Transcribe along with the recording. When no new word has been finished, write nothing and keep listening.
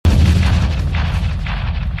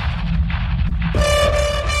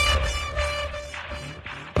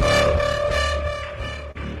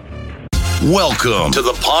Welcome to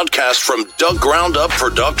the podcast from Dug Ground Up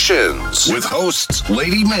Productions with hosts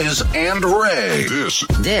Lady Miz and Ray. This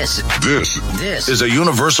is a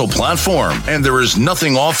universal platform, and there is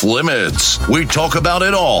nothing off limits. We talk about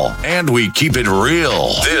it all, and we keep it real.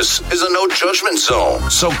 This is a no judgment zone,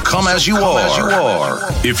 so come as you are.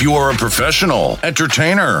 If you are a professional,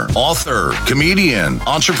 entertainer, author, comedian,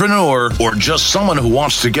 entrepreneur, or just someone who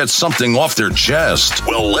wants to get something off their chest,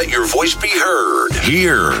 well, let your voice be heard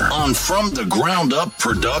here on From the Ground Up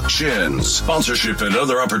Productions. Sponsorship and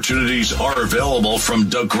other opportunities are available from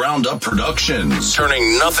the Ground Up Productions.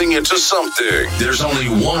 Turning nothing into something. There's only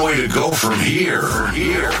one way to go from here.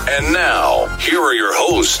 And now, here are your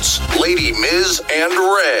hosts, Lady Miz and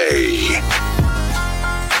Ray.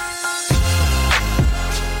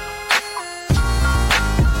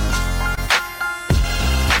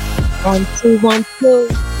 1, 2, 1, 2.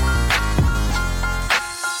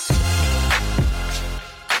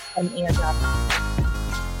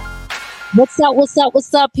 What's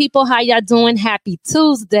up, people? How y'all doing? Happy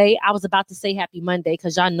Tuesday. I was about to say happy Monday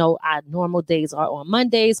because y'all know our normal days are on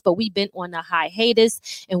Mondays, but we've been on a hiatus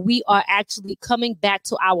and we are actually coming back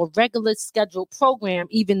to our regular scheduled program,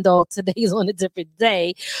 even though today's on a different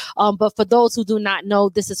day. But for those who do not know,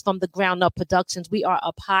 this is From the Ground Up Productions. We are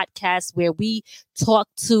a podcast where we talk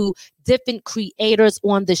to different creators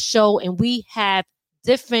on the show, and we have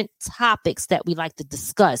different topics that we like to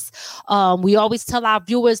discuss. We always tell our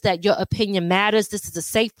viewers that your opinion matters. This is a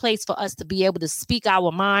safe place for us to be able to speak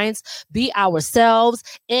our minds, be ourselves,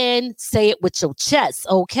 and say it with your chest,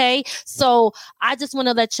 okay? So I just want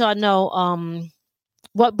to let y'all know,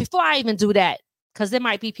 well, before I even do that, because there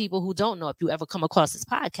might be people who don't know if you ever come across this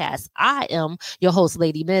podcast, I am your host,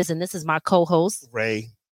 Lady Miz, and this is my co-host, Ray.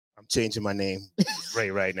 I'm changing my name. Ray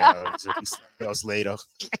right now. Else later.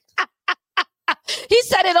 He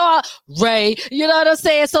said it all, Ray. You know what I'm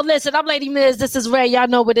saying? So listen, I'm Lady Miz. This is Ray. Y'all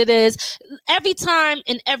know what it is. Every time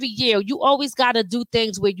and every year, you always got to do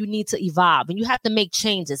things where you need to evolve and you have to make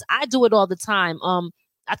changes. I do it all the time.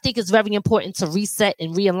 I think it's very important to reset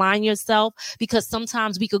and realign yourself, because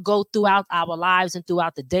sometimes we could go throughout our lives and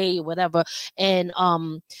throughout the day or whatever, and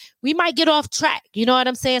we might get off track. You know what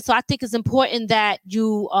I'm saying? So I think it's important that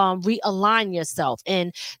you realign yourself.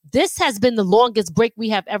 And this has been the longest break we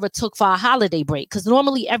have ever took for a holiday break, because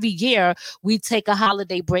normally every year we take a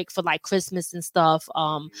holiday break for like Christmas and stuff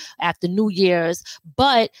after New Year's.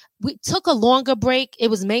 But we took a longer break. It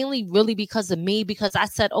was mainly really because of me, because I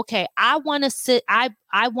said, okay, I want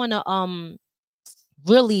to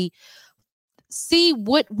really see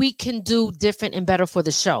what we can do different and better for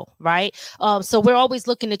the show, right? So we're always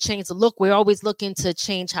looking to change the look. We're always looking to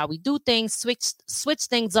change how we do things, switch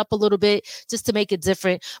things up a little bit just to make it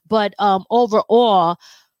different. But overall,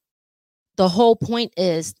 the whole point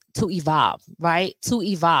is to evolve, right? To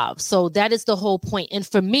evolve. So that is the whole point. And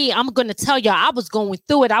for me, I'm going to tell y'all, I was going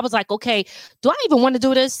through it. I was like, okay, do I even want to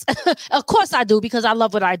do this? Of course I do, because I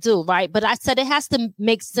love what I do, right? But I said it has to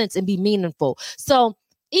make sense and be meaningful. So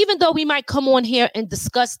even though we might come on here and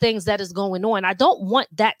discuss things that is going on, I don't want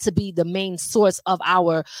that to be the main source of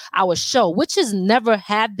our show, which is never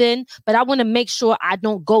have been, but I want to make sure I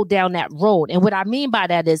don't go down that road. And what I mean by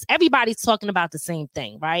that is everybody's talking about the same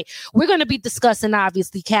thing, right? We're going to be discussing,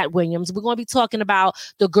 obviously, Katt Williams. We're going to be talking about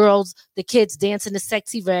the girls, the kids dancing to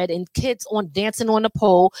SexyRed and kids on dancing on the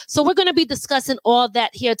pole. So we're going to be discussing all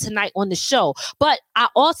that here tonight on the show. But I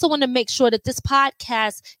also want to make sure that this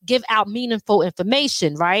podcast give out meaningful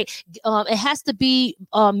information, right? It has to be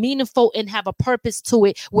meaningful and have a purpose to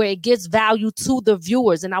it where it gives value to the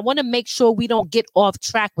viewers. And I want to make sure we don't get off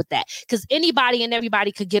track with that, because anybody and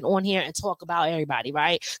everybody could get on here and talk about everybody,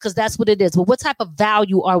 right? Because that's what it is. But what type of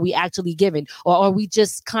value are we actually giving? Or are we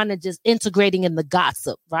just kind of just integrating in the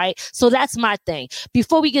gossip, right? So that's my thing.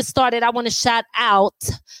 Before we get started, I want to shout out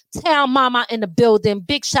Town Mama in the building.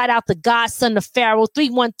 Big shout out to Godson the Pharaoh,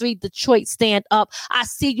 313 Detroit, stand up. I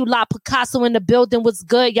see you, La Picasso in the building. What's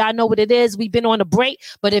good? Y'all know what it is. We've been on a break,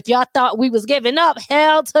 but if y'all thought we was giving up,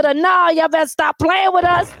 hell to the no. Y'all better stop playing with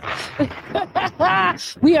us.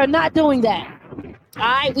 We are not doing that. All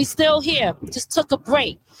right, we still here. Just took a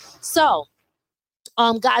break. So,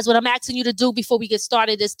 guys, what I'm asking you to do before we get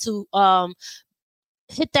started is to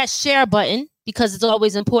hit that share button, because it's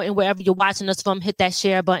always important wherever you're watching us from. Hit that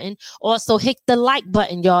share button. Also, hit the like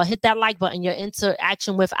button, y'all. Hit that like button. Your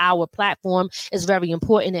interaction with our platform is very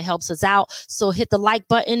important. It helps us out. So hit the like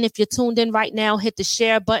button if you're tuned in right now. Hit the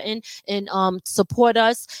share button and support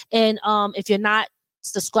us. And if you're not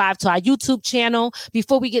subscribe to our YouTube channel.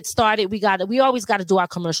 Before we get started, we always got to do our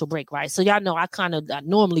commercial break, right? So y'all know I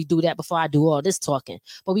normally do that before I do all this talking.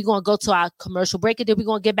 But we're going to go to our commercial break, and then we're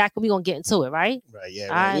going to get back and we're going to get into it, right? Right,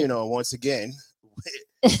 yeah. Well, you know, once again,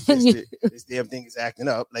 this damn thing is acting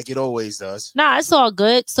up like it always does. Nah, it's all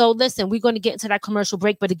good. So listen, we're going to get into that commercial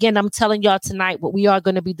break. But again, I'm telling y'all tonight what we are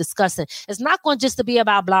going to be discussing. It's not going just to be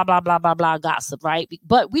about blah, blah, blah, blah, blah gossip, right?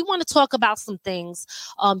 But we want to talk about some things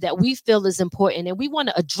that we feel is important. And we want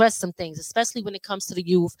to address some things, especially when it comes to the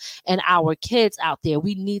youth and our kids out there.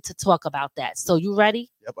 We need to talk about that. So you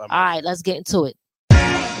ready? Yep. All right, let's get into it.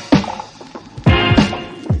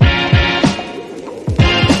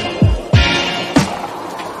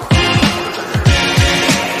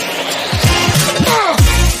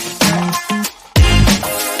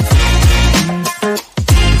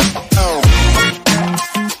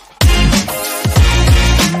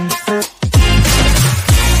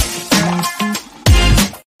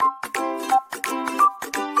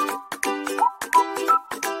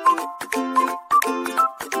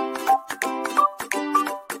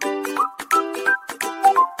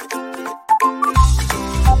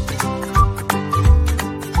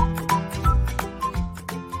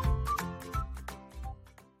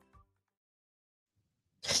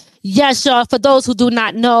 Yes, y'all. For those who do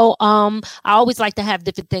not know, I always like to have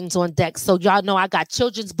different things on deck. So y'all know I got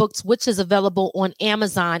children's books, which is available on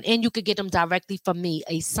Amazon, and you could get them directly from me,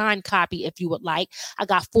 a signed copy if you would like. I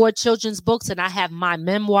got 4 children's books, and I have my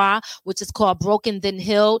memoir, which is called Broken Then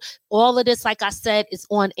Healed. All of this, like I said, is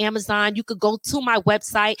on Amazon. You could go to my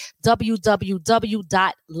website,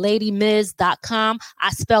 www.ladymiz.com. I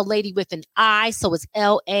spell lady with an I, so it's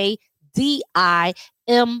LADIMIZ.com.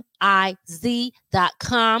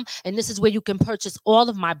 And this is where you can purchase all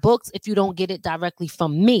of my books if you don't get it directly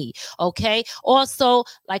from me. Okay. Also,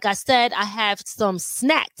 like I said, I have some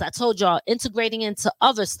snacks. I told y'all integrating into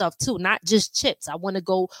other stuff too, not just chips. I want to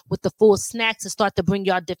go with the full snacks and start to bring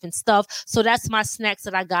y'all different stuff. So that's my snacks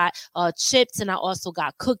that I got, chips, and I also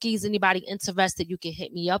got cookies. Anybody interested, you can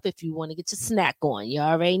hit me up if you want to get your snack on. You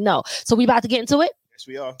already know. So we about to get into it? Yes,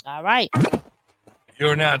 we are. All right.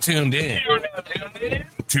 You're now tuned in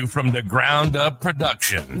to From the Ground Up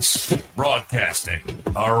Productions, broadcasting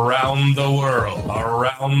around the world.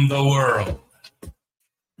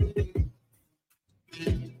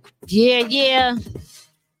 Yeah.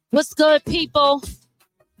 What's good, people?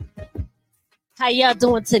 How y'all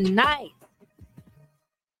doing tonight?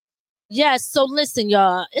 Yes, so listen,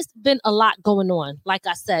 y'all, it's been a lot going on. Like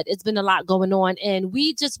I said, it's been a lot going on. And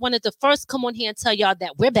we just wanted to first come on here and tell y'all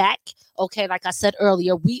that we're back. Okay, like I said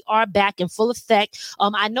earlier, we are back in full effect.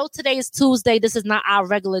 I know today is Tuesday. This is not our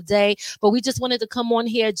regular day, but we just wanted to come on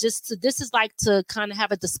here this is like to kind of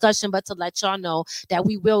have a discussion, but to let y'all know that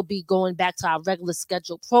we will be going back to our regular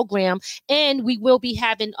scheduled program. And we will be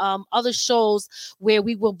having other shows where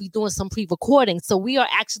we will be doing some pre-recording. So we are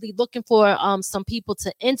actually looking for some people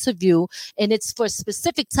to interview, and it's for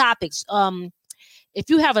specific topics. If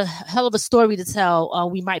you have a hell of a story to tell,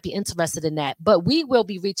 we might be interested in that. But we will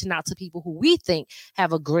be reaching out to people who we think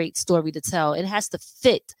have a great story to tell. It has to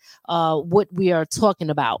fit what we are talking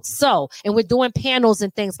about. So, and we're doing panels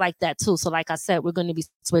and things like that too. So like I said, we're going to be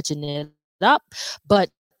switching it up. But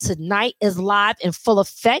tonight is live in full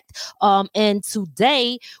effect. And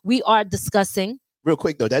today we are discussing. Real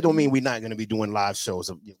quick, though, that don't mean we're not going to be doing live shows.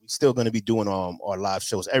 We're still going to be doing our live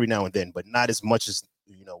shows every now and then, but not as much as,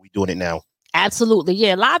 we're doing it now. Absolutely.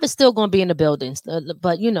 Yeah, live is still going to be in the buildings.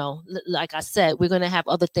 But, like I said, we're going to have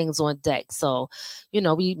other things on deck. So,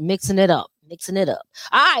 we mixing it up.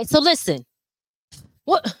 All right. So listen,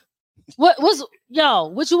 what you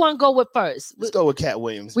want to go with first? Let's go with Katt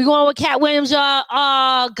Williams. We going with Katt Williams, y'all.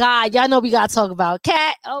 Oh, God. Y'all know we got to talk about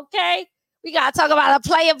Katt. Okay. We got to talk about a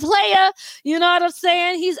player. You know what I'm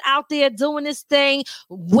saying? He's out there doing this thing,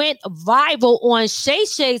 went viral on Shay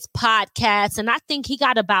Shay's podcast. And I think he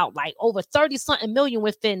got about like over 30-something million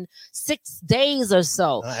within 6 days or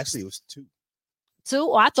so. Actually, it was 2. 2?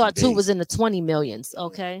 Oh, I thought 2 was in the 20 millions.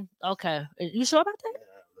 Okay. You sure about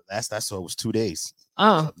that? That's so it was 2 days.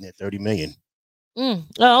 Near 30 million.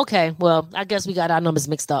 Oh, okay. Well, I guess we got our numbers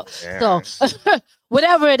mixed up. Yeah. So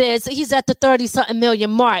whatever it is, he's at the 30-something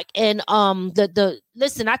million mark. And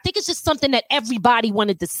listen, I think it's just something that everybody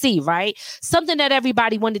wanted to see, right? Something that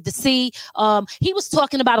everybody wanted to see. He was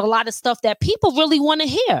talking about a lot of stuff that people really want to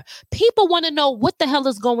hear. People want to know what the hell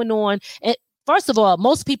is going on. And first of all,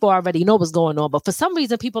 most people already know what's going on, but for some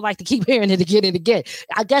reason, people like to keep hearing it again and again.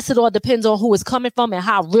 I guess it all depends on who it's coming from and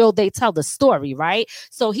how real they tell the story, right?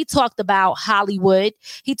 So he talked about Hollywood.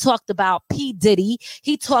 He talked about P. Diddy.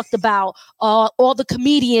 He talked about all the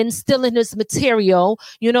comedians stealing his material.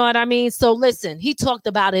 You know what I mean? So listen, he talked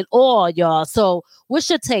about it all, y'all. So what's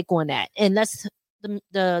your take on that? And let's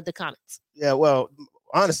the comments. Yeah, well,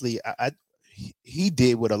 honestly, he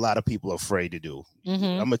did what a lot of people are afraid to do. Mm-hmm.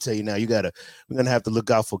 I'm gonna tell you now. We're gonna have to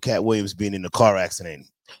look out for Katt Williams being in a car accident.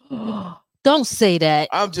 Don't say that.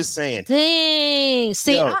 I'm just saying. Dang.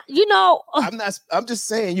 See, I'm just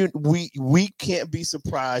saying. We can't be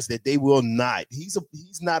surprised that they will not. He's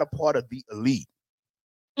not a part of the elite.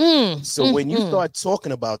 So when you start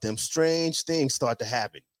talking about them, strange things start to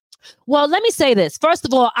happen. Well, let me say this. First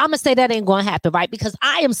of all, I'm going to say that ain't going to happen, right? Because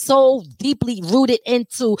I am so deeply rooted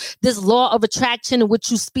into this law of attraction in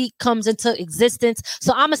which you speak comes into existence.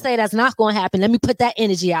 So I'm going to say that's not going to happen. Let me put that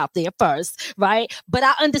energy out there first, right? But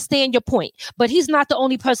I understand your point. But he's not the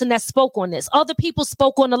only person that spoke on this. Other people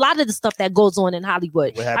spoke on a lot of the stuff that goes on in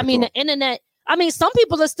Hollywood. I mean, the internet. I mean, some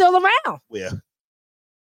people are still around. Where?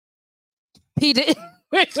 He did.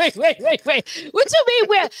 Wait. What you mean?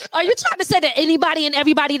 Where are you trying to say that anybody and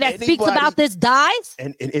everybody that speaks about this dies?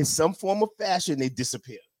 And in some form or fashion, they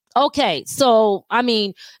disappear. Okay, so let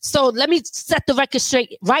me set the record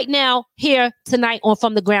straight right now, here tonight on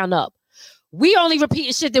From the Ground Up. We only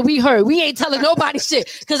repeating shit that we heard. We ain't telling nobody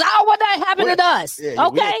shit because I don't want that happening to us. Yeah,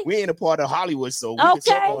 okay, we ain't a part of Hollywood, so we can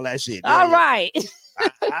talk all that shit. All right.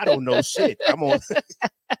 I don't know shit. I'm on.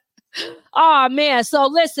 Oh man, so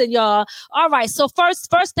listen, y'all. All right, so first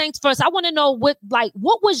things first, I want to know what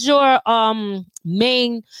was your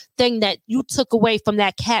main thing that you took away from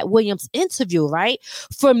that Katt Williams interview, right?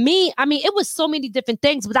 For me, I mean, it was so many different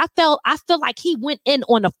things, but I feel like he went in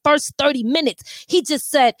on the first 30 minutes. He just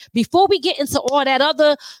said, before we get into all that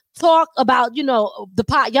other talk about, the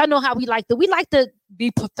pot, y'all know how we like to be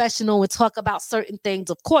professional and talk about certain things,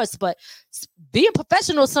 of course, but being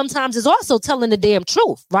professional sometimes is also telling the damn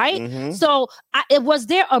truth, right? Mm-hmm. So was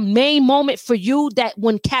there a main moment for you that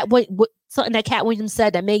when something that Katt Williams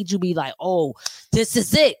said that made you be like, oh, this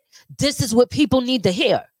is it. This is what people need to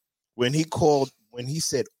hear. When he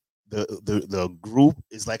said the group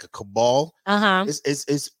is like a cabal,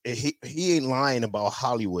 he ain't lying about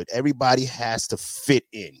Hollywood. Everybody has to fit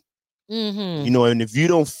in. Mm-hmm. And if you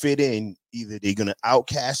don't fit in, either they're gonna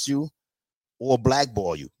outcast you or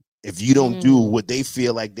blackball you if you don't do what they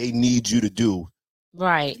feel like they need you to do.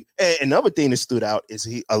 Right. And another thing that stood out is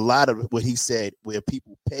a lot of what he said, where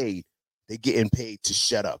people paid, they're getting paid to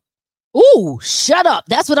shut up. Ooh, shut up.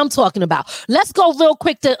 That's what I'm talking about. Let's go real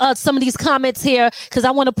quick to some of these comments here because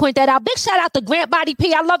I want to point that out. Big shout out to Grant Body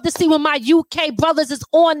P. I love to see when my UK brothers is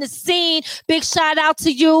on the scene. Big shout out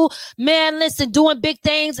to you. Man, listen, doing big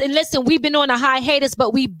things. And listen, we've been on a hiatus,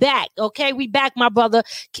 but we back. Okay, we back, my brother.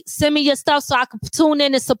 Send me your stuff so I can tune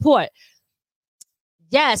in and support.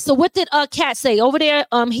 Yeah, so what did Katt say? Over there,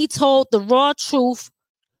 he told the raw truth.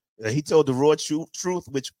 He told the raw truth,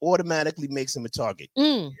 which automatically makes him a target.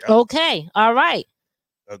 Yep. Okay. All right.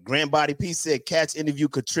 Grand Body P said Katt's interview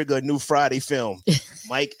could trigger a new Friday film.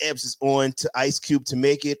 Mike Epps is on to Ice Cube to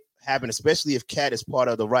make it happen, especially if Katt is part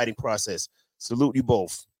of the writing process. Salute you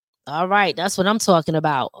both. All right, that's what I'm talking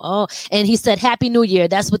about. Oh, and he said Happy New Year.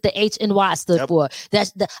 That's what the HNY stood for.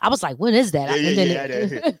 I was like, when is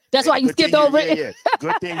that? That's why you skipped over it. Yeah.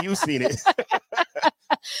 Good thing you seen it.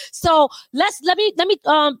 So let me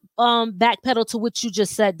backpedal to what you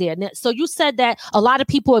just said there. So you said that a lot of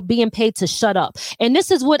people are being paid to shut up. And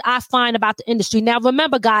this is what I find about the industry. Now,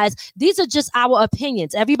 remember, guys, these are just our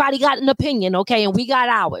opinions. Everybody got an opinion, okay? And we got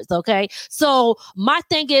ours, okay? So my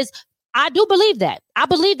thing is, I do believe that. I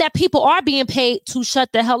believe that people are being paid to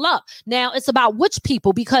shut the hell up. Now, it's about which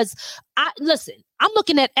people, because I'm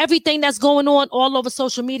looking at everything that's going on all over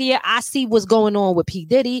social media. I see what's going on with P.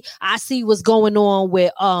 Diddy. I see what's going on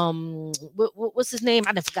with what's his name?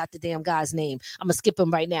 I done forgot the damn guy's name. I'm gonna skip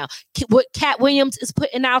him right now. What Katt Williams is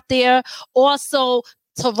putting out there. Also,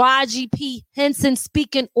 Taraji P. Henson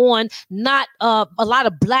speaking on not a lot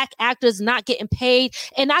of black actors not getting paid.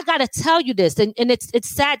 And I gotta tell you this, and it's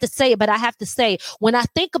sad to say it, but I have to say, when I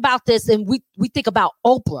think about this, and we think about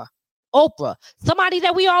Oprah, somebody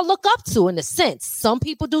that we all look up to in a sense. Some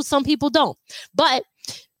people do, some people don't. But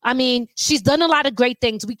I mean, she's done a lot of great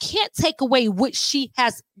things. We can't take away what she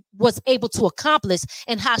was able to accomplish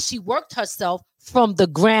and how she worked herself from the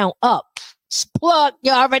ground up. plug.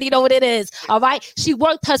 You already know what it is. All right. She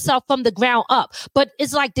worked herself from the ground up. But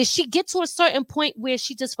it's like, did she get to a certain point where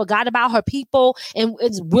she just forgot about her people and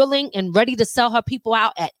is willing and ready to sell her people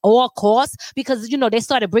out at all costs? Because, you know, they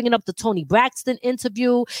started bringing up the Toni Braxton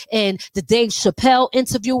interview and the Dave Chappelle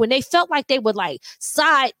interview, and they felt like they would like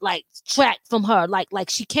side like track from her. Like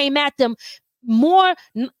she came at them more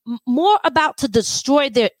about to destroy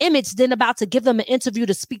their image than about to give them an interview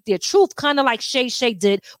to speak their truth, kind of like Shay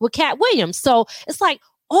did with Katt Williams. So it's like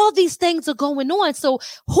all these things are going on. So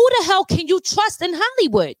who the hell can you trust in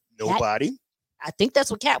Hollywood? Nobody. I think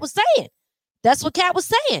that's what Katt was saying. That's what Katt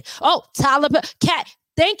was saying. Oh, Katt.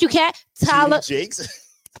 Thank you, Katt.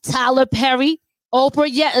 Tyler Perry. Oprah,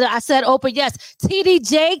 yeah, I said Oprah, yes. TD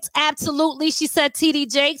Jakes, absolutely. She said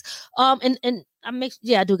TD Jakes. And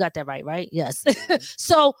I do got that right? Yes.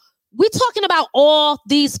 So we're talking about all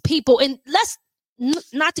these people, and let's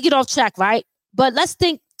not to get off track, right? But let's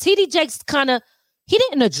think TD Jakes he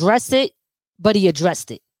didn't address it, but he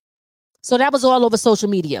addressed it. So that was all over social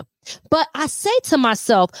media. But I say to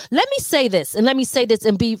myself, let me say this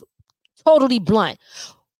and be totally blunt.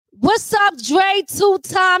 What's up, Dre? 2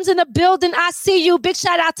 times in the building. I see you. Big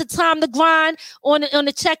shout out to Tom the Grind on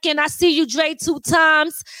the check-in. I see you, Dre, 2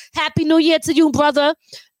 times. Happy New Year to you, brother.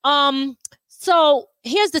 So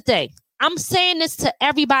here's the thing. I'm saying this to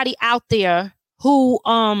everybody out there who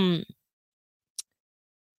how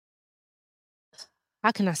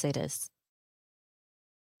can I say this?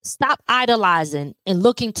 Stop idolizing and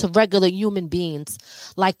looking to regular human beings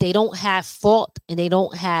like they don't have fault and they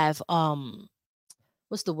don't have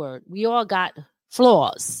what's the word? We all got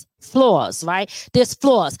flaws, right? There's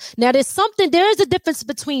flaws. Now, there is a difference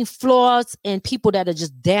between flaws and people that are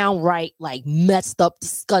just downright like messed up,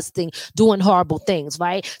 disgusting, doing horrible things,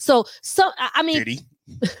 right? So I mean,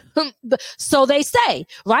 so they say,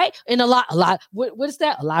 right? And a lot, what is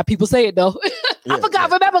that? A lot of people say it though. I forgot.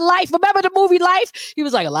 Yeah. Remember the movie Life? He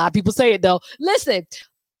was like, a lot of people say it though. Listen,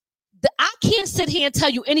 I can't sit here and tell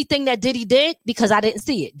you anything that Diddy did because I didn't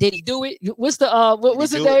see it. Did he do it? What's the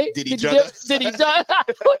what's the name? Did he do it? Who did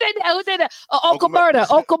that? Uncle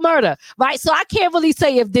Murder. Right. So I can't really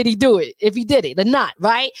say if he did it or not.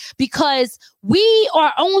 Right. Because we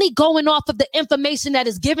are only going off of the information that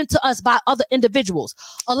is given to us by other individuals.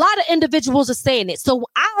 A lot of individuals are saying it. So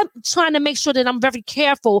I'm trying to make sure that I'm very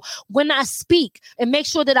careful when I speak and make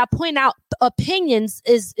sure that I point out opinions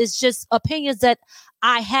is just opinions that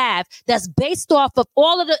I have that's based off of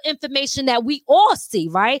all of the information that we all see,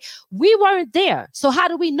 right? We weren't there. So how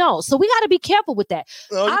do we know? So we got to be careful with that.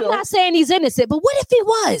 I'm not saying he's innocent, but what if he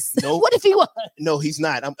was? Nope. What if he was? No, he's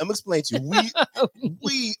not. I'm explaining to you.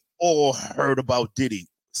 We all heard about Diddy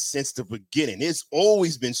since the beginning. There's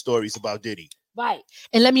always been stories about Diddy. Right.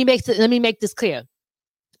 And let me make this clear.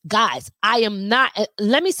 Guys, I am not,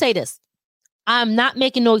 let me say this. I'm not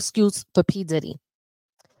making no excuse for P. Diddy.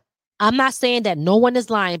 I'm not saying that no one is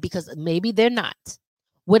lying because maybe they're not.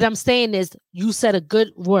 What I'm saying is you said a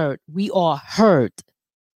good word. We all heard.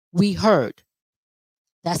 We heard.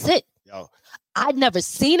 That's it. Yo. I'd never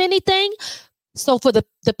seen anything. So for the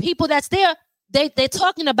people that's there, they're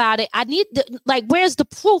talking about it. I need where's the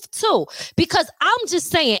proof too? Because I'm just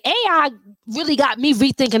saying AI really got me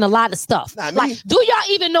rethinking a lot of stuff. Like, do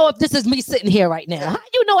y'all even know if this is me sitting here right now? How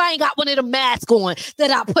you know I ain't got one of the masks on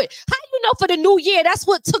that I put? How you know for the new year? That's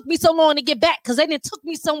what took me so long to get back because they didn't took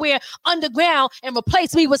me somewhere underground and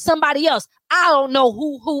replaced me with somebody else. I don't know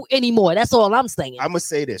who anymore. That's all I'm saying. I'm gonna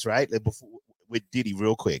say this right with Diddy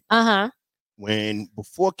real quick.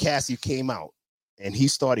 Before Cassie came out. And he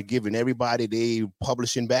started giving everybody they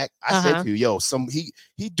publishing back. I said to you, yo,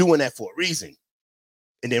 he doing that for a reason.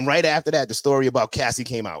 And then right after that, the story about Cassie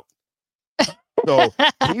came out. So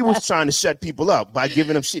he was trying to shut people up by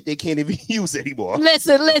giving them shit they can't even use anymore.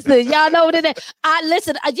 Listen, y'all know that.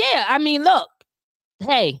 I mean, look,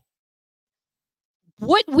 hey,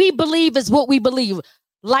 what we believe is what we believe.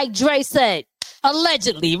 Like Dre said,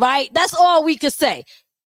 allegedly, right? That's all we could say.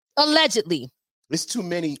 Allegedly. It's too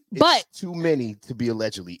many. It's too many to be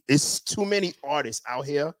allegedly. It's too many artists out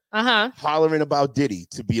here hollering about Diddy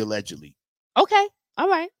to be allegedly. Okay. All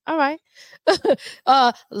right.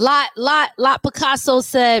 Lot Picasso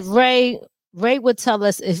said Ray would tell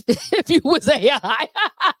us if you was AI.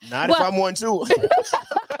 Not if I'm one too.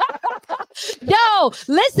 Yo,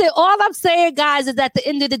 listen, all I'm saying, guys, is at the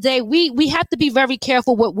end of the day, we have to be very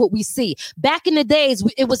careful with what we see. Back in the days,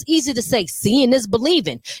 it was easy to say, seeing is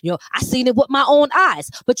believing. You know, I seen it with my own eyes,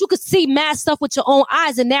 but you could see mad stuff with your own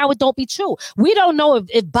eyes, and now it don't be true. We don't know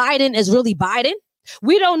if Biden is really Biden.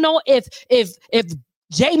 We don't know if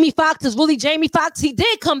Jamie Foxx is really Jamie Foxx. He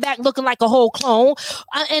did come back looking like a whole clone.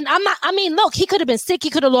 Look, he could have been sick. He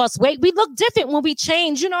could have lost weight. We look different when we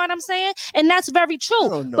change. You know what I'm saying? And that's very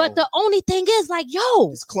true. But the only thing is, like,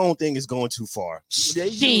 this clone thing is going too far. You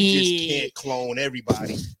just can't clone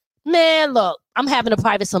everybody. Man, look, I'm having a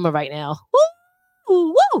private summer right now. Woo!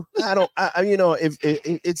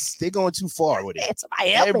 If they're going too far with it.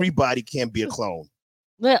 Everybody can't be a clone.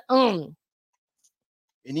 And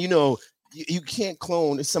you can't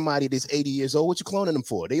clone somebody that's 80 years old. What you cloning them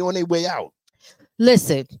for? They on their way out.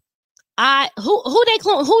 Listen, who they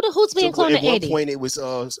clone? Who's being cloned at 80? At one point, it was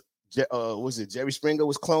Jerry Springer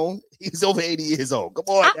was cloned? He's over 80 years old. Come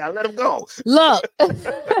on, now let him go. Look,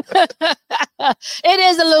 it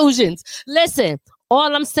is illusions. Listen.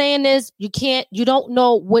 All I'm saying is you don't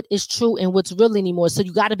know what is true and what's real anymore. So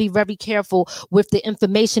you got to be very careful with the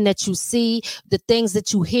information that you see, the things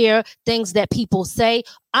that you hear, things that people say.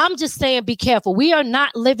 I'm just saying, be careful. We are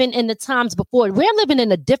not living in the times before. We're living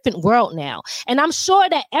in a different world now. And I'm sure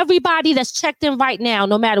that everybody that's checked in right now,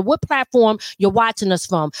 no matter what platform you're watching us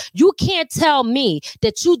from, you can't tell me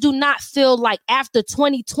that you do not feel like after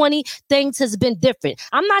 2020, things has been different.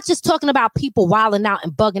 I'm not just talking about people wilding out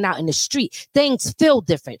and bugging out in the street. Things feel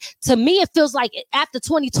different. To me, it feels like after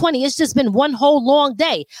 2020, it's just been one whole long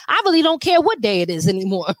day. I really don't care what day it is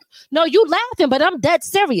anymore. No, you laughing, but I'm dead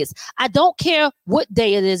serious. I don't care what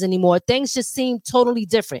day it is anymore. Things just seem totally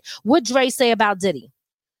different. What Dre say about Diddy?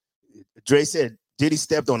 Dre said Diddy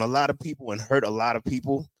stepped on a lot of people and hurt a lot of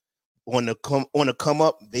people. On the come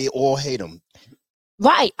up, they all hate him.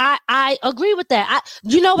 Right. I agree with that.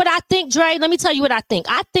 You know what I think, Dre? Let me tell you what I think.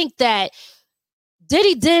 I think that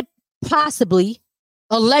Diddy did possibly,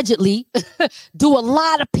 allegedly, do a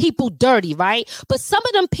lot of people dirty, right? But some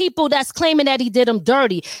of them people that's claiming that he did them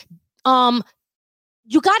dirty,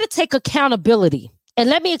 you got to take accountability. And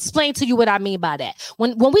let me explain to you what I mean by that.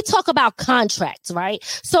 When we talk about contracts, right?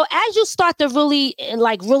 So as you start to really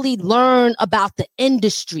learn about the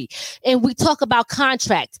industry and we talk about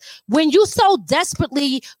contracts, when you so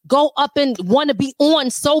desperately go up and want to be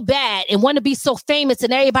on so bad and want to be so famous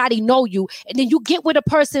and everybody know you, and then you get with a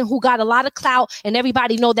person who got a lot of clout and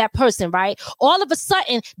everybody know that person, right? All of a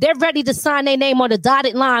sudden, they're ready to sign their name on the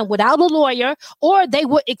dotted line without a lawyer, or they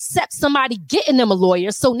would accept somebody getting them a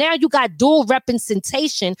lawyer. So now you got dual representation,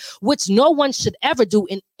 which no one should ever do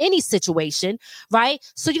in any situation, right?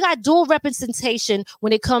 So you got dual representation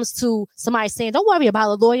when it comes to somebody saying, don't worry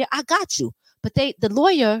about a lawyer, I got you. But the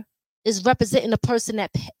lawyer is representing the person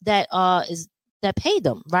that paid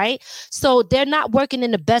them, right? So they're not working in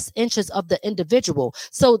the best interest of the individual.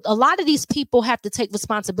 So a lot of these people have to take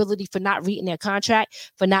responsibility for not reading their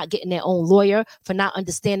contract, for not getting their own lawyer, for not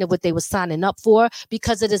understanding what they were signing up for,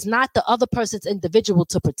 because it is not the other person's individual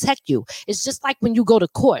to protect you. It's just like when you go to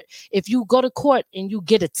court. If you go to court and you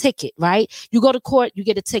get a ticket, right? You go to court, you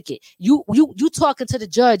get a ticket. You talking to the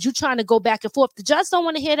judge, you trying to go back and forth. The judge don't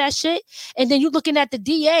want to hear that shit. And then you looking at the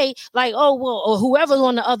DA like, oh, well, or whoever's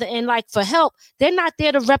on the other end, like for help. They're not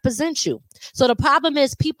there to represent you. So the problem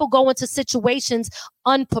is people go into situations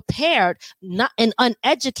unprepared, and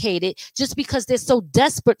uneducated, just because they're so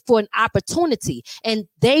desperate for an opportunity, and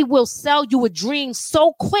they will sell you a dream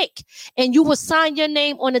so quick, and you will sign your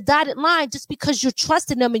name on a dotted line just because you're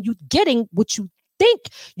trusting them and you're getting what you think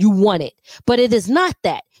you wanted. But it is not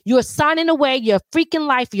that. You're signing away your freaking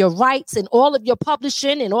life, your rights, and all of your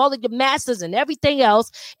publishing and all of your masters and everything else.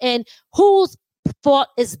 And whose fault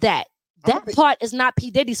is that? That part is not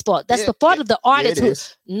P. Diddy's fault. That's the fault of the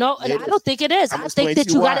artist. No, I don't think it is. I think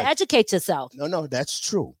that you got to educate yourself. No, that's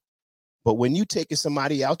true. But when you taking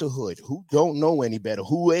somebody out the hood who don't know any better,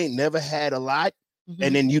 who ain't never had a lot,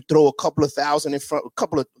 and then you throw a couple of thousand in front, a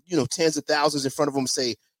couple of, tens of thousands in front of them,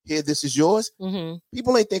 say, here, this is yours.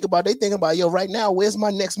 People ain't think about, they think about, yo, right now, where's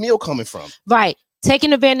my next meal coming from? Right.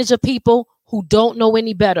 Taking advantage of people who don't know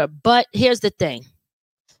any better. But here's the thing.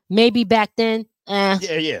 Maybe back then,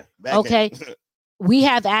 yeah. Okay. We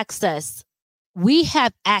have access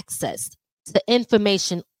to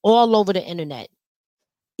information all over the internet,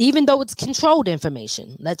 even though it's controlled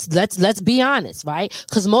information. Let's be honest, right?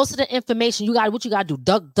 Because most of the information you got to do,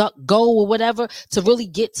 duck, go, or whatever, to really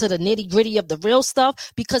get to the nitty gritty of the real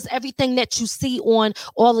stuff. Because everything that you see on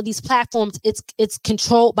all of these platforms, it's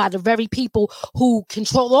controlled by the very people who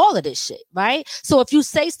control all of this shit, right? So if you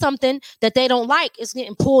say something that they don't like, it's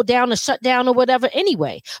getting pulled down or shut down or whatever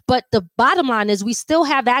anyway. But the bottom line is we still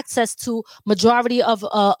have access to majority of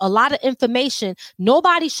a lot of information.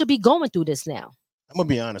 Nobody should be going through this now. I'm going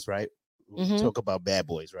to be honest, right? We talk about bad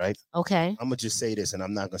boys, right? Okay. I'm going to just say this, and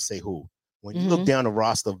I'm not going to say who. When you look down the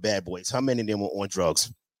roster of bad boys, how many of them were on drugs?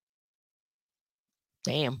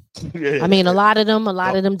 Damn. I mean, a lot of them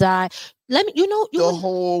died. Let me, the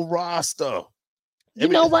whole roster. You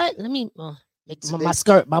know what? Let me make my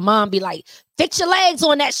skirt. My mom be like, fix your legs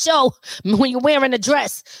on that show when you're wearing a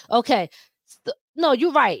dress. Okay. No,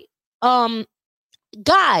 you're right.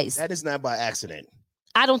 Guys. That is not by accident.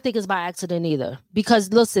 I don't think it's by accident either.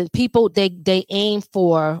 Because listen, people, they aim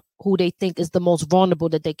for who they think is the most vulnerable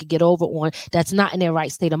that they could get over on, that's not in their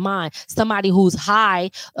right state of mind. Somebody who's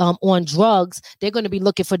high on drugs, they're going to be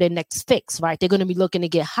looking for their next fix, right? They're going to be looking to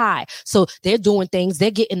get high. So they're doing things,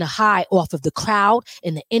 they're getting the high off of the crowd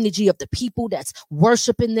and the energy of the people that's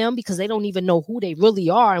worshiping them because they don't even know who they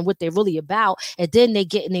really are and what they're really about. And then they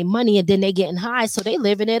getting their money and then they getting high. So they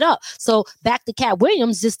living it up. So back to Katt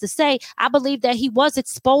Williams, just to say, I believe that he was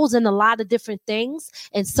exposing a lot of different things.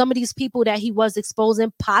 And some of these people that he was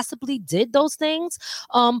exposing possibly did those things.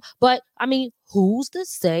 But I mean, who's to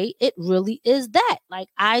say it really is that? Like,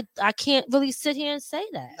 I can't really sit here and say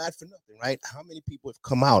that. Not for nothing, right? How many people have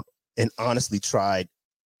come out and honestly tried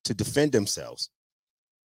to defend themselves?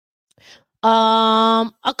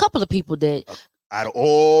 A couple of people did. Out of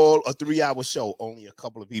all a 3-hour show, only a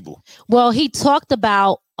couple of people. Well, he talked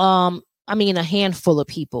about a handful of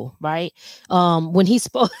people, right? When he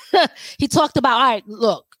spoke, he talked about, all right,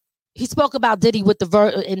 look. He spoke about Diddy with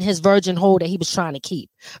in his virgin hole that he was trying to keep.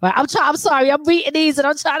 Right? I'm sorry. I'm reading these and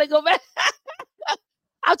I'm trying to go back.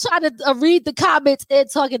 I'm trying to read the comments and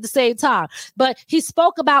talk at the same time. But he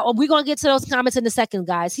spoke about, we're going to get to those comments in a second,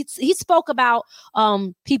 guys. He spoke about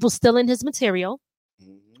people stealing his material.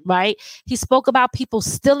 Right? He spoke about people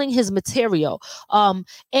stealing his material.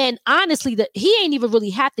 And honestly, he ain't even really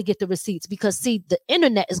have to get the receipts because, see, the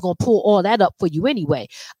internet is going to pull all that up for you anyway.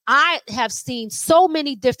 I have seen so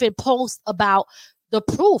many different posts about the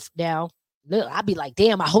proof now. I'd be like,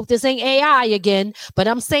 damn, I hope this ain't AI again. But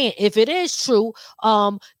I'm saying, if it is true,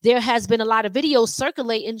 there has been a lot of videos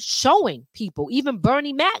circulating showing people. Even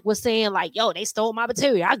Bernie Mac was saying like, yo, they stole my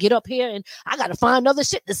material. I get up here and I got to find other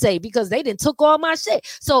shit to say because they didn't took all my shit.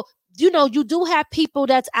 So, you do have people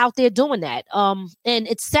that's out there doing that. And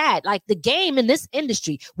it's sad. Like the game in this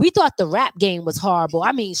industry, we thought the rap game was horrible.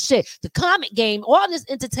 I mean, shit, the comic game, all this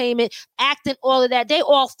entertainment, acting, all of that, they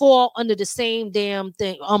all fall under the same damn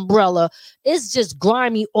thing, umbrella. It's just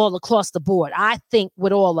grimy all across the board, I think,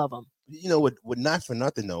 with all of them. With not for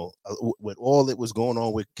nothing though, with all that was going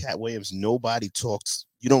on with Katt Williams, nobody talks.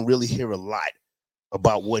 You don't really hear a lot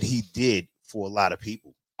about what he did for a lot of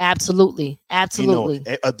people. Absolutely.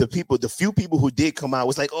 The few people who did come out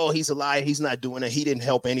was like, oh, he's a liar. He's not doing it. He didn't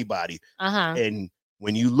help anybody. And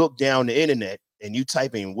when you look down the internet and you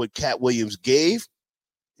type in what Katt Williams gave,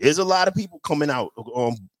 there's a lot of people coming out.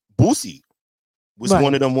 Boosie was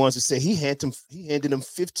one of them ones that said he handed him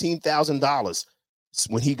 $15,000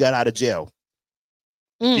 when he got out of jail.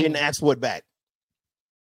 Didn't ask for it back.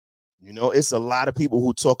 It's a lot of people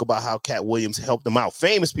who talk about how Katt Williams helped them out.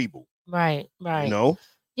 Famous people. Right.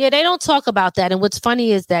 Yeah, they don't talk about that. And what's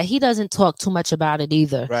funny is that he doesn't talk too much about it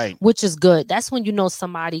either. Right. Which is good. That's when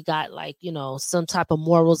somebody got like, some type of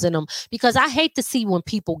morals in them. Because I hate to see when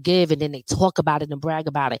people give and then they talk about it and brag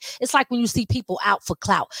about it. It's like when you see people out for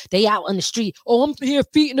clout. They out on the street. Oh, I'm here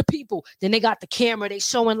feeding the people. Then they got the camera. They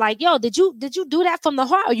showing like, yo, did you do that from the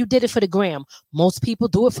heart or you did it for the gram? Most people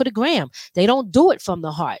do it for the gram. They don't do it from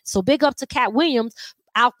the heart. So big up to Katt Williams.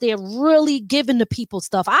 Out there really giving the people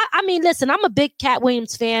stuff. I mean, listen, I'm a big Katt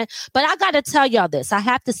Williams fan, but I got to tell y'all this. I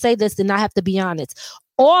have to say this and I have to be honest.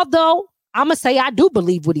 Although I'm going to say I do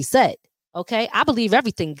believe what he said. Okay. I believe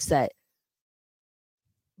everything he said.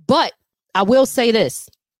 But I will say this.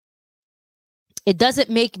 It doesn't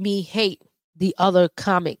make me hate the other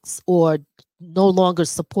comics or no longer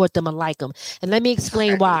support them and like them. And let me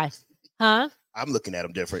explain why. Huh? I'm looking at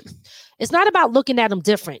them different. It's not about looking at them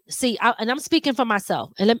different. See, and I'm speaking for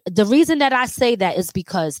myself. And the reason that I say that is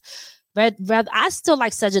because I still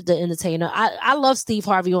like Cedric the Entertainer. I love Steve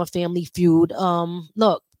Harvey on Family Feud.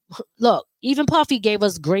 Look, even Puffy gave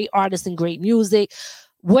us great artists and great music.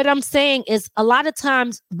 What I'm saying is a lot of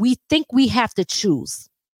times we think we have to choose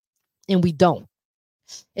and we don't.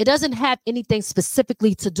 It doesn't have anything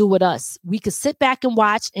specifically to do with us. We could sit back and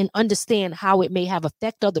watch and understand how it may have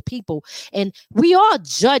affect other people. And we all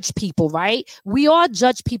judge people, right? We all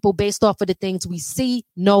judge people based off of the things we see,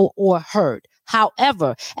 know, or heard.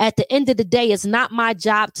 However, at the end of the day, it's not my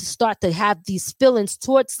job to start to have these feelings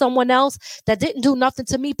towards someone else that didn't do nothing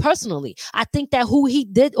to me personally. I think that who he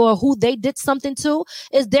did or who they did something to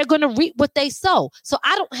is they're going to reap what they sow. So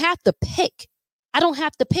I don't have to pick I don't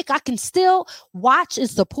have to pick. I can still watch and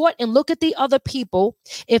support and look at the other people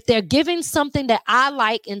if they're giving something that I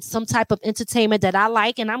like and some type of entertainment that I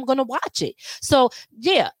like, and I'm going to watch it. So,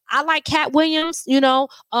 yeah, I like Katt Williams, and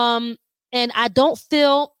I don't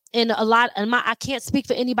feel I can't speak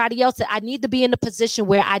for anybody else, that I need to be in a position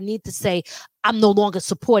where I need to say I'm no longer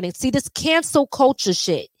supporting. See, this cancel culture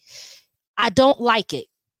shit, I don't like it.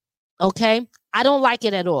 Okay? I don't like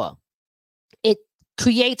it at all. It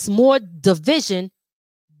creates more division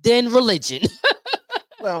than religion.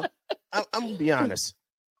 Well, I'm gonna be honest.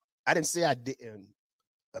 I didn't say I'm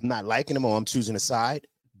not liking them or I'm choosing a side,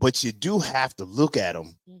 but you do have to look at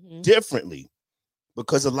them differently,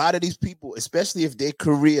 because a lot of these people, especially if they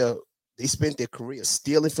spent their career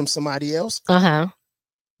stealing from somebody else,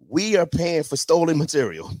 we are paying for stolen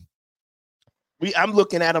material. I'm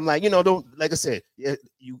looking at them like, like I said,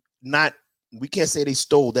 we can't say they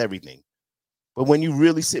stole everything. But when you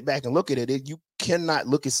really sit back and look at it, you cannot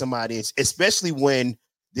look at somebody, especially when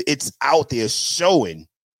it's out there showing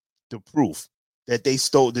the proof that they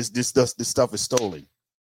stole this stuff is stolen.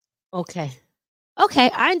 Okay,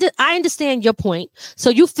 I understand your point. So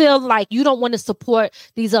you feel like you don't want to support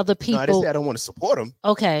these other people. No, I didn't say I don't want to support them.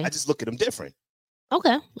 Okay. I just look at them different.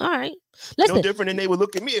 Okay, all right. Listen, no different than they would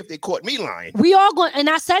look at me if they caught me lying. We all going, and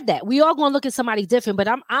I said that we all going to look at somebody different. But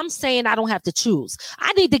I'm saying I don't have to choose.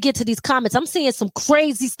 I need to get to these comments. I'm seeing some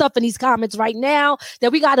crazy stuff in these comments right now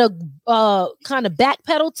that we got to kind of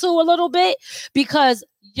backpedal to a little bit, because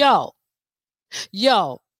yo,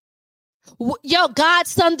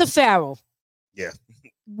 Godson the Pharaoh. Yeah.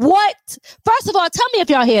 What? First of all, tell me if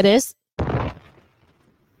y'all hear this.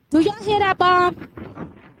 Do y'all hear that bomb?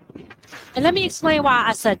 And let me explain why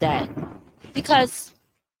I said that. Because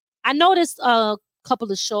I noticed a couple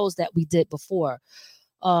of shows that we did before.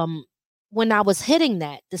 When I was hitting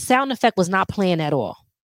that, the sound effect was not playing at all.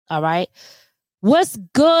 All right. What's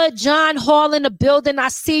good, John Hall in the building? I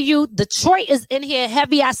see you. Detroit is in here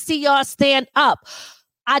heavy. I see y'all. Stand up.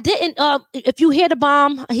 I didn't. If you hear the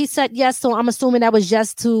bomb, he said yes. So I'm assuming that was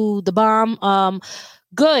yes to the bomb.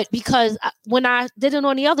 Good, because when I did it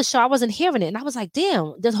on the other show, I wasn't hearing it, and I was like,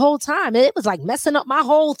 "Damn!" This whole time, it was like messing up my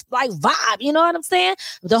whole vibe. You know what I'm saying?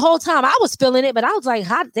 The whole time I was feeling it, but I was like,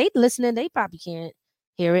 "How they listening? They probably can't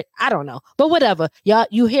hear it. I don't know, but whatever. Y'all,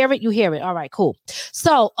 you hear it. You hear it. All right, cool.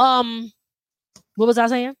 So, what was I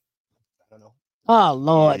saying? I don't know. Oh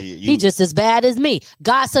Lord, he just as bad as me.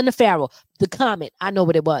 Godson the Pharaoh. The comment, I know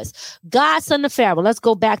what it was. Godson the Pharaoh. Let's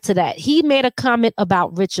go back to that. He made a comment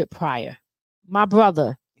about Richard Pryor. My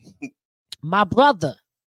brother.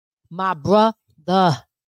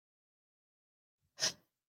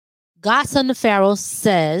 Godson the Pharaoh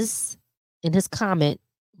says in his comment,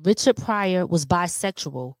 Richard Pryor was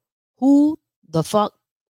bisexual. Who the fuck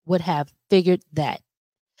would have figured that?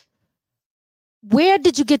 Where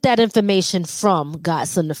did you get that information from,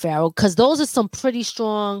 Godson the Pharaoh? Because those are some pretty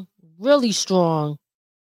strong, really strong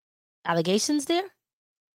allegations there.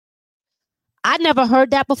 I never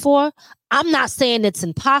heard that before. I'm not saying it's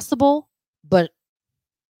impossible, but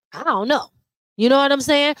I don't know. You know what I'm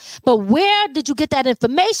saying? But where did you get that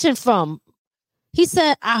information from? He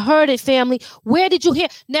said, I heard it, family. Where did you hear?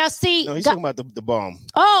 Now, see. No, he's talking about the bomb.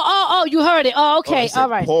 Oh, you heard it. Oh, okay. All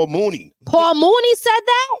right. Paul Mooney. Paul Mooney said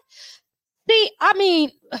that? See, I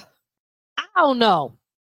mean, I don't know.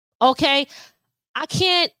 Okay. I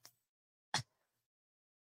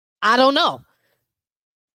don't know.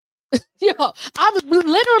 Yo, I was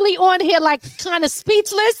literally on here like kind of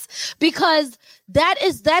speechless, because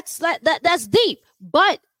that's deep.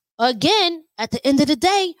 But again, at the end of the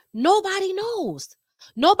day, nobody knows.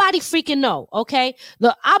 Nobody freaking know. Okay,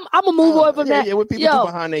 look, I'm gonna move on from that. Yeah, what people do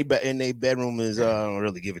behind in their bedroom is I don't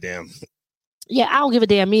really give a damn. Yeah, I don't give a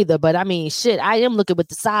damn either. But I mean, shit, I am looking with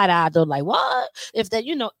the side eye though, like what if that,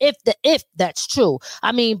 if that's true.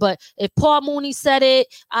 I mean, but if Paul Mooney said it,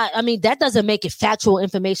 I mean, that doesn't make it factual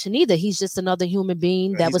information either. He's just another human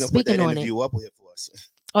being that was speaking on it. Up here for us.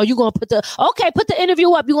 Oh, you gonna put the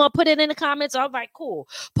interview up? You gonna put it in the comments? All right, cool.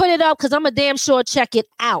 Put it up, because I'm a damn sure check it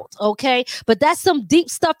out. Okay, but that's some deep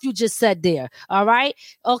stuff you just said there. All right,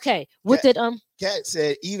 okay. Katt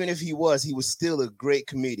said even if he was still a great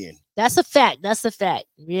comedian. That's a fact.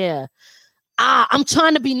 Yeah. I'm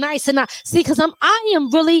trying to be nice, and see, because I am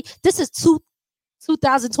really. This is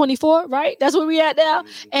 2024, right? That's where we at now,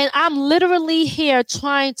 and I'm literally here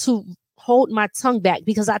trying to hold my tongue back,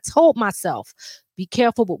 because I told myself, be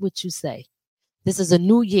careful with what you say. This is a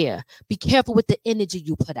new year. Be careful with the energy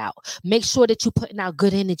you put out. Make sure that you're putting out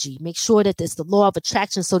good energy. Make sure that there's the law of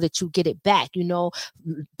attraction so that you get it back.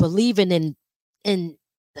 Believing in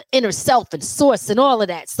the inner self and source and all of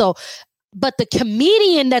that. So But the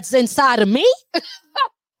comedian that's inside of me, I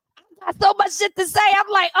got so much shit to say. I'm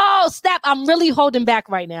like, oh, snap. I'm really holding back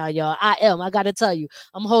right now, y'all. I am. I got to tell you,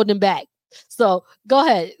 I'm holding back. So go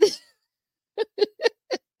ahead.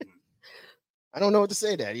 I don't know what to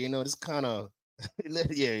say that. This kind of,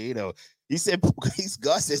 yeah, he said,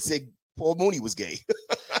 God said Paul Mooney was gay.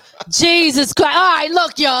 Jesus Christ. All right,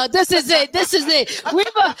 look, y'all. This is it.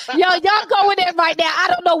 Y'all going in right now. I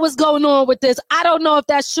don't know what's going on with this. I don't know if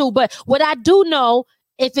that's true. But what I do know,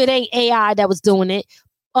 if it ain't AI that was doing it,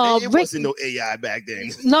 it wasn't no AI back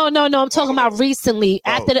then. No. I'm talking about recently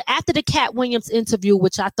after the Katt Williams interview,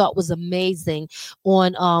 which I thought was amazing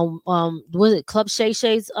on was it Club Shay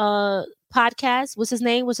Shay's podcast? What's his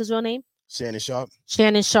name? What's his real name? Shannon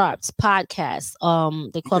Sharp's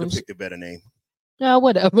podcast. They call him. Picked a better name. No,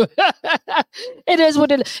 whatever. It is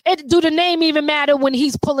what it. Do the name even matter when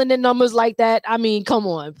he's pulling the numbers like that? I mean, come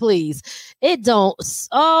on, please. It don't.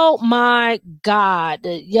 Oh my God,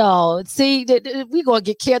 yo. See, we gonna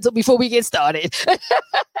get canceled before we get started.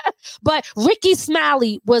 But Ricky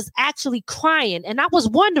Smiley was actually crying, and I was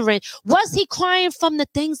wondering, was he crying from the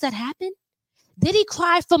things that happened? Did he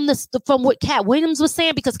cry from what Katt Williams was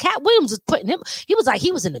saying? Because Katt Williams was putting him, he was like,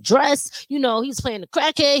 he was in a dress, he's playing the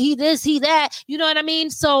crackhead, he this, he that, you know what I mean?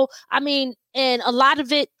 So, I mean, and a lot of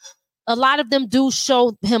them do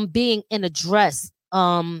show him being in a dress.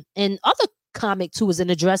 And other comic too is in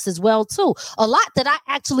a dress as well too. A lot that I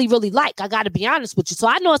actually really like, I got to be honest with you. So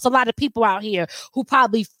I know it's a lot of people out here who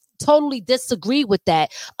probably totally disagree with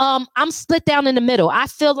that. I'm split down in the middle. I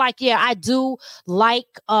feel like, yeah, I do like,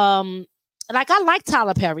 I like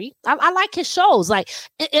Tyler Perry. I like his shows. Like,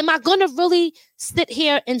 am I going to really sit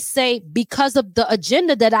here and say, because of the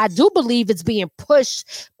agenda that I do believe is being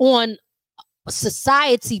pushed on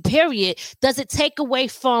society, period, does it take away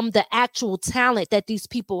from the actual talent that these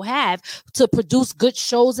people have to produce good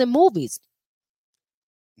shows and movies?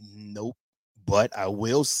 Nope. But I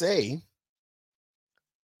will say,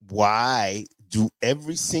 why do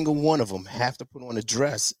every single one of them have to put on a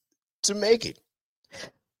dress to make it?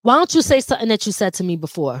 Why don't you say something that you said to me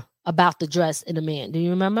before about the dress in a man? Do you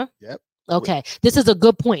remember? Yep. Okay. This is a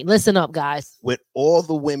good point. Listen up, guys. With all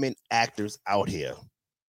the women actors out here,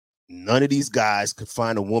 none of these guys could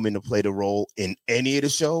find a woman to play the role in any of the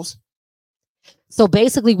shows. So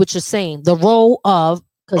basically what you're saying, the role of,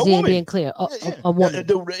 because he ain't being clear, a woman.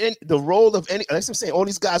 The role of any, like I'm saying, all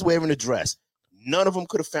these guys wearing a dress, none of them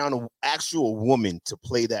could have found an actual woman to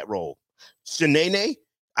play that role. Shanae,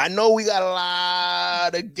 I know we got a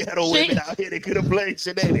lot of ghetto women out here that could have played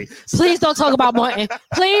Shanae. Please don't talk about Martin.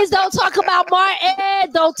 Please don't talk about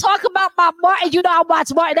Martin. Don't talk about my Martin. You know I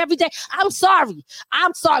watch Martin every day. I'm sorry.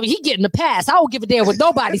 He getting a pass. I don't give a damn what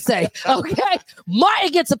nobody say. Okay?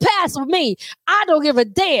 Martin gets a pass with me. I don't give a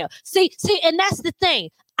damn. See, and that's the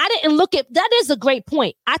thing. I didn't look at that. Is a great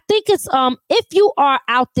point. I think it's if you are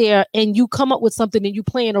out there and you come up with something and you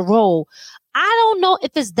playing a role, I don't know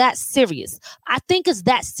if it's that serious. I think it's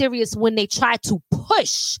that serious when they try to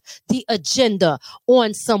push the agenda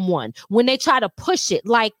on someone. When they try to push it,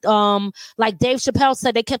 like Dave Chappelle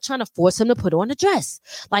said, they kept trying to force him to put on a dress.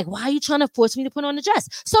 Like, why are you trying to force me to put on a dress?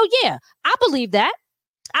 So yeah, I believe that.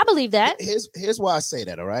 Here's why I say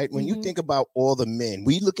that, all right? When you think about all the men,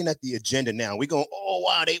 we looking at the agenda now. We going, oh,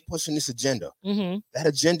 wow, they pushing this agenda. Mm-hmm. That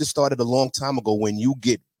agenda started a long time ago when you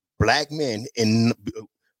get black men in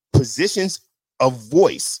positions of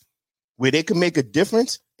voice where they can make a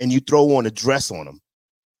difference and you throw on a dress on them.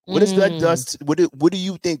 What does that does? What do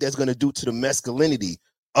you think that's going to do to the masculinity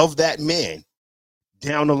of that man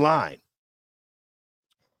down the line?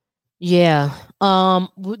 Yeah.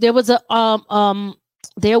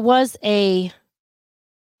 There was a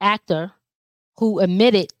actor who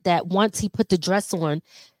admitted that once he put the dress on,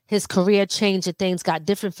 his career changed and things got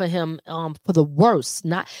different for him for the worse.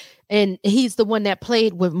 And he's the one that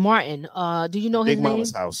played with Martin. Do you know his name? Big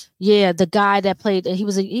Mama's House. Yeah, the guy that played. He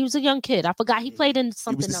was a young kid. I forgot. He played in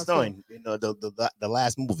something else. He was his son in the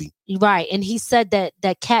last movie. Right, and he said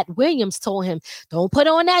that Katt Williams told him, "Don't put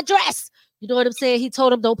on that dress." You know what I'm saying? He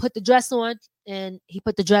told him, "Don't put the dress on." And he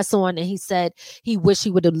put the dress on, and he said he wished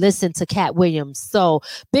he would have listened to Katt Williams. So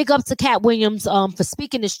big up to Katt Williams for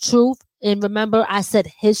speaking his truth. And remember, I said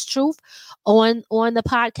his truth on the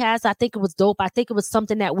podcast. I think it was dope. I think it was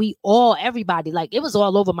something that everybody, like, it was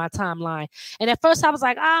all over my timeline. And at first I was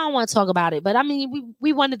like, I don't want to talk about it. But I mean,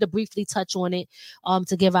 we wanted to briefly touch on it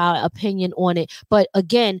to give our opinion on it. But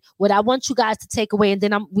again, what I want you guys to take away, and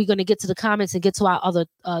then we're going to get to the comments and get to our other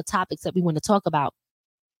topics that we want to talk about.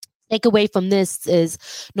 Take away from this is,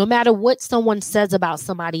 no matter what someone says about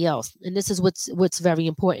somebody else, and this is what's very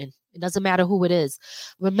important. It doesn't matter who it is.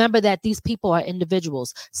 Remember that these people are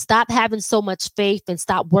individuals. Stop having so much faith and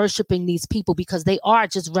stop worshiping these people because they are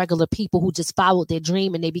just regular people who just followed their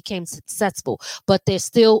dream and they became successful. But they're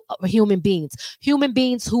still human beings. Human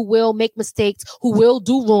beings who will make mistakes, who will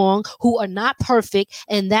do wrong, who are not perfect.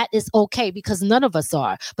 And that is okay because none of us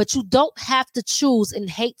are. But you don't have to choose and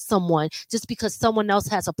hate someone just because someone else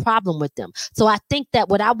has a problem with them. So I think that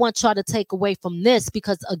what I want y'all to take away from this,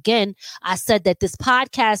 because again, I said that this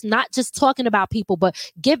podcast, not just talking about people, but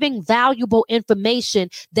giving valuable information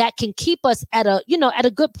that can keep us at a, at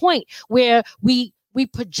a good point where we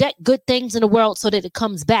project good things in the world so that it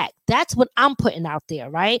comes back. That's what I'm putting out there,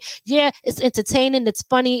 right? Yeah, it's entertaining. It's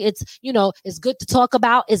funny. It's, it's good to talk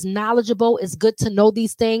about. It's knowledgeable. It's good to know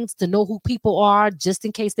these things, to know who people are, just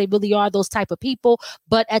in case they really are those type of people.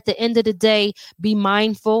 But at the end of the day, be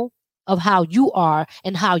mindful of how you are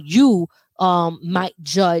and how you might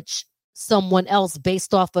judge someone else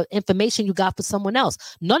based off of information you got for someone else.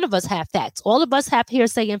 None of us have facts. All of us have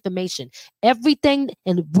hearsay information. Everything,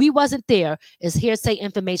 and we wasn't there, is hearsay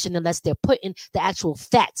information unless they're putting the actual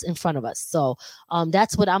facts in front of us. So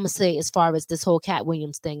that's what I'm going to say as far as this whole Katt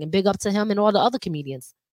Williams thing. And big up to him and all the other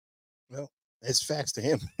comedians. Well, it's facts to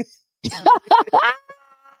him. Yeah,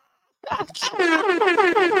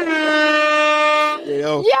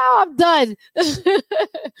 I'm done.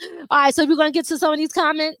 All right, so we're gonna get to some of these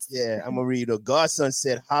comments. Yeah, I'm gonna read. A godson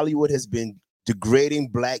said Hollywood has been degrading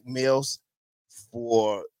black males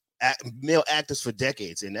for male actors for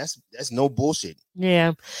decades, and that's no bullshit.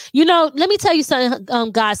 Yeah. Let me tell you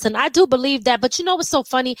something, godson. I do believe that, but what's so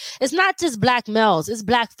funny? It's not just black males, it's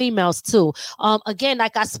black females too. Again,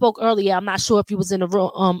 like I spoke earlier, I'm not sure if you was in the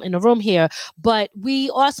room here, but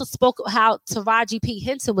we also spoke how Taraji P.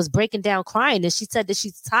 Henson was breaking down crying, and she said that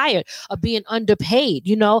she's tired of being underpaid.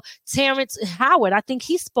 Terrence Howard, I think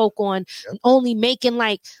he spoke on only making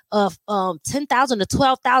like $10,000 to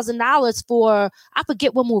 $12,000 for, I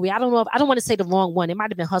forget what movie. I don't know. I don't want to say the wrong one. It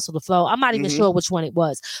might have been Hustle the Flow. I'm not even sure which one it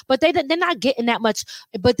was. But they're not getting that much.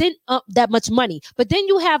 But then that much money. But then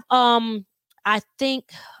you have I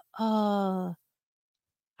think I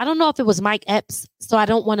don't know if it was Mike Epps, so I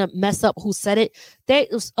don't want to mess up who said it.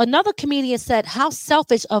 Another comedian said how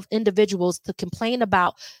selfish of individuals to complain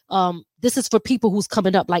about. This is for people who's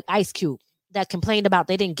coming up, like Ice Cube, that complained about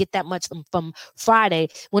they didn't get that much from Friday.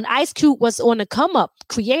 When Ice Cube was on the come up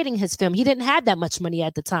creating his film, he didn't have that much money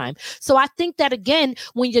at the time. So I think that, again,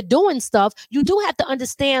 when you're doing stuff, you do have to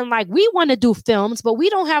understand, like, we want to do films, but we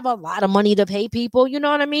don't have a lot of money to pay people. You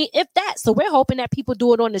know what I mean? If that, so we're hoping that people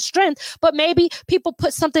do it on the strength, but maybe people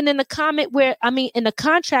put something in the in the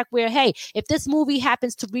contract where, hey, if this movie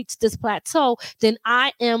happens to reach this plateau, then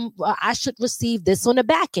I should receive this on the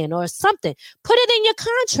back end or something. Put it in your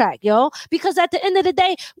contract, yo. Because at the end of the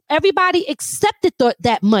day, everybody accepted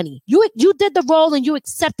that money. You did the role and you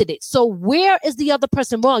accepted it. So where is the other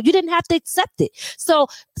person wrong? You didn't have to accept it. So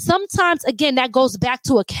sometimes, again, that goes back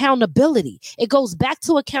to accountability. It goes back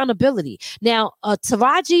to accountability. Now,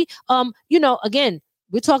 Taraji, again,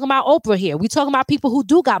 we're talking about Oprah here. We're talking about people who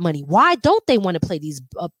do got money. Why don't they want to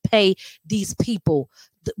pay these people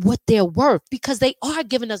what they're worth? Because they are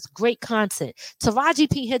giving us great content.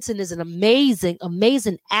 Taraji P. Henson is an amazing,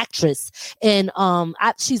 amazing actress, and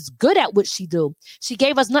she's good at what she do. She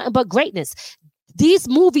gave us nothing but greatness. These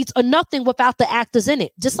movies are nothing without the actors in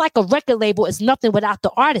it. Just like a record label is nothing without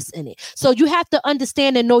the artists in it. So you have to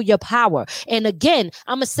understand and know your power. And again,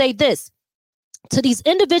 I'm gonna say this to these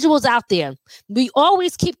individuals out there. We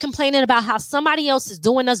always keep complaining about how somebody else is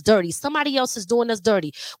doing us dirty. Somebody else is doing us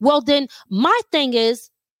dirty. Well, then my thing is,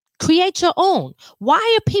 create your own.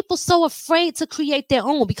 Why are people so afraid to create their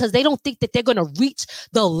own? Because they don't think that they're going to reach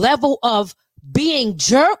the level of being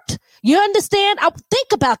jerked. You understand?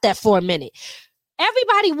 Think about that for a minute.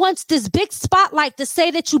 Everybody wants this big spotlight to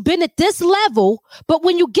say that you've been at this level, but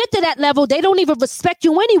when you get to that level, they don't even respect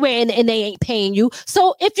you anywhere, and they ain't paying you.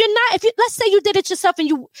 So if you let's say you did it yourself and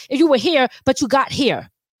you were here, but you got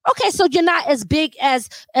here. Okay, so you're not as big as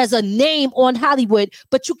a name on Hollywood,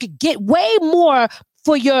 but you could get way more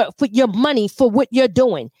for your money for what you're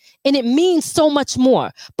doing, and it means so much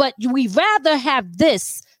more. But we rather have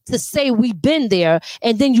this to say we've been there,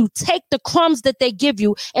 and then you take the crumbs that they give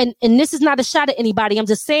you, and this is not a shot at anybody. I'm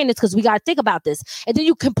just saying this because we got to think about this. And then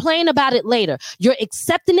you complain about it later. You're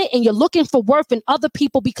accepting it, and you're looking for worth in other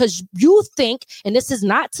people because you think, and this is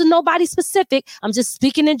not to nobody specific, I'm just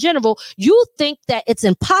speaking in general, you think that it's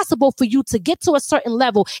impossible for you to get to a certain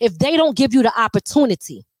level if they don't give you the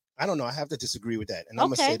opportunity. I don't know. I have to disagree with that. And I'm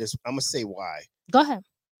going to say this. I'm going to say why. Go ahead.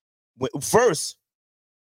 First,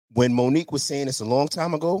 when Monique was saying this a long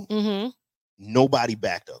time ago, nobody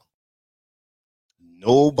backed her.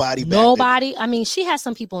 Nobody. Nobody. I mean, she has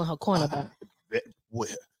some people in her corner, but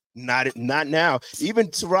not now. Even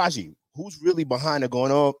Taraji, who's really behind her,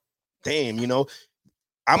 going, "Oh, damn," you know.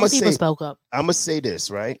 I'm gonna say this,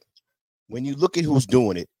 right? When you look at who's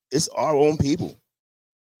doing it, it's our own people.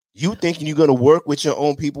 You thinking you're gonna work with your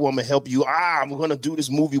own people? I'm gonna help you. I'm gonna do this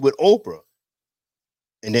movie with Oprah,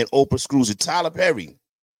 and then Oprah screws it. Tyler Perry.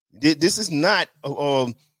 This is not.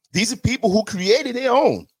 These are people who created their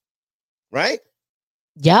own, right?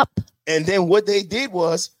 Yep. And then what they did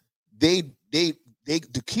was they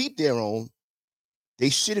to keep their own. They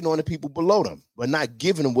shitted on the people below them, but not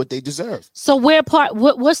giving them what they deserve. So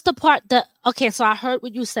what's the part that, okay, so I heard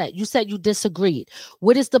what you said. You said you disagreed.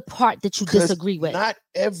 What is the part that you disagree with? Not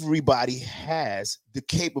everybody has the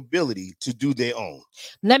capability to do their own.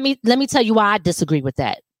 Let me tell you why I disagree with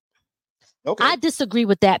that. Okay. I disagree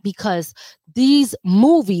with that because these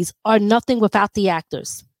movies are nothing without the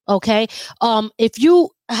actors. Okay.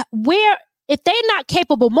 If they're not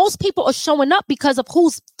capable, most people are showing up because of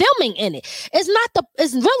who's filming in it.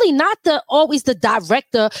 It's really not always the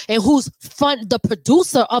director and who's the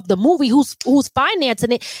producer of the movie, who's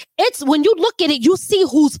financing it. It's when you look at it, you see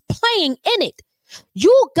who's playing in it.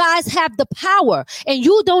 You guys have the power and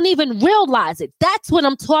you don't even realize it. That's what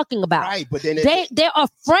I'm talking about. Right, but then they're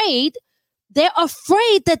afraid. They're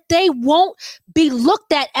afraid that they won't be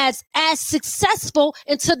looked at as successful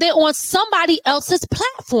until they're on somebody else's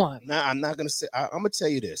platform. Now, I'm not going to say, I'm going to tell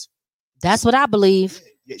you this. That's what I believe.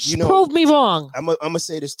 Prove me wrong. I'm going to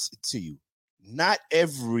say this to you. Not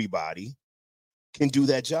everybody can do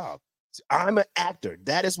that job. I'm an actor.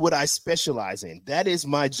 That is what I specialize in. That is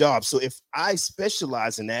my job. So if I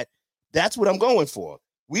specialize in that, that's what I'm going for.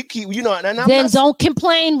 We keep, and don't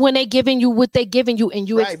complain when they're giving you what they're giving you and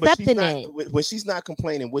you accepting it. When she's not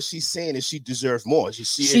complaining, what she's saying is she deserves more.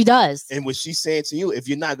 She does. And what she's saying to you, if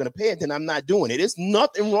you're not going to pay it, then I'm not doing it. There's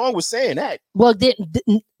nothing wrong with saying that.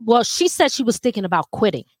 Well, she said she was thinking about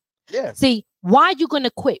quitting. Yeah. See, why are you going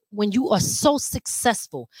to quit when you are so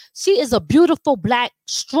successful? She is a beautiful, black,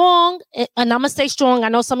 strong, and I'm going to say strong. I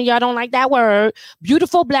know some of y'all don't like that word.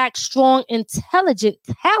 Beautiful, black, strong, intelligent,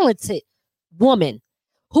 talented woman.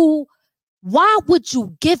 Why would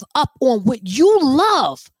you give up on what you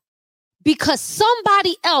love because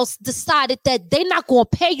somebody else decided that they're not going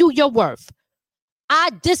to pay you your worth?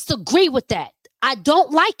 I disagree with that. I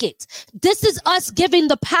don't like it. This is us giving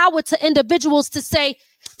the power to individuals to say,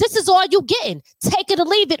 this is all you getting. Take it or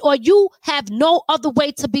leave it, or you have no other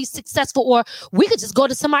way to be successful, or we could just go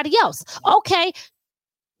to somebody else. Okay.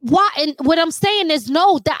 Why? And what I'm saying is,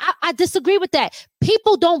 no, that I disagree with that.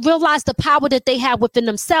 People don't realize the power that they have within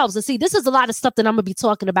themselves. And see, this is a lot of stuff that I'm going to be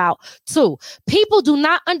talking about too. People do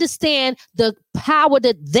not understand the power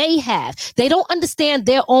that they have. They don't understand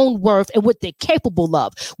their own worth and what they're capable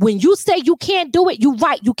of. When you say you can't do it, you're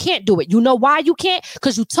right. You can't do it. You know why you can't?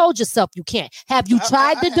 Because you told yourself you can't. Have you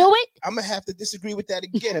tried to do it? I'm going to have to disagree with that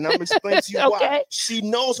again. And I'm going to explain to you why. She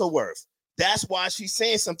knows her worth. That's why she's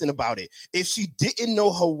saying something about it. If she didn't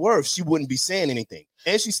know her worth, she wouldn't be saying anything.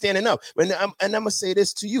 And she's standing up. And I'm going to say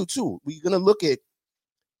this to you, too. We're going to look at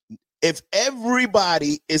if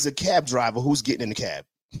everybody is a cab driver, who's getting in the cab?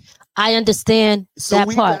 I understand that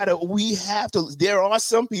part. We have to. There are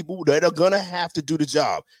some people that are going to have to do the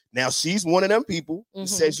job. Now, she's one of them people who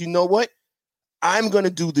says, you know what? I'm going to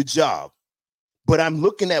do the job. But I'm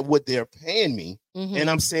looking at what they're paying me. And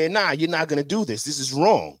I'm saying, nah, you're not going to do this. This is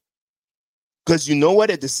wrong. Because you know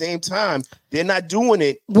what? At the same time, they're not doing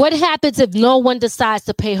it. What happens if no one decides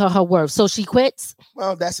to pay her worth? So she quits?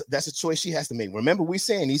 Well, that's a choice she has to make. Remember, we're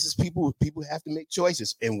saying these is people have to make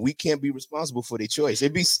choices, and we can't be responsible for their choice.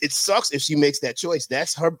 It sucks if she makes that choice.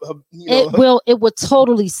 That's her. It would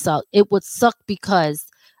totally suck. It would suck because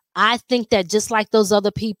I think that just like those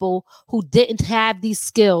other people who didn't have these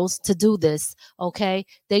skills to do this, okay,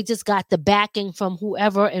 they just got the backing from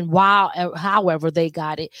whoever and however they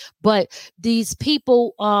got it. But these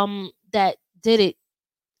people that did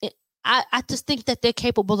it, I just think that they're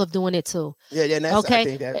capable of doing it too. Yeah. That's, okay. I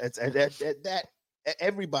think that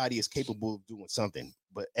everybody is capable of doing something,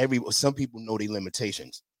 but some people know their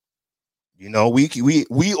limitations. You know,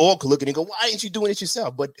 we all could look at it and go, why ain't you doing it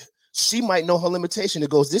yourself? But she might know her limitation. It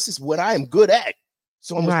goes, this is what I am good at.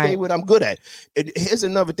 So I'm going to stay what I'm good at. And here's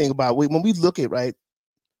another thing about it. When we look at, right,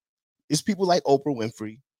 it's people like Oprah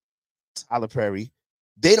Winfrey, Tyler Perry.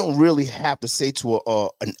 They don't really have to say to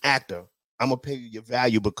an actor, I'm going to pay you your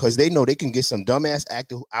value, because they know they can get some dumbass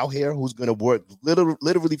actor out here who's going to work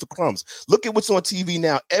literally for crumbs. Look at what's on TV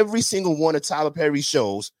now. Every single one of Tyler Perry's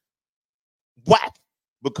shows, whack,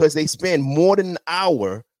 because they spend more than an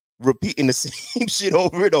hour repeating the same shit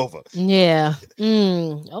over and over. Yeah.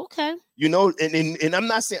 Okay. You know, and I'm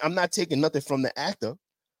not taking nothing from the actor,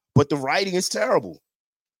 but the writing is terrible.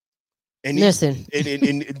 And listen,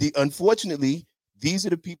 unfortunately, these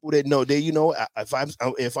are the people that know.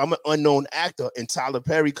 If I'm an unknown actor and Tyler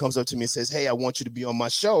Perry comes up to me and says, "Hey, I want you to be on my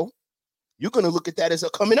show," you're gonna look at that as a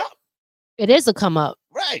coming up. It is a come up,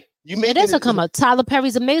 right? It is a come up. Tyler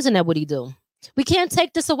Perry's amazing at what he do. We can't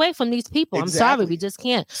take this away from these people. Exactly. I'm sorry, we just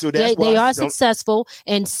can't. So they are successful,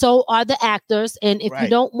 and so are the actors. And if you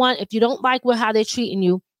don't like how they're treating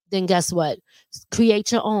you, then guess what?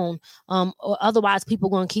 Create your own. Or otherwise, people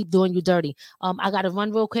are going to keep doing you dirty. I got to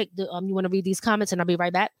run real quick. You want to read these comments, and I'll be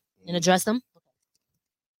right back and address them.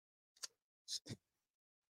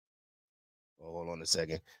 Hold on a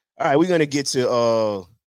second. All right, we're going to get to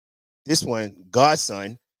this one.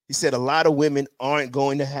 Godson. He said a lot of women aren't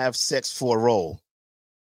going to have sex for a role.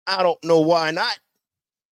 I don't know why not.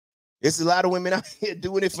 There's a lot of women out here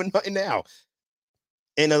doing it for nothing now.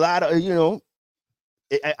 And a lot of,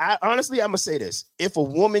 I honestly, I'm going to say this. If a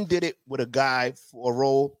woman did it with a guy for a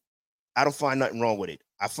role, I don't find nothing wrong with it.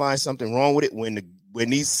 I find something wrong with it when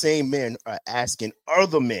these same men are asking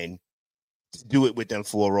other men to do it with them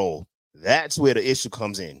for a role. That's where the issue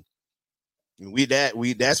comes in.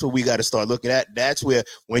 That's what we got to start looking at. That's where,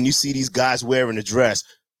 when you see these guys wearing a dress,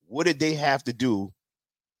 what did they have to do?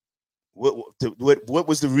 What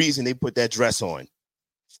was the reason they put that dress on?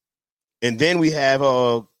 And then we have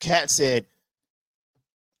Katt said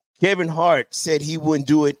Kevin Hart said he wouldn't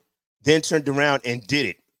do it, then turned around and did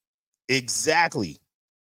it. Exactly.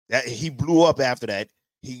 That he blew up after that.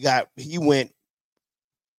 He went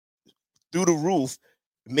through the roof.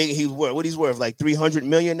 He's worth like $300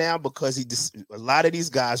 million now, because a lot of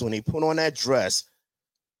these guys, when they put on that dress,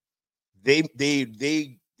 they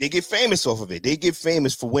get famous off of it. They get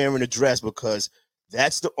famous for wearing a dress, because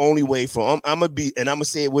that's the only way for I'm gonna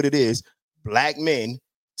say it what it is. Black men,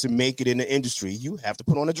 to make it in the industry, you have to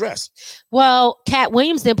put on a dress. Well, Katt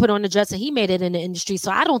Williams didn't put on a dress, and he made it in the industry. So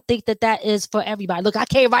I don't think that is for everybody. Look, I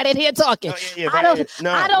came right in here talking.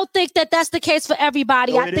 I don't think that's the case for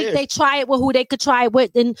everybody. I think they try it with who they could try it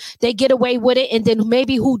with, and they get away with it. And then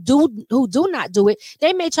maybe who do not do it,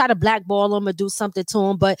 they may try to blackball them or do something to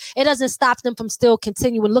them, but it doesn't stop them from still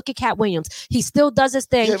continuing. Look at Katt Williams. He still does his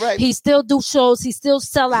thing. Yeah, right. He still do shows. He still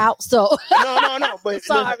sell out. So no. But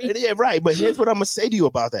sorry. Yeah, right. But here's what I'm gonna say to you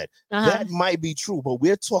about that. That might be true, but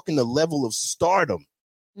we're talking the level of stardom.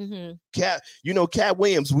 Mm-hmm. Katt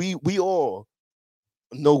Williams, we all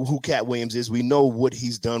know who Katt Williams is. We know what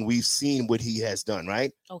he's done. We've seen what he has done,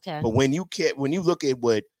 right? Okay. But when you look at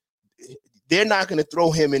what, they're not going to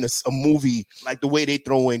throw him in a movie like the way they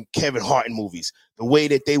throw in Kevin Hart in movies, the way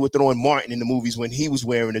that they were throwing Martin in the movies when he was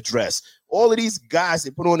wearing a dress. All of these guys,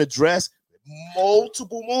 they put on a dress,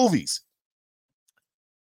 multiple movies.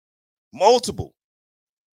 Multiple.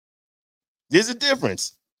 There's a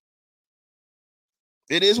difference.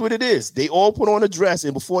 It is what it is. They all put on a dress,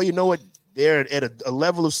 and before you know it, they're at a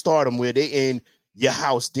level of stardom where they in your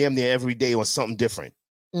house damn near every day on something different.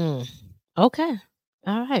 Okay.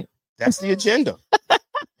 All right. That's the agenda.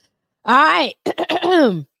 All right.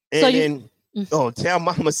 Tell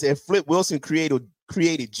Mama said Flip Wilson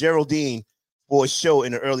created Geraldine for a show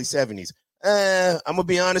in the early 70s. I'm gonna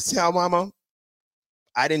be honest, Tell Mama,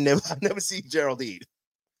 I've never seen Geraldine.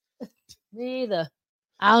 Me either.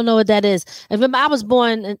 I don't know what that is. Remember, I was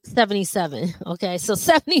born in 77. Okay, so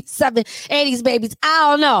 77, 80s babies.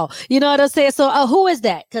 I don't know. You know what I'm saying? So who is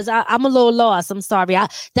that? Because I'm a little lost. I'm sorry.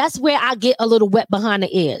 That's where I get a little wet behind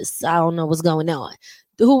the ears. I don't know what's going on.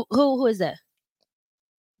 Who is that?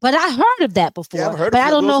 But I heard of that before. Yeah, but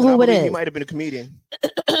I don't know who it is. He might have been a comedian.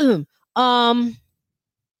 All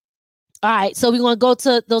right. So we're gonna go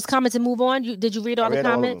to those comments and move on. Did you read all the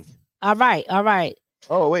comments? All right.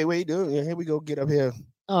 Oh, wait, dude. Yeah, here we go. Get up here.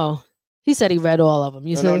 Oh, he said he read all of them.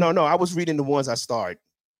 No. I was reading the ones I starred.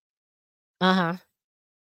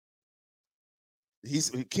 He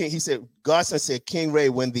said, Godson said, King Ray,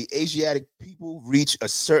 when the Asiatic people reach a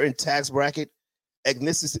certain tax bracket,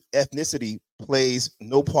 ethnicity plays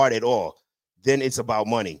no part at all. Then it's about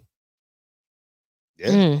money.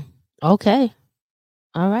 Yeah. Okay.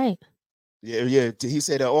 All right. Yeah. He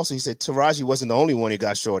said Taraji wasn't the only one who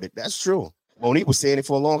got shorted. That's true. Monique was saying it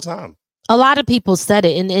for a long time. A lot of people said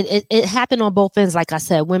it, and it happened on both ends, like I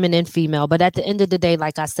said, women and female. But at the end of the day,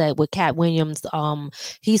 like I said, with Katt Williams,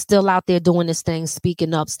 he's still out there doing his thing,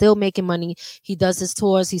 speaking up, still making money. He does his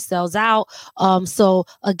tours, he sells out. So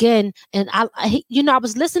again, and I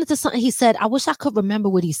was listening to something he said. I wish I could remember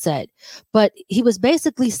what he said, but he was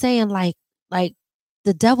basically saying like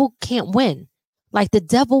the devil can't win. Like, the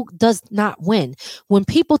devil does not win. When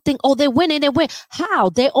people think, oh, they're winning, they win. How?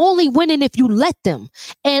 They're only winning if you let them.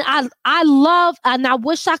 And I love, and I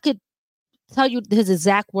wish I could tell you his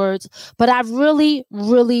exact words, but I really,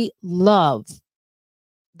 really love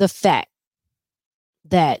the fact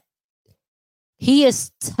that he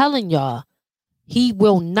is telling y'all he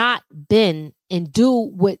will not bend and do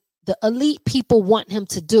what the elite people want him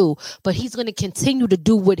to do, but he's going to continue to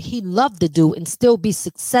do what he loved to do and still be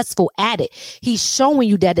successful at it. He's showing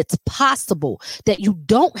you that it's possible, that you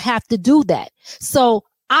don't have to do that. So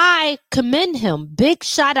I commend him. Big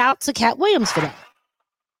shout out to Katt Williams for that.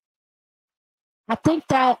 I think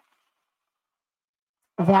that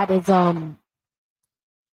is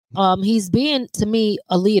he's being, to me,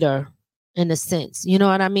 a leader in a sense. You know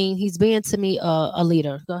what I mean? He's being, to me, a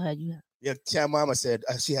leader. Go ahead. Yeah, Chat Mama said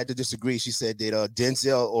she had to disagree. She said that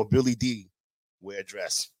Denzel or Billy D wear a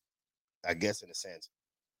dress. I guess in a sense.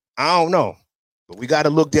 I don't know. But we got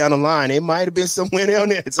to look down the line. It might have been somewhere down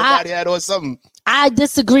there. Somebody had on something. I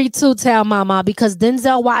disagree too, Tell Mama, because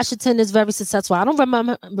Denzel Washington is very successful. I don't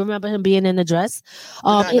remember him being in a dress.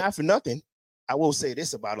 Not for nothing. I will say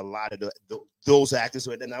this about a lot of those actors,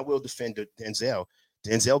 and I will defend Denzel.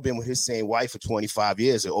 Denzel been with his same wife for 25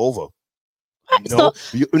 years or over. But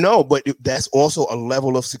that's also a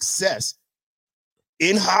level of success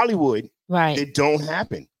in Hollywood that don't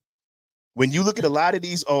happen. When you look at a lot of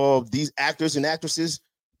these actors and actresses,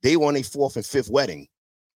 they want a fourth and fifth wedding.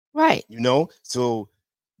 Right. So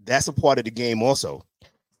that's a part of the game also.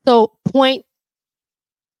 So point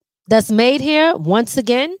that's made here, once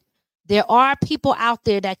again, there are people out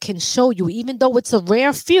there that can show you, even though it's a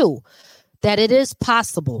rare few, that it is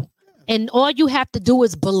possible. And all you have to do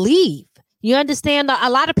is believe. You understand? A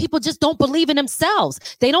lot of people just don't believe in themselves.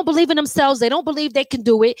 They don't believe in themselves. They don't believe they can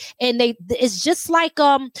do it. And it's just like,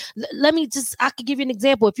 I could give you an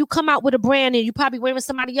example. If you come out with a brand and you're probably wearing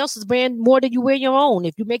somebody else's brand more than you wear your own.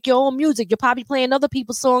 If you make your own music, you're probably playing other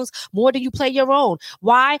people's songs more than you play your own.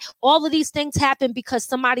 Why? All of these things happen because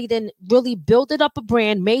somebody didn't really build it up a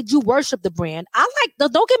brand, made you worship the brand.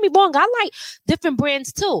 Don't get me wrong, I like different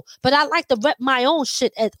brands too, but I like to rep my own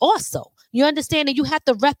shit also. You understand? And you have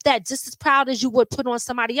to rep that just as proud as you would put on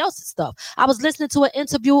somebody else's stuff. I was listening to an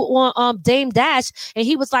interview on Dame Dash, and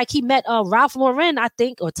he was like, he met Ralph Lauren, I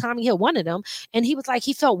think, or Tommy Hill, one of them, and he was like,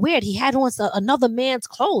 he felt weird. He had on another man's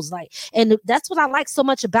clothes, and that's what I like so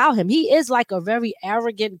much about him. He is like a very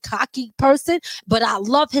arrogant, cocky person, but I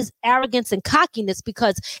love his arrogance and cockiness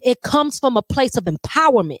because it comes from a place of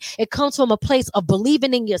empowerment. It comes from a place of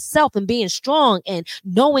believing in yourself and being strong and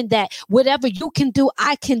knowing that whatever you can do,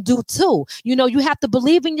 I can do too. You have to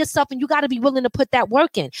believe in yourself, and you got to be willing to put that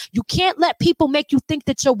work in. You can't let people make you think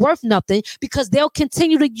that you're worth nothing because they'll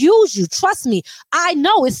continue to use you. Trust me. I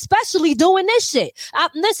know, especially doing this shit.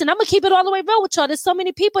 Listen, I'm going to keep it all the way real with y'all. There's so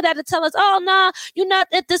many people that tell us, oh, nah, you're not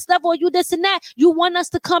at this level, or you this and that. You want us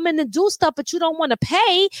to come in and do stuff, but you don't want to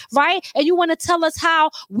pay, right? And you want to tell us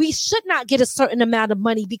how we should not get a certain amount of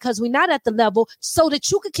money because we're not at the level, so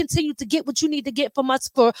that you can continue to get what you need to get from us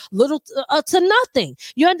for little to nothing.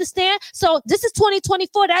 You understand? So this is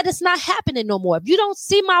 2024. That is not happening no more. If you don't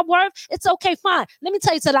see my worth, it's okay, fine. Let me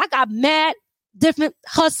tell you something. I got mad different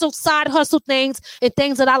side hustle things and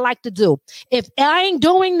things that I like to do. If I ain't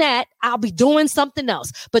doing that, I'll be doing something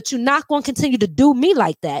else. But you're not going to continue to do me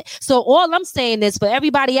like that. So all I'm saying is, for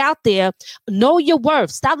everybody out there, know your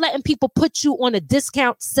worth. Stop letting people put you on a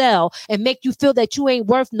discount sell and make you feel that you ain't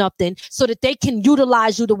worth nothing so that they can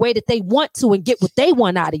utilize you the way that they want to and get what they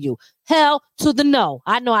want out of you. Hell to the no.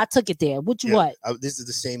 I know I took it there. What? This is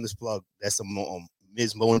the shameless plug. That's a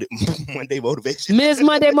Ms. Monday Motivation. Ms.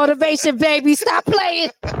 Monday Motivation, baby. Stop playing.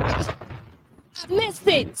 I missed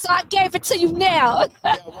it, so I gave it to you now.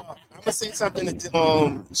 I'm going to say something to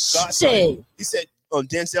God. He said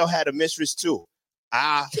Denzel had a mistress too.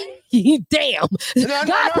 Damn.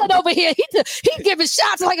 God said over here, he giving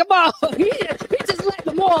shots like a ball. He just let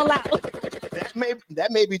them all out.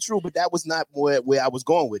 That may be true, but that was not where I was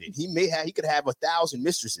going with it. He could have 1,000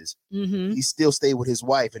 mistresses. Mm-hmm. He still stayed with his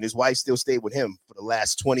wife, and his wife still stayed with him for the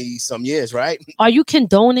last 20 some years, right? Are you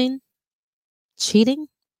condoning cheating?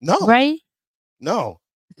 No. Right? No.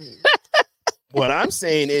 What I'm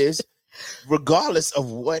saying is, regardless of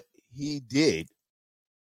what he did,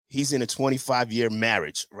 he's in a 25-year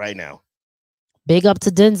marriage right now. Big up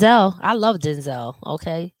to Denzel. I love Denzel.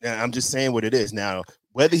 Okay. Now, I'm just saying what it is. Now,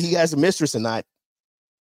 whether he has a mistress or not,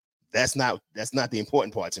 that's not the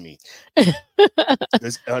important part to me.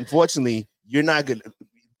 Because unfortunately, you're not gonna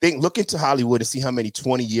look into Hollywood and see how many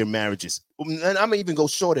 20-year marriages. And I'm gonna even go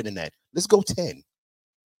shorter than that. Let's go 10.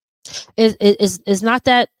 It's not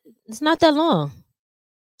that long.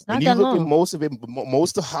 When you look at most of it,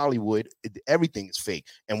 most of Hollywood, everything is fake.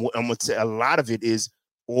 And I'm going to say a lot of it is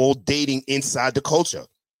all dating inside the culture.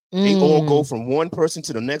 They all go from one person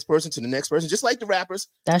to the next person to the next person, just like the rappers.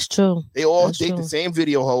 That's true. They all date the same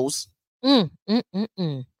video hosts. Well,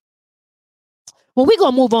 we're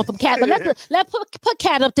gonna move on from Katt, but let's put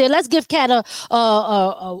Katt up there. Let's give Katt a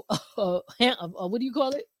what do you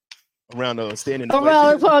call it? Around standing.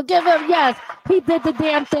 Give him, yes. He did the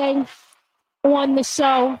damn thing on the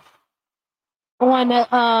show, on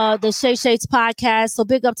the Shay Shades podcast. So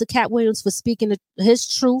big up to Katt Williams for speaking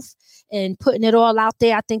his truth and putting it all out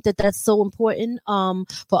there. I think that that's so important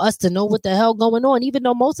for us to know what the hell going on, even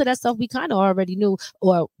though most of that stuff we kind of already knew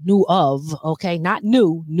or knew of. Okay, not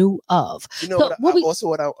knew of. You know, so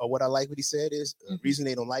what I like what he said is the reason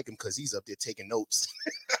they don't like him because he's up there taking notes.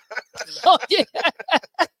 Oh yeah.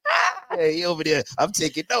 Hey, he over there. I'm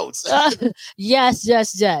taking notes. Yes.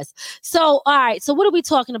 So, all right. So, what are we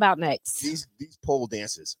talking about next? These pole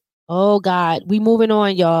dances. Oh God, we moving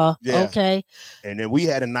on, y'all. Yeah. Okay. And then we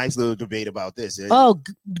had a nice little debate about this. Oh,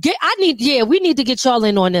 we need to get y'all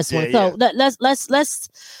in on this one. So let's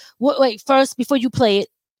wait first before you play it.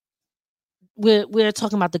 We're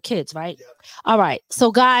talking about the kids, right? Yeah. All right.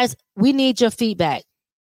 So guys, we need your feedback.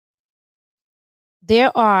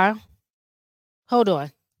 Hold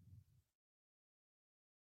on.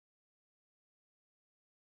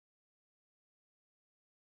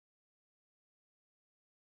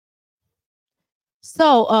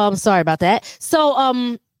 So, sorry about that. So,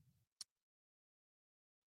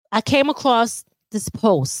 I came across this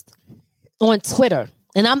post on Twitter,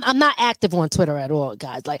 and I'm not active on Twitter at all,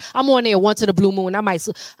 guys. Like, I'm on there once in a blue moon. I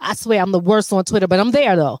swear I'm the worst on Twitter, but I'm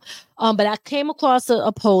there though. But I came across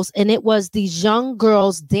a post, and it was these young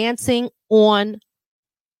girls dancing on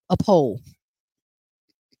a pole.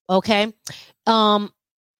 Okay. And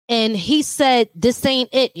he said, "This ain't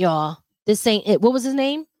it, y'all. This ain't it." What was his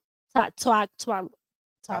name?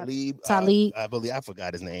 Talib. I believe I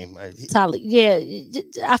forgot his name. Talib. Yeah,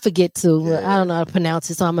 I forget too. Yeah. I don't know how to pronounce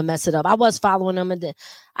it, so I'm gonna mess it up. I was following him, and then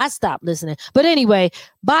I stopped listening. But anyway,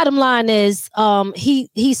 bottom line is,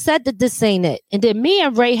 he said that this ain't it, and then me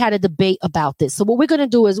and Ray had a debate about this. So what we're gonna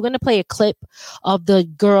do is we're gonna play a clip of the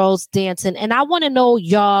girls dancing, and I want to know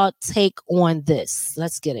y'all take on this.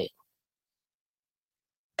 Let's get it.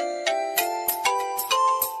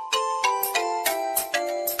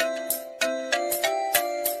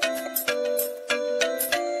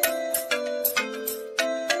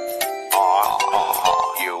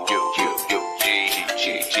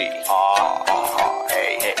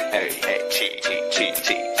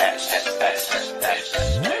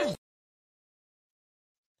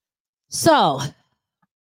 So,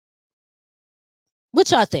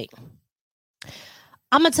 what y'all think?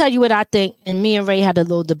 I'm going to tell you what I think, and me and Ray had a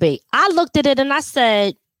little debate. I looked at it and I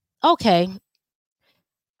said, okay,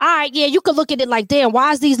 all right, yeah, you could look at it like, damn,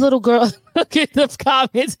 why is these little girls, look at the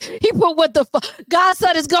comments. He put, what the fuck?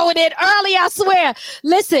 Godson is going in early, I swear.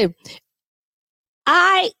 Listen,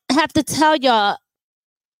 I have to tell y'all,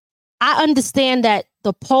 I understand that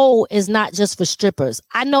the pole is not just for strippers.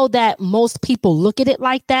 I know that most people look at it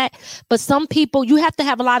like that, but some people, you have to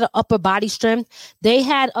have a lot of upper body strength. They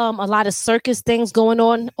had a lot of circus things going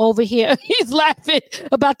on over here. He's laughing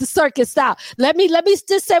about the circus style. Let me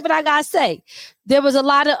just say what I gotta say. There was a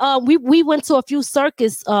lot of we went to a few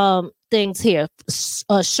circus things here,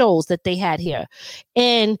 shows that they had here,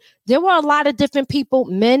 and there were a lot of different people,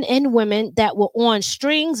 men and women, that were on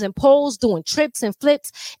strings and poles doing tricks and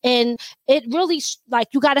flips, and it really like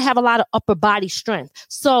you got to have a lot of upper body strength.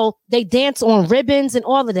 So they dance on ribbons and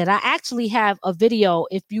all of that. I actually have a video,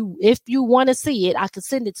 if you want to see it, I can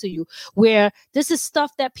send it to you, where this is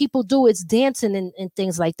stuff that people do. It's dancing and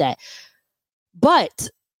things like that. But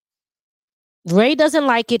Ray doesn't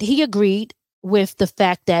like it. He agreed with the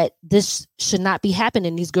fact that this should not be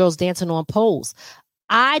happening. These girls dancing on poles.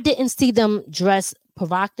 I didn't see them dressed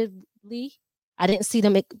provocatively. I didn't see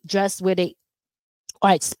them dressed where they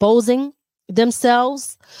are exposing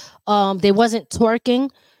themselves. They wasn't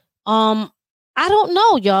twerking. I don't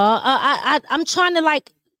know, y'all. I'm trying to,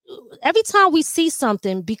 like, every time we see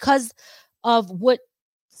something, because of what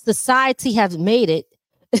society has made it,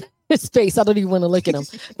 his face, I don't even want to look at him.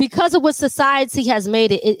 Because of what society has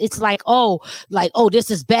made it, it's like, oh, this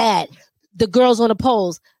is bad. The girls on the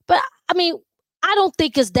poles. But I mean, I don't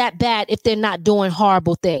think it's that bad if they're not doing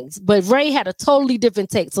horrible things. But Ray had a totally different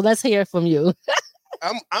take. So let's hear it from you.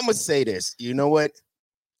 I'm gonna say this. You know what?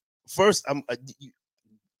 First,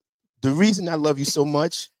 the reason I love you so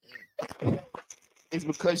much is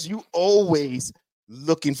because you always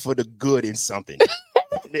looking for the good in something.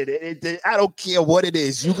 I don't care what it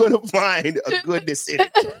is. You're going to find a goodness in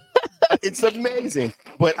it. It's amazing.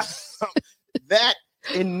 But that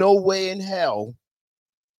in no way in hell.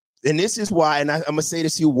 And this is why, and I'm going to say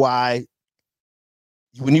this to you, why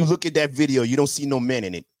when you look at that video, you don't see no men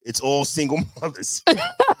in it. It's all single mothers.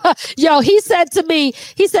 Yo, he said to me,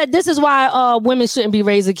 this is why women shouldn't be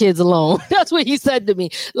raising kids alone. That's what he said to me.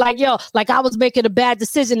 Like, yo, like I was making a bad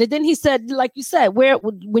decision. And then he said, like you said,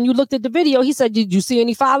 when you looked at the video, he said, did you see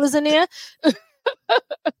any fathers in there?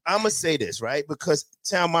 I'm going to say this, right? Because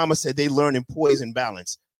Town Mama said they learning poise and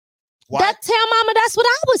balance. Why? That Town Mama, that's what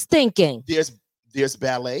I was thinking. There's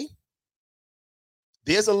ballet.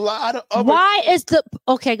 There's a lot of other...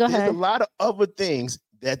 Okay, go ahead. There's a lot of other things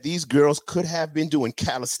that these girls could have been doing,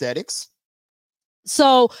 calisthenics.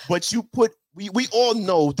 So, but we all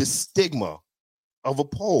know the stigma of a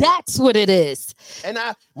pole. That's what it is. And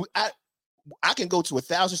I can go to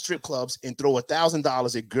 1,000 strip clubs and throw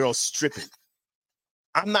 $1,000 at girls stripping.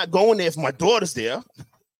 I'm not going there if my daughter's there,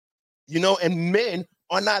 and men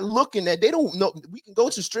are not looking at, they don't know. We can go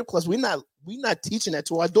to strip clubs. We're not teaching that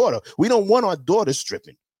to our daughter. We don't want our daughter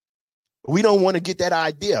stripping. We don't want to get that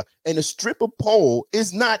idea. And a stripper pole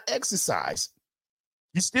is not exercise.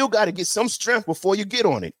 You still got to get some strength before you get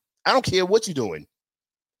on it. I don't care what you're doing.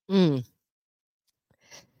 You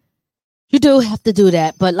do have to do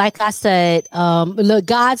that. But like I said, look,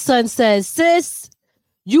 Godson says, sis,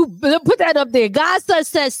 you put that up there. Godson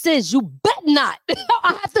says, sis, you bet not.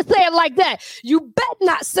 I have to say it like that. You bet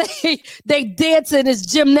not say they dancing is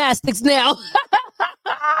gymnastics now.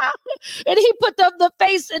 And he put the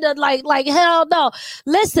face in it like hell no.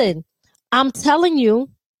 Listen, I'm telling you,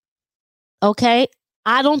 okay,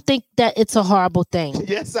 I don't think that it's a horrible thing.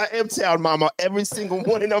 Yes, I am, Town Mama. Every single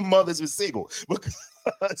one of them mothers was single.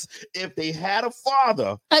 Because if they had a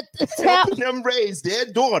father helping them raise their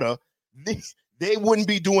daughter, they wouldn't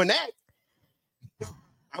be doing that.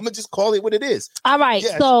 I'm gonna just call it what it is. All right,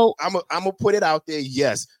 yes, so I'm gonna put it out there.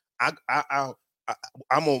 Yes, I'm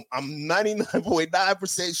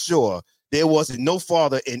 99.9% sure there wasn't no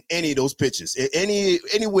father in any of those pictures,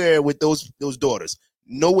 anywhere with those daughters,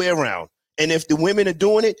 nowhere around. And if the women are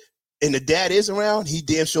doing it and the dad is around, he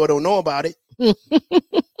damn sure don't know about it.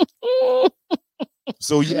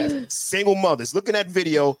 So yeah, single mothers. Look at that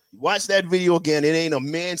video. Watch that video again. It ain't a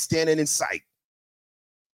man standing in sight.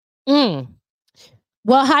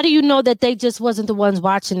 Well, how do you know that they just wasn't the ones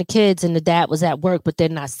watching the kids and the dad was at work, but they're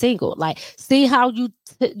not single? Like, see how you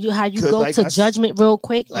go like to judgment real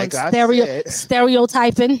quick, like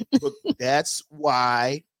stereotyping. That's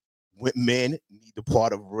why men need the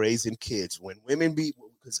part of raising kids. When women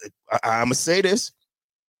because I'm gonna say this.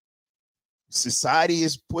 Society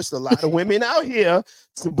has pushed a lot of women out here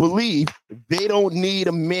to believe they don't need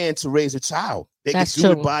a man to raise a child. They can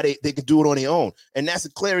do it they can do it on their own. And that's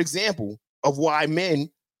a clear example of why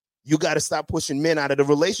you got to stop pushing men out of the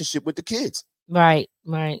relationship with the kids. Right.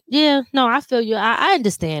 Yeah, no, I feel you. I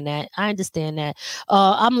understand that.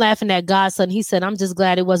 I'm laughing at Godson. He said, I'm just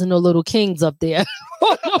glad it wasn't no little kings up there.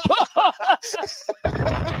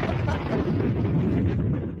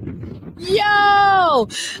 Yo,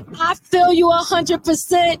 I feel you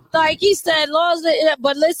 100%. Like he said, laws.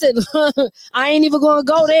 But listen, I ain't even gonna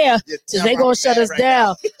go there because they gonna shut us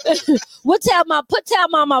down. Put Tell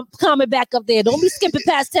Mama comment back up there. Don't be skipping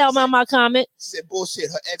past Tell Mama comment. She said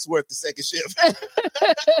bullshit. Her ex worked the second shift.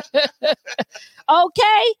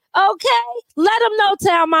 Okay. Let him know,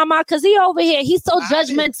 Town Mama, because he over here. He's so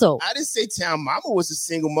judgmental. I didn't say Town Mama was a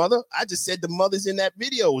single mother. I just said the mothers in that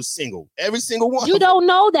video was single. Every single one. You don't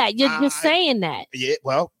know that. You're saying that. Yeah,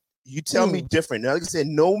 well, you tell me different. Now, like I said,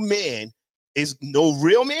 no man is no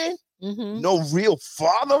real man, no real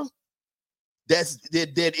father.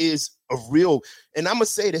 That is a real. And I'm gonna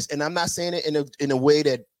say this, and I'm not saying it in a way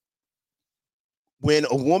that when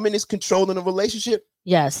a woman is controlling a relationship,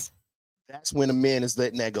 yes, that's when a man is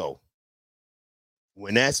letting that go.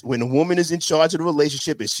 When a woman is in charge of the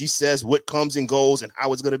relationship and she says what comes and goes and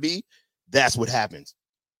how it's gonna be, that's what happens.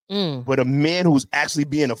 But a man who's actually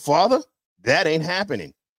being a father, that ain't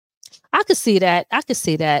happening. I could see that.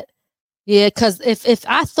 Yeah, because if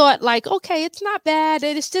I thought like, okay, it's not bad,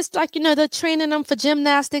 and it's just like, they're training them for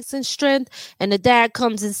gymnastics and strength, and the dad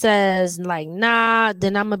comes and says like, nah,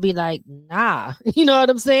 then I'm gonna be like, nah, you know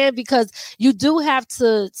what I'm saying? Because you do have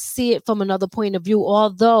to see it from another point of view,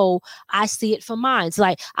 although I see it from mine. It's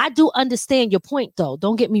like, I do understand your point though,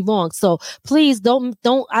 don't get me wrong. So please I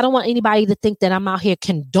don't want anybody to think that I'm out here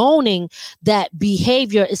condoning that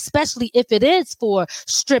behavior, especially if it is for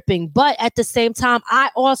stripping. But at the same time,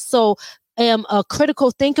 I also am a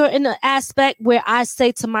critical thinker in the aspect where I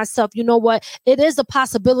say to myself, you know what? It is a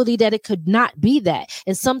possibility that it could not be that.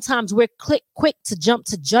 And sometimes we're quick to jump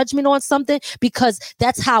to judgment on something because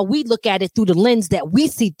that's how we look at it through the lens that we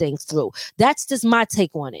see things through. That's just my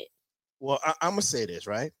take on it. Well, I'm going to say this,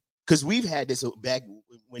 right? Because we've had this back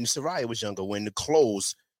when Soraya was younger, when the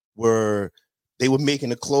clothes they were making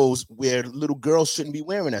the clothes where little girls shouldn't be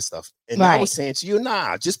wearing that stuff. And I was saying to you,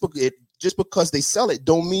 nah, just because they sell it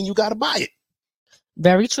don't mean you got to buy it.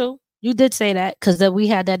 Very true. You did say that because we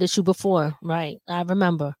had that issue before, right? I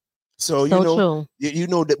remember. So true. You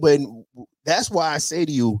know that that's why I say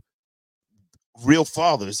to you, real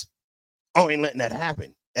fathers ain't letting that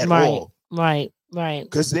happen at all. Right.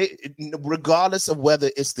 Because regardless of whether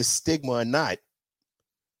it's the stigma or not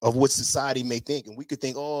of what society may think, and we could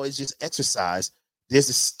think, oh, it's just exercise. There's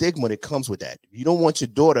a stigma that comes with that. You don't want your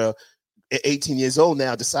daughter at 18 years old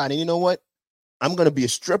now deciding, you know what, I'm going to be a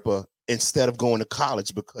stripper instead of going to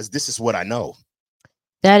college because this is what I know.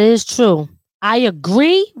 That is true. I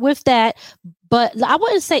agree with that. But I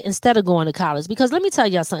wouldn't say instead of going to college, because let me tell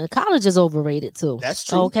y'all something. College is overrated too. That's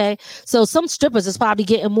true. Okay. So some strippers is probably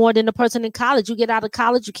getting more than the person in college. You get out of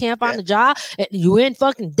college, you can't find a job, you in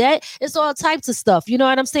fucking debt. It's all types of stuff. You know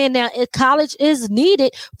what I'm saying? Now, college is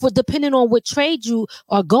needed for depending on what trade you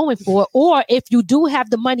are going for, or if you do have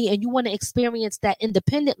the money and you want to experience that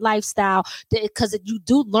independent lifestyle, because you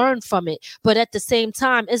do learn from it. But at the same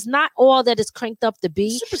time, it's not all that it's cranked up to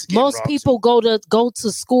be. Most people go to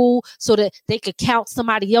school so that they could count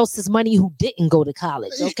somebody else's money who didn't go to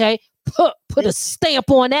college. Okay, put a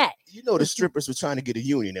stamp on that. You know the strippers were trying to get a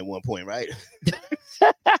union at one point, right?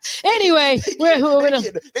 Anyway,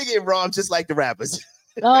 they get robbed just like the rappers.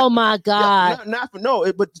 Oh my God!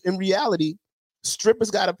 But in reality,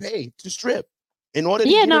 strippers got to pay to strip. In order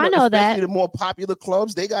to I know that. The more popular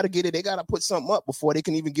clubs, they got to get it. They got to put something up before they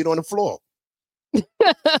can even get on the floor.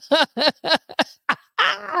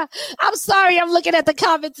 I'm sorry, I'm looking at the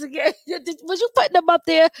comments again. Was you putting them up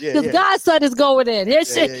there? Because Godson is going in.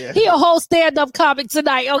 He a whole stand-up comic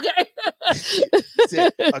tonight, okay?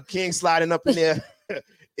 A king sliding up in there.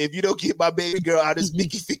 If you don't get my baby girl out of this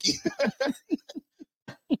Mickey Ficky.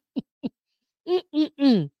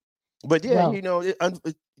 But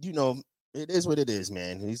it is what it is,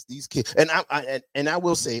 man. These kids, and I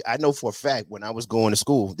will say, I know for a fact when I was going to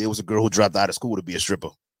school, there was a girl who dropped out of school to be a stripper.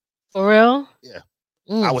 For real? Yeah.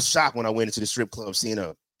 I was shocked when I went into the strip club seeing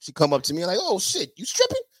her. She come up to me like, "Oh shit, you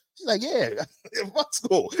stripping?" She's like, "Yeah, fuck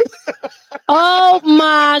school." Oh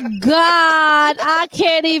my God, I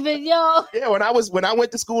can't even, yo. Yeah, when I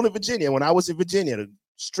went to school in Virginia, the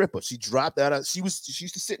stripper, she dropped out. She used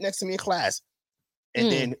to sit next to me in class,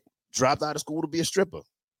 and then dropped out of school to be a stripper.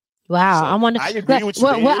 Wow, so I wonder. I agree with you.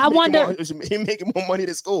 I wonder. He making more money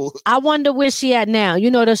than school. I wonder where she at now. You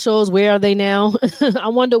know, the shows. Where are they now? I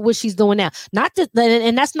wonder what she's doing now.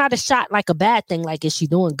 And that's not a shot like a bad thing. Like, is she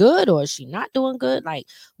doing good or is she not doing good? Like,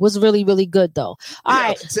 what's really, really good though? All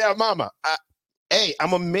right, tell mama. Hey,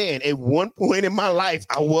 I'm a man. At one point in my life,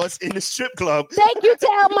 I was in the strip club. Thank you,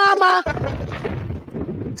 tell mama.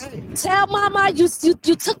 Tell mama, you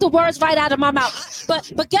took the words right out of my mouth.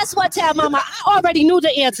 But guess what, tell mama? I already knew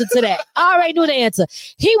the answer to that. I already knew the answer.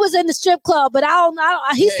 He was in the strip club, but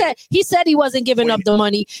he said he wasn't giving up the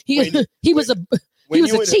money. He was a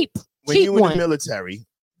cheap one. When you in the military,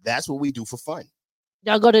 that's what we do for fun.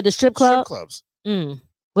 Y'all go to the strip club? Strip clubs.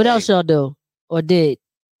 What else y'all do or did?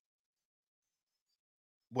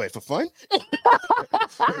 Wait, for fun?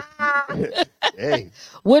 Hey,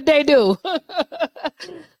 what'd they do?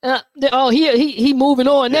 He moving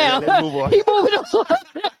on now. Move on. He moving on.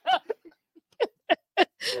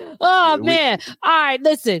 Oh man! All right,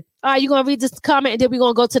 listen. All right, you gonna read this comment, and then we're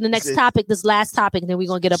gonna go to the next topic, this last topic, and then we're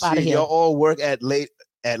gonna get up out of here. Y'all all work at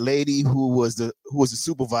lady who was the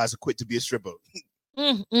supervisor quit to be a stripper.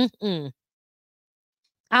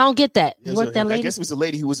 I don't get that. I guess it was a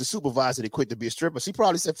lady who was a supervisor that quit to be a stripper. She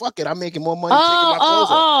probably said, "Fuck it, I'm making more money taking my clothes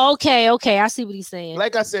off." Okay. I see what he's saying.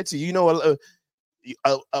 Like I said to you,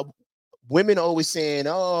 women are always saying,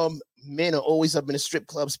 "Oh, men are always up in the strip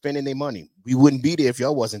club spending their money." We wouldn't be there if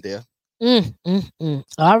y'all wasn't there.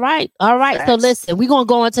 All right. Facts. So listen, we're gonna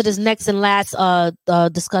go into this next and last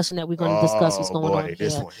discussion that we're gonna discuss what's going on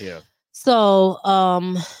this here. One here. So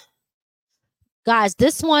guys,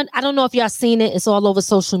 this one, I don't know if y'all seen it. It's all over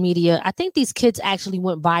social media. I think these kids actually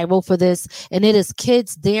went viral for this. And it is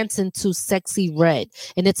kids dancing to SexyRed.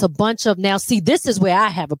 And it's a bunch of, now see, this is where I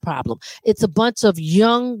have a problem. It's a bunch of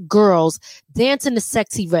young girls dancing to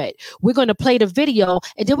SexyRed. We're going to play the video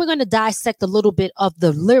and then we're going to dissect a little bit of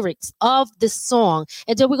the lyrics of this song.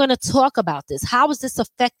 And then we're going to talk about this. How is this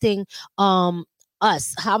affecting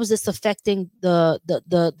us? How is this affecting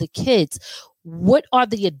the kids? What are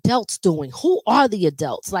the adults doing? Who are the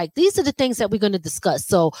adults? Like, these are the things that we're going to discuss.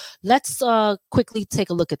 So let's quickly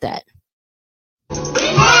take a look at that.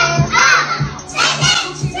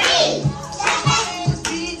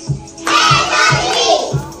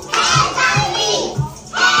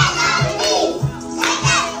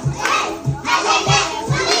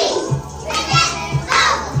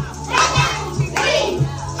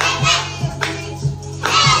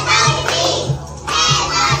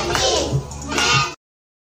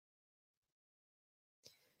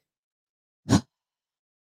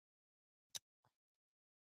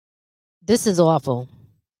 This is awful.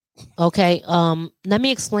 Okay. Let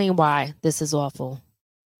me explain why this is awful.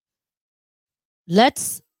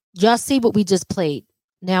 Y'all see what we just played.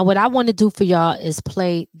 Now, what I want to do for y'all is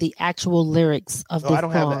play the actual lyrics of the song. I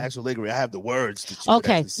don't have the actual lyrics. I have the words.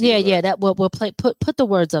 Okay. Yeah. That we'll play. Put the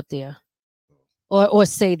words up there, or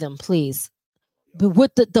say them, please. But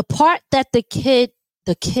with the part that the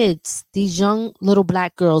kids, these young little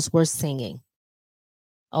black girls were singing.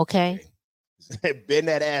 Okay. Bend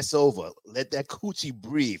that ass over. Let that coochie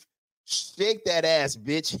breathe. Shake that ass,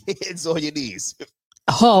 bitch. Hands on your knees.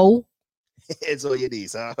 Ho. Hands on your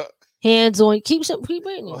knees, huh? Hands on. Keep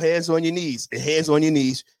bringing. Oh, hands on your knees. Hands on your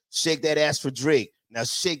knees. Shake that ass for Drake. Now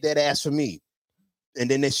shake that ass for me. And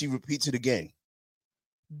then she repeats it again.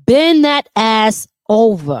 Bend that ass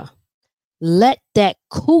over. Let that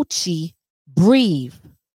coochie breathe.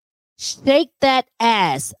 Shake that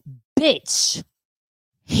ass, bitch.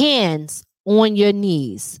 Hands on your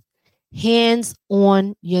knees. Hands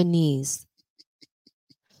on your knees.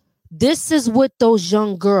 This is what those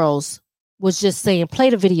young girls was just saying. Play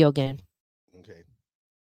the video again. Okay.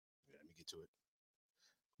 Let me get to it.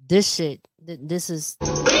 This shit. This is.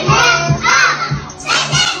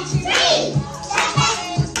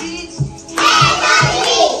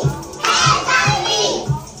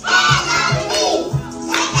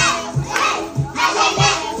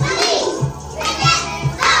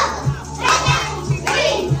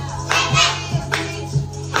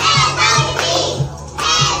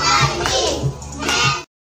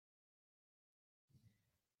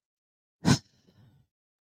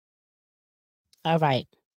 All right.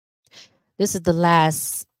 This is the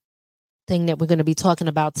last thing that we're going to be talking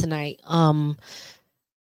about tonight.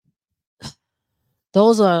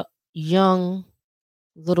 Those are young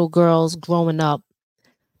little girls growing up.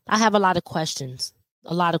 I have a lot of questions.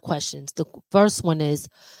 The first one is,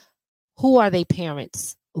 who are they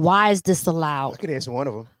parents? Why is this allowed? I can answer one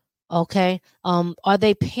of them. Okay. Are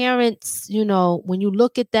they parents, when you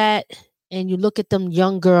look at that and you look at them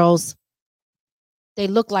young girls, they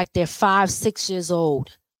look like they're 5, 6 years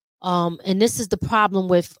old. And this is the problem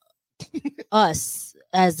with us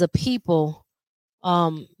as a people,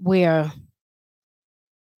 where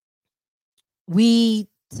we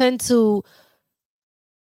tend to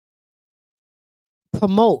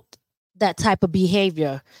promote that type of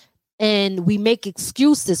behavior. And we make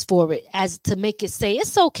excuses for it as to make it say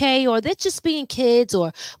it's okay, or they're just being kids,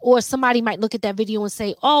 or somebody might look at that video and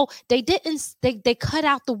say, oh, they cut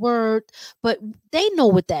out the word, but they know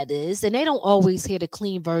what that is, and they don't always hear the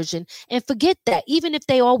clean version. And forget that, even if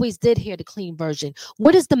they always did hear the clean version,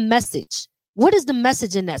 what is the message? What is the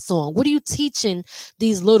message in that song? What are you teaching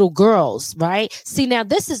these little girls, right? See, now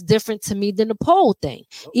this is different to me than the pole thing.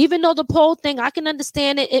 Even though the pole thing, I can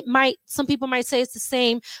understand it. Some people might say it's the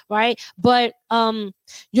same, right? But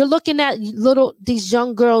you're looking at these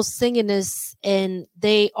young girls singing this, and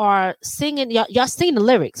they are singing. Y'all seen the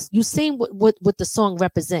lyrics. You seen what the song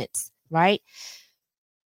represents, right?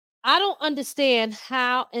 I don't understand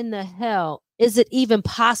how in the hell is it even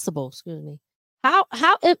possible? Excuse me. How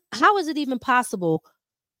is it even possible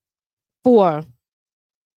for?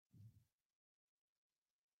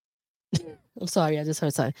 I'm sorry, I just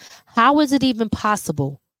heard something. How is it even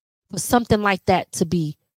possible for something like that to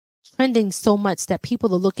be trending so much that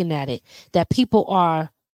people are looking at it, that people are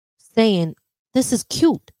saying, this is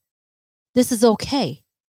cute, this is okay?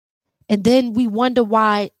 And then we wonder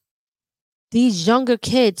why these younger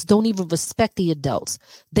kids don't even respect the adults.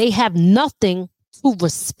 They have nothing to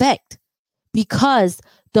respect, because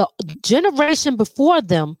the generation before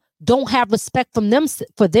them don't have respect from them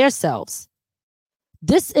for themselves.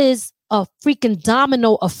 This is a freaking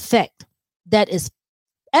domino effect that is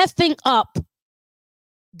effing up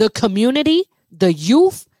the community, the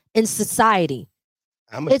youth, and society.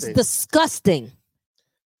 It's disgusting.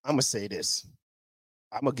 I'm gonna say this.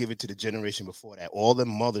 I'm gonna give it to the generation before that. All the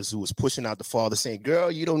mothers who was pushing out the father, saying,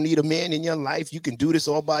 "Girl, you don't need a man in your life. You can do this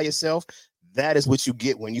all by yourself." That is what you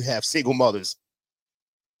get when you have single mothers.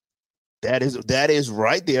 That is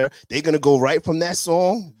right there. They're gonna go right from that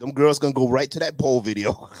song. Them girls gonna go right to that pole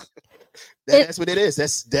video. That's what it is.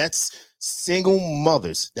 That's single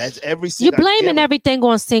mothers. That's every single. You're blaming everything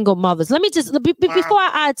on single mothers. Let me just before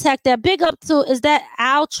I attack that. Big up to, is that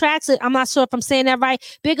Al Tracks? I'm not sure if I'm saying that right.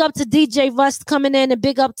 Big up to DJ Rust coming in, and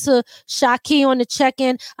big up to Shaki on the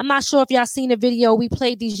check-in. I'm not sure if y'all seen the video. We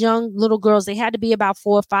played these young little girls. They had to be about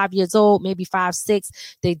 4 or 5 years old, maybe 5,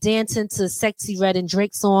 6. They dancing to SexyRed and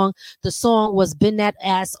Drake song. The song was "Bend That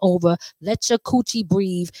Ass Over," "Let Your Coochie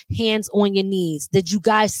Breathe," "Hands on Your Knees." Did you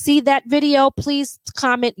guys see that video? Please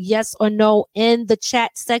comment yes or no in the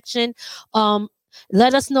chat section.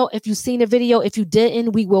 Let us know if you've seen the video. If you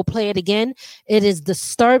didn't, we will play it again. It is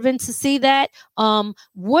disturbing to see that.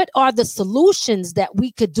 What are the solutions that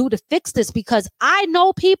we could do to fix this? Because I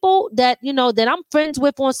know people that, you know, that I'm friends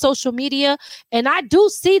with on social media, and I do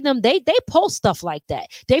see them. They post stuff like that.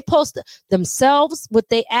 They post themselves with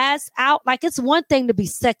their ass out. Like, it's one thing to be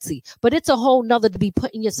sexy, but it's a whole nother to be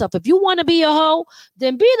putting yourself. If you want to be a hoe,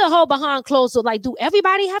 then be the hoe behind closed doors. Like, do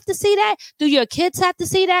everybody have to see that? Do your kids have to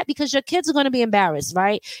see that? Because your kids are going to be embarrassed,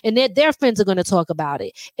 right? And their friends are going to talk about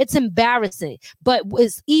it. It's embarrassing, but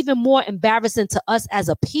it's even more embarrassing to us as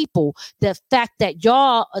a people, the fact that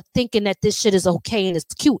y'all are thinking that this shit is okay and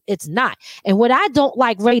it's cute. It's not. And what I don't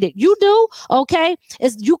like, Rated, you do, okay,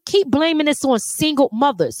 is you keep blaming this on single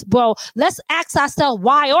mothers. Well, let's ask ourselves,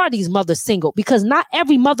 why are these mothers single? Because not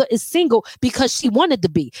every mother is single because she wanted to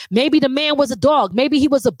be. Maybe the man was a dog. Maybe he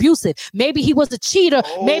was abusive. Maybe he was a cheater.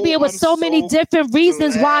 Maybe it was so many different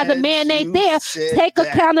reasons why the man ain't there. Take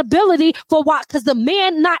accountability for why, because the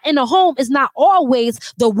man not in a home is not always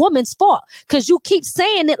the woman's fault. Because you keep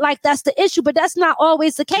saying it like that's the issue, but that's not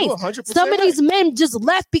always the case. Some of these men just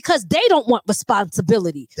left because they don't want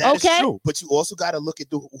responsibility. That is true, but you also got to look at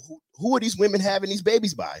who are these women having these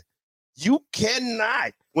babies by? You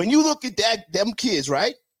cannot, when you look at them kids,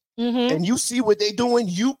 right? Mm-hmm. And you see what they're doing,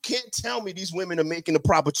 you can't tell me these women are making the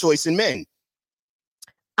proper choice in men.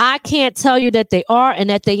 I can't tell you that they are and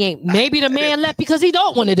that they ain't. Maybe the man left because he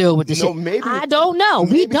don't want to deal with the shit. Maybe, I don't know.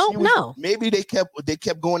 We don't know. Maybe they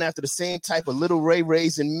kept going after the same type of little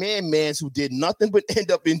Rays and mans who did nothing but end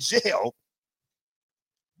up in jail.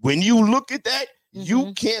 When you look at that,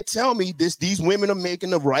 you can't tell me these women are making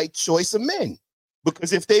the right choice of men.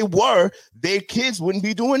 Because if they were, their kids wouldn't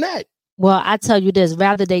be doing that. Well, I tell you this,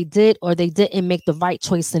 rather they did or they didn't make the right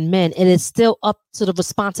choice in men, it is still up to the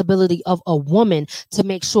responsibility of a woman to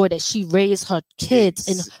make sure that she raised her kids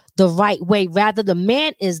in the right way, rather the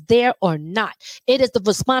man is there or not. It is the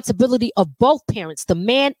responsibility of both parents, the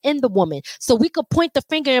man and the woman. So we could point the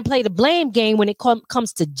finger and play the blame game when it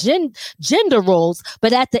comes to gender roles,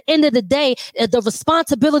 but at the end of the day, the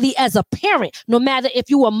responsibility as a parent, no matter if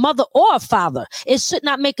you are a mother or a father, it should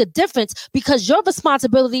not make a difference, because your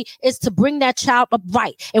responsibility is to bring that child up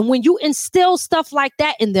right. And when you instill stuff like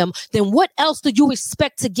that in them, then what else do you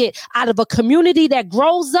expect to get out of a community that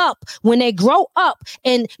grows up? When they grow up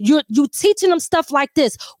and you teaching them stuff like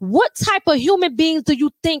this, what type of human beings do you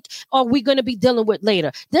think are we going to be dealing with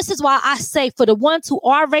later? This is why I say, for the ones who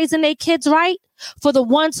are raising their kids right,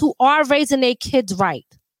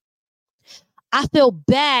 I feel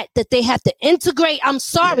bad that they have to integrate. I'm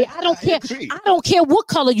sorry. Yeah, I don't care. I don't care what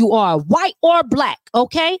color you are, white or black.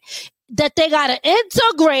 Okay. That they got to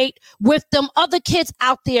integrate with them other kids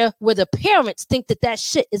out there where the parents think that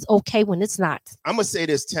shit is okay when it's not. I'm going to say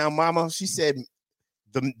this, Town Mama. She said,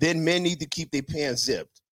 then men need to keep their pants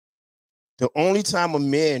zipped. The only time a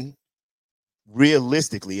man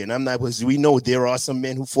realistically, and I'm not, because we know there are some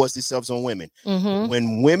men who force themselves on women.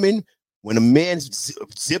 Mm-hmm. When a man's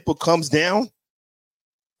zipper comes down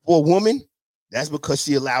for a woman, that's because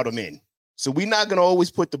she allowed him in. So we're not gonna always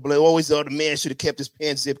put the blame. The man should have kept his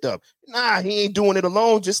pants zipped up. Nah, he ain't doing it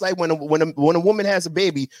alone. Just like when a woman has a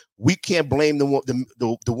baby, we can't blame the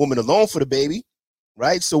woman alone for the baby,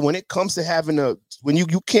 right? So when it comes to when you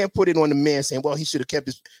can't put it on the man saying, well, he should have kept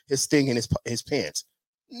his thing in his pants.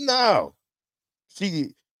 No,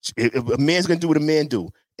 if a man's gonna do what a man do,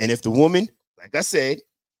 and if the woman, like I said,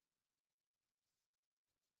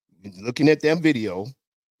 looking at that video,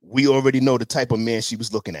 we already know the type of man she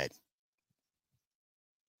was looking at.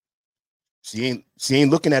 She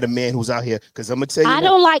ain't looking at a man who's out here, because I'm gonna tell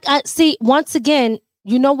you. See, once again,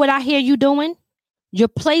 you know what I hear you doing? You're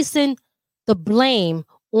placing the blame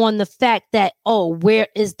on the fact that, oh, where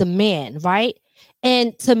is the man, right?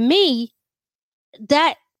 And to me,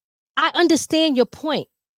 that I understand your point,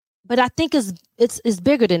 but I think it's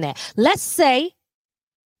bigger than that. Let's say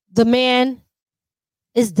the man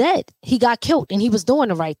is dead. He got killed and he was doing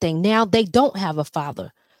the right thing. Now they don't have a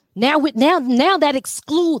father. Now that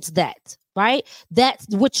excludes that, right? That's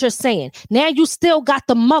what you're saying. Now you still got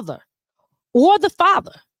the mother or the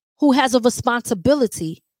father who has a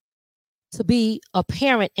responsibility to be a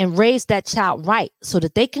parent and raise that child right so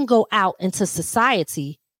that they can go out into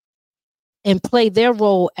society and play their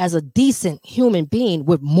role as a decent human being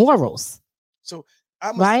with morals. So,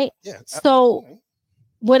 right? Yeah. So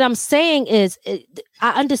what I'm saying is,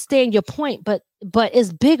 I understand your point, but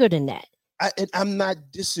it's bigger than that. I'm not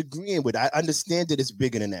disagreeing with it. I understand that it's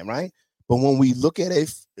bigger than that, right? But when we look at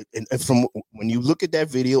it, when you look at that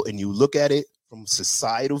video and you look at it from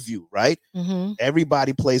societal view, right? Mm-hmm.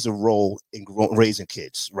 Everybody plays a role in raising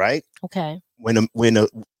kids, right? Okay. When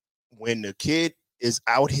the kid is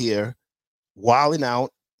out here wilding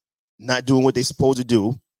out, not doing what they're supposed to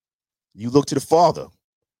do, you look to the father.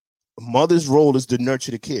 The mother's role is to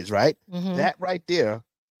nurture the kids, right? Mm-hmm. That right there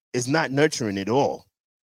is not nurturing at all.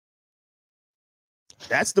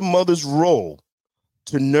 That's the mother's role,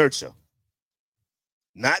 to nurture.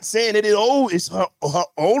 Not saying that it's her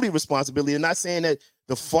only responsibility, and not saying that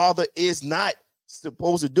the father is not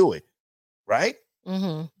supposed to do it, right?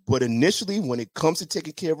 Mm-hmm. But initially, when it comes to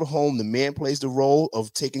taking care of a home, the man plays the role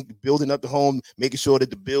of building up the home, making sure that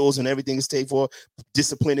the bills and everything is paid for,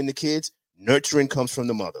 disciplining the kids. Nurturing comes from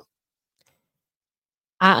the mother.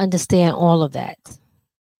 I understand all of that.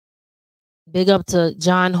 Big up to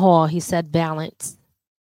John Hall. He said balance.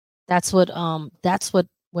 That's what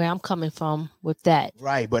where I'm coming from with that.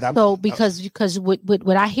 Right, but because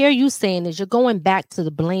what I hear you saying is you're going back to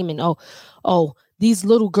the blaming. Oh, these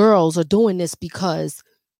little girls are doing this because,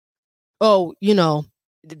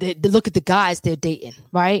 they look at the guys they're dating,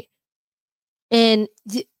 right? And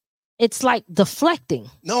it's like deflecting.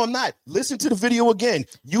 No, I'm not. Listen to the video again.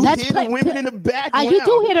 Hear the women in the background. You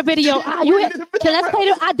do hear the video. I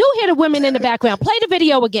do hear the women in the background. Play the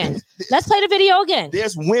video again. Let's play the video again.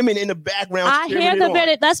 There's women in the background. I hear the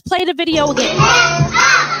video. Let's play the video again.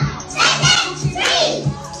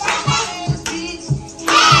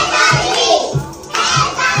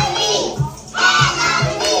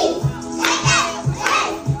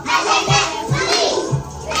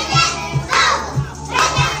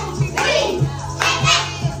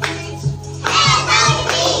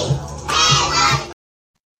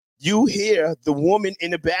 You hear the woman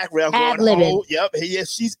in the background going,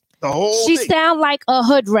 she's the whole She thing. sound like a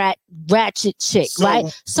hood ratchet chick, right?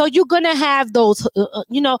 So you're gonna have those,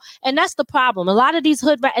 and that's the problem. A lot of these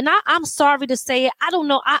hood and I'm sorry to say it. I don't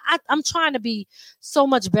know. I'm trying to be so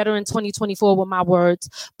much better in 2024 with my words,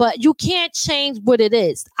 but you can't change what it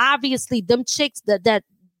is. Obviously, them chicks that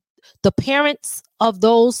the parents of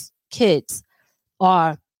those kids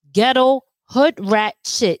are ghetto hood rat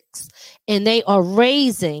chicks, and they are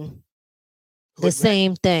raising the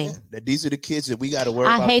same thing. Yeah, that these are the kids that we got to worry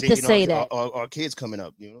about. I hate to say that our kids coming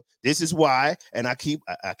up. This is why, and I've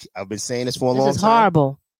been saying this for a long time. This is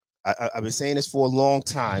horrible. I've been saying this for a long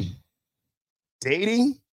time.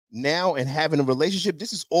 Dating now and having a relationship,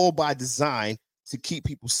 this is all by design to keep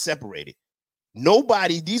people separated.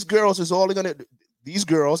 These girls,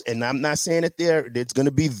 and I'm not saying that it's going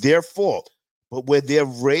to be their fault, but where they're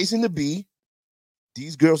raising to be,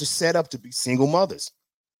 these girls are set up to be single mothers.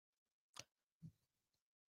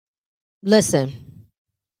 Listen,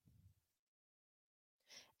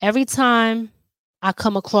 every time I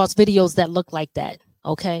come across videos that look like that,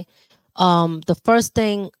 okay, the first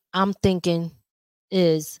thing I'm thinking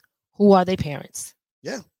is, who are their parents?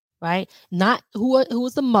 Yeah. Right? Not who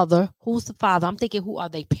is the mother, who's the father. I'm thinking, who are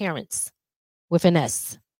their parents with an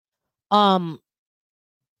S?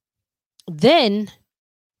 Then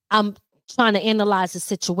I'm trying to analyze the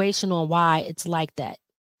situation on why it's like that.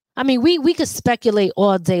 I mean, we could speculate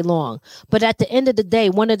all day long, but at the end of the day,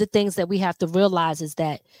 one of the things that we have to realize is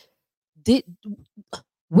that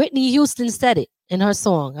Whitney Houston said it in her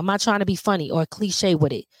song. I'm not trying to be funny or cliche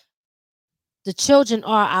with it. The children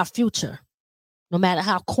are our future, no matter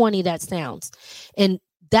how corny that sounds. And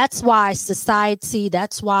that's why society,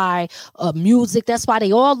 that's why music, that's why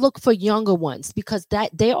they all look for younger ones, because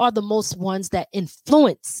they are the most ones that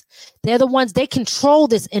influence. They're the ones, they control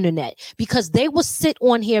this internet, because they will sit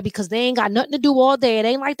on here because they ain't got nothing to do all day. It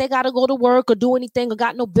ain't like they got to go to work or do anything or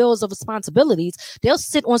got no bills or responsibilities. They'll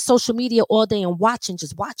sit on social media all day and watch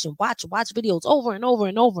videos over and over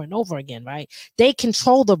and over and over again, right? They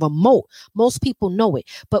control the remote. Most people know it.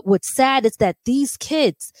 But what's sad is that these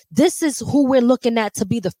kids, this is who we're looking at to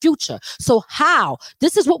be the future. So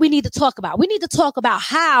this is what we need to talk about. We need to talk about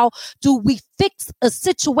how do we fix a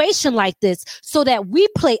situation like this so that we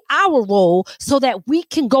play our role, so that we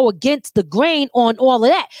can go against the grain on all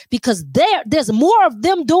of that, because there's more of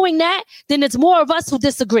them doing that than it's more of us who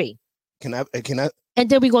disagree. Can I? And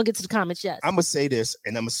then we're going to get to the comments, yes. I'm going to say this,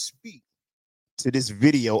 and I'm going to speak to this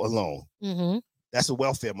video alone. Mm-hmm. That's a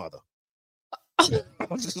welfare mother.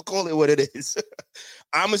 I'll just call it what it is.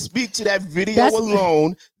 I'm going to speak to that video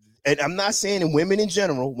alone, and I'm not saying in women in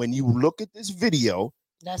general. When you look at this video,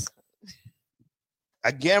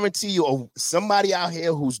 I guarantee you, somebody out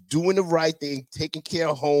here who's doing the right thing, taking care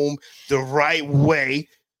of home the right way,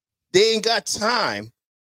 they ain't got time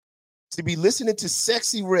to be listening to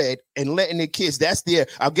SexyRed and letting their kids.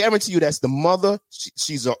 I'll guarantee you that's the mother.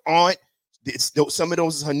 She's her aunt. Some of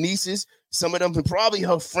those are her nieces. Some of them are probably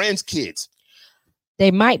her friends' kids. They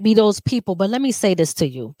might be those people, but let me say this to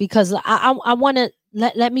you, because I want to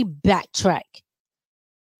let me backtrack.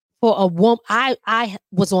 For a woman, I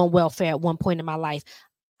was on welfare at one point in my life.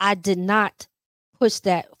 I did not push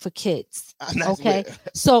that for kids. Okay,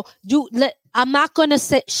 so I'm not going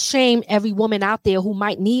to shame every woman out there who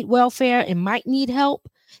might need welfare and might need help,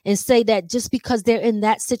 and say that just because they're in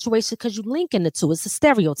that situation, because you linking the two, it's a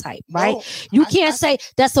stereotype, right? No, you can't say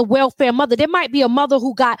that's a welfare mother. There might be a mother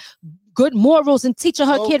who got good morals and teaching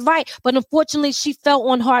her kid right, but unfortunately she fell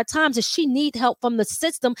on hard times and she need help from the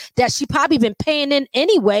system that she probably been paying in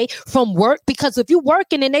anyway from work, because if you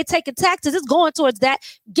working and they taking taxes, it's going towards that.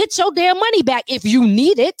 Get your damn money back if you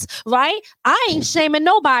need it, right? I ain't shaming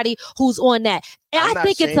nobody who's on that. And I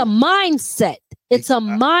think it's a mindset. It's a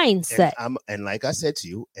mindset. And like I said to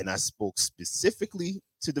you, and I spoke specifically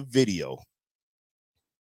to the video,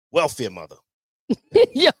 welfare mother.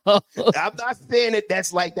 Yo. I'm not saying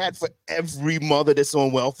that's like that for every mother that's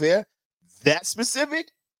on welfare. That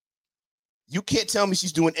specific, you can't tell me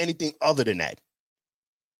she's doing anything other than that.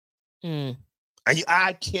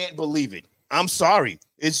 I can't believe it. I'm sorry.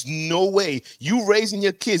 It's no way. You raising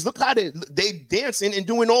your kids. Look how they dancing and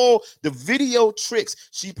doing all the video tricks.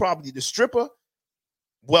 She probably the stripper,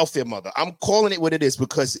 welfare mother. I'm calling it what it is,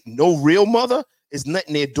 because no real mother is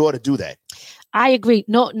letting their daughter do that. I agree.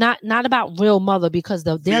 No, not about real mother, because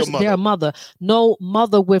their mother. No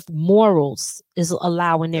mother with morals is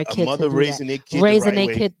allowing their kid to do raising that.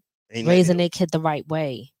 Raising their kid the right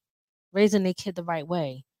way. Raising their kid the right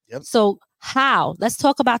way. Yep. So how? Let's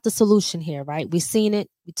talk about the solution here, right? We seen it.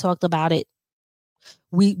 We talked about it.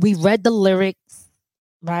 We read the lyrics,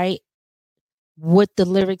 right? What the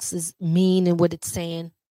lyrics mean and what it's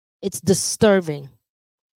saying. It's disturbing.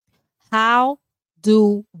 How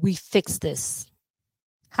do we fix this?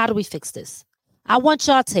 How do we fix this? I want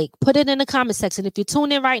y'all take. Put it in the comment section. If you're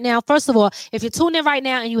tuning in right now, first of all, if you're tuning in right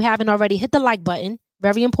now and you haven't already, hit the like button.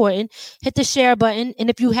 Very important. Hit the share button. And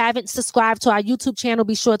if you haven't subscribed to our YouTube channel,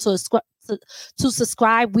 be sure to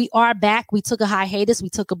subscribe. We are back. We took a hiatus. We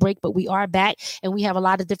took a break, but we are back. And we have a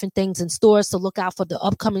lot of different things in store. So look out for the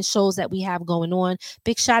upcoming shows that we have going on.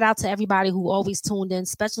 Big shout out to everybody who always tuned in,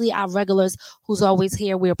 especially our regulars who's always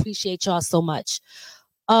here. We appreciate y'all so much.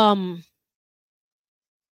 Answer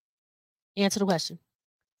the question.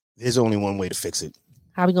 There's only one way to fix it.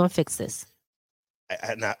 How are we going to fix this?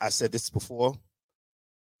 I said this before.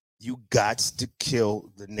 You got to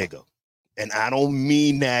kill the nigga. And I don't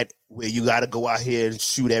mean that where you got to go out here and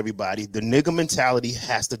shoot everybody. The nigga mentality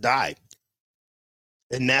has to die.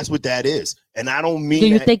 And that's what that is. And I don't mean. Do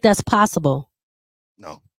you think that's possible?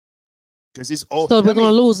 No. Because it's all. So we're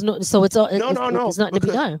going to lose. So it's all. No. It's nothing to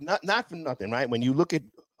be done. Not for nothing, right? When you look at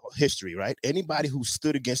history, right? Anybody who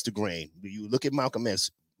stood against the grain, you look at Malcolm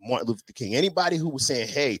X, Martin Luther King, anybody who was saying,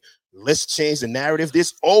 hey, let's change the narrative,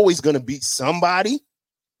 there's always going to be somebody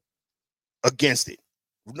against it,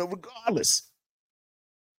 regardless.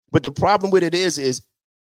 But the problem with it is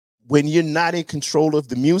when you're not in control of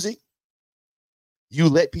the music, you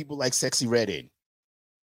let people like SexyRed in.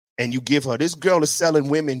 And you give her, this girl is selling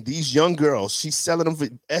women, these young girls, she's selling them for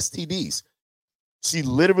STDs. She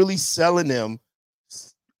literally selling them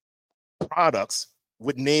products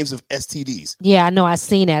with names of STDs. Yeah, I know. I've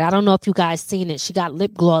seen it. I don't know if you guys seen it. She got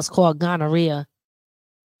lip gloss called gonorrhea.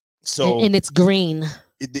 So and it's green.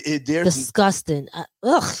 They're disgusting.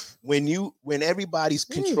 Ugh. When everybody's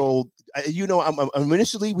controlled,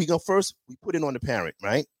 initially we put it on the parent,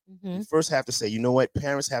 right? Mm-hmm. You first have to say, you know what,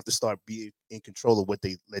 parents have to start being in control of what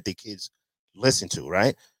they let their kids listen to,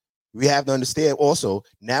 right? We have to understand also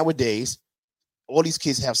nowadays, all these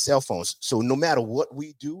kids have cell phones. So no matter what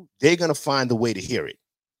we do, they're going to find a way to hear it.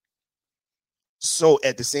 So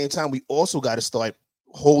at the same time, we also got to start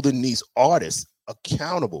holding these artists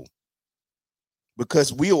accountable,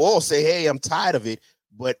 because we all say, hey, I'm tired of it,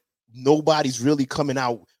 but nobody's really coming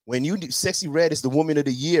out. When you do SexyRed is the woman of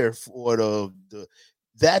the year for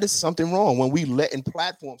that is something wrong when we letting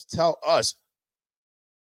platforms tell us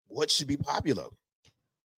what should be popular.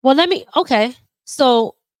 Well, okay.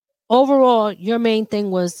 So overall, your main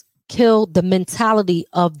thing was kill the mentality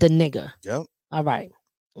of the nigger. Yep. All right.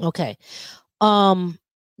 Okay.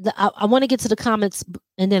 I want to get to the comments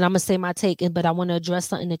and then I'm gonna say my take, but I want to address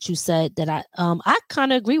something that you said that I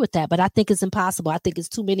kind of agree with that, but I think it's impossible. I think it's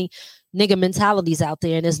too many nigga mentalities out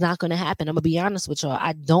there and it's not going to happen. I'm gonna be honest with y'all.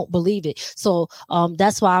 I don't believe it. So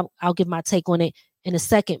that's why I'll give my take on it in a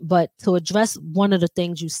second. But to address one of the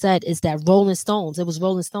things you said is that Rolling Stones, it was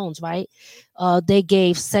Rolling Stones, right? They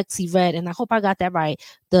gave SexyRed, and I hope I got that right,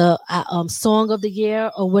 the song of the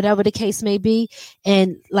year or whatever the case may be.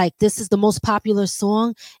 And like, this is the most popular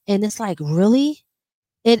song. And it's like, really?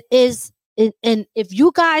 It is. And if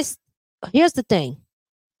you guys, here's the thing.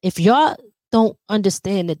 If y'all don't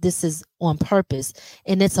understand that this is on purpose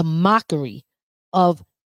and it's a mockery of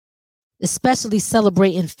especially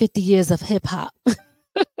celebrating 50 years of hip hop.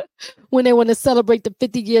 When they want to celebrate the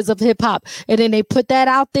 50 years of hip hop and then they put that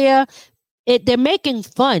out there, they're making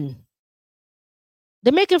fun.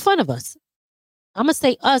 They're making fun of us. I'm going to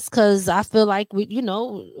say us because I feel like I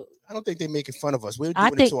don't think they're making fun of us. We're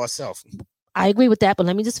doing it to ourselves. I agree with that, but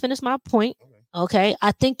let me just finish my point. Okay.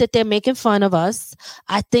 I think that they're making fun of us.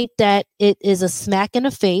 I think that it is a smack in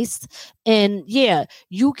the face. And yeah,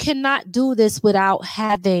 you cannot do this without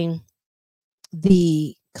having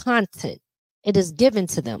the content. It is given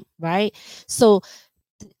to them, right? So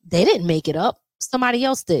they didn't make it up. Somebody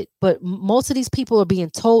else did. But most of these people are being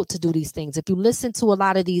told to do these things. If you listen to a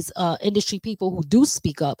lot of these industry people who do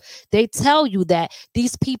speak up, they tell you that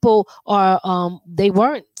these people are, they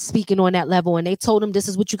weren't speaking on that level. And they told them, this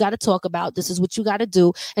is what you got to talk about. This is what you got to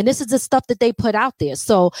do. And this is the stuff that they put out there.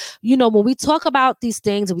 So, when we talk about these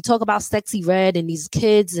things and we talk about SexyRed and these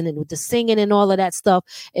kids and with the singing and all of that stuff,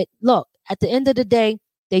 look, at the end of the day,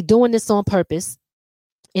 they doing this on purpose.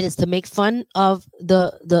 It is to make fun of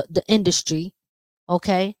the industry.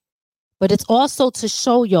 Okay. But it's also to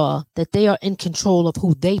show y'all that they are in control of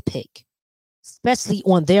who they pick, especially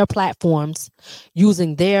on their platforms,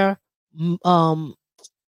 using their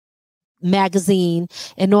magazine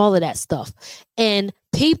and all of that stuff. And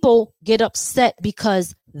people get upset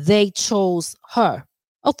because they chose her.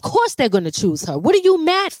 Of course they're going to choose her. What are you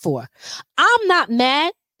mad for? I'm not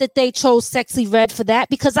mad that they chose SexyRed for that,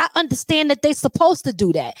 because I understand that they're supposed to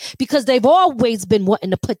do that because they've always been wanting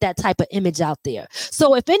to put that type of image out there.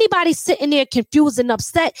 So if anybody's sitting there confused and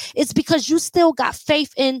upset, it's because you still got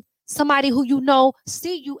faith in somebody who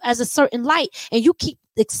see you as a certain light, and you keep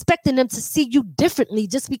expecting them to see you differently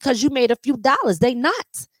just because you made a few dollars. They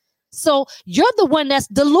not. So you're the one that's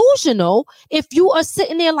delusional if you are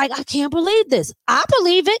sitting there like, I can't believe this. I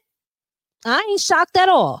believe it. I ain't shocked at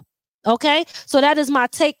all. Okay, so that is my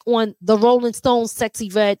take on the Rolling Stones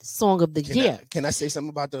SexyRed song of the year. Can I say something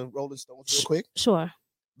about the Rolling Stones real quick? Sure.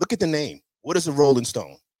 Look at the name. What is a Rolling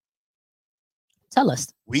Stone? Tell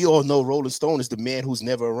us. We all know Rolling Stone is the man who's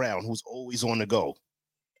never around, who's always on the go.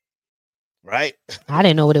 Right? I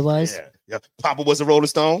didn't know what it was. Yeah. Papa was a Rolling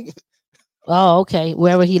Stone. Oh, okay.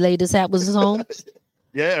 Wherever he laid his hat was his home.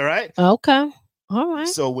 Yeah, right. Okay. All right.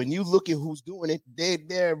 So when you look at who's doing it, they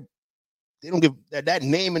don't give that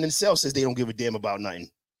name in itself says they don't give a damn about nothing.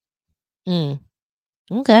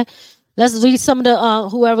 Okay. Let's read some of the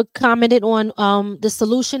whoever commented on the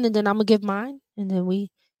solution, and then I'm gonna give mine, and then we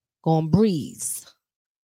gonna breeze.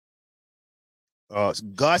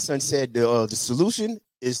 Godson said the solution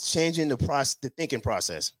is changing the thinking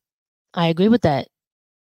process. I agree with that.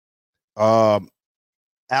 Al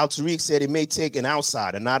Tariq said it may take an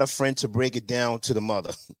outsider, not a friend, to break it down to the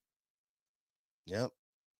mother. Yep.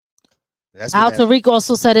 Al Tariq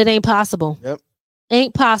also said it ain't possible. Yep.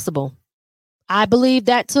 Ain't possible. I believe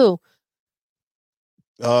that too.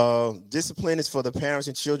 Discipline is for the parents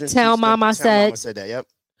and children. Tell Mama said that. Yep.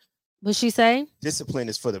 What'd she say? Discipline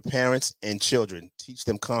is for the parents and children. Teach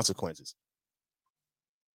them consequences.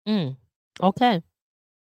 Okay.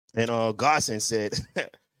 And Godson said,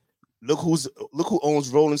 look who owns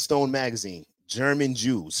Rolling Stone magazine. German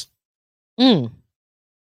Jews. And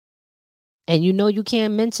you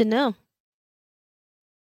can't mention them.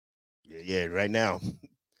 Yeah, right now.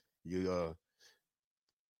 You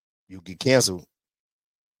get canceled.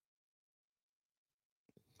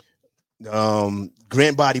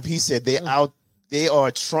 Grant Body P said they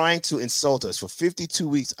are trying to insult us. For 52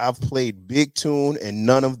 weeks, I've played big tune and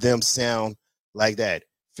none of them sound like that.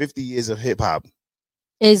 50 years of hip hop.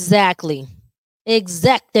 Exactly.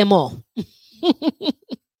 Exactamo.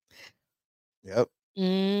 Yep.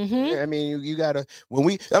 Mm-hmm. I mean, you gotta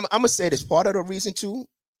I'm gonna say this, part of the reason too,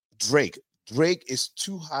 Drake is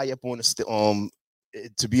too high up on the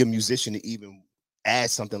to be a musician to even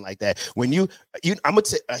add something like that. When I'm gonna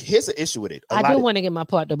say here's the issue with it. I do want to get my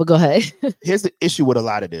partner, but go ahead. Here's the issue with a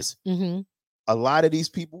lot of this. Mm-hmm. A lot of these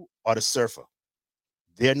people are the surfer.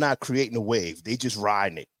 They're not creating a wave. They just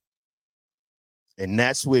riding it. And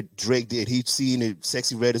that's what Drake did. He'd seen it.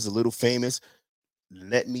 SexyRed is a little famous.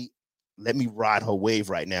 Let me ride her wave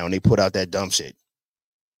right now. And they put out that dumb shit.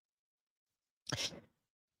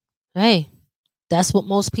 Hey, that's what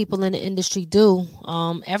most people in the industry do.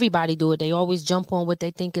 Everybody do it. They always jump on what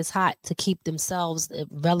they think is hot to keep themselves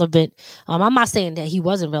relevant. I'm not saying that he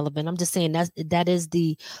wasn't relevant. I'm just saying that is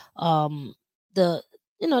the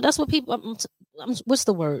that's what people. What's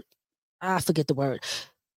the word? I forget the word.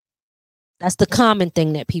 That's the common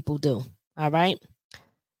thing that people do. All right.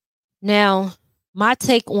 Now, my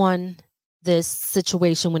take on this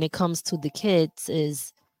situation when it comes to the kids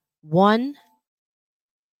is one.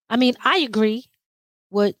 I mean, I agree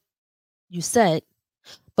what you said,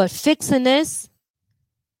 but fixing this,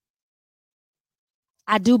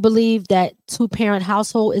 I do believe that 2-parent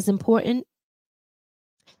household is important.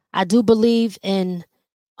 I do believe in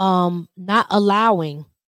not allowing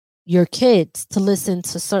your kids to listen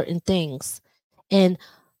to certain things. And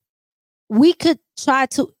we should try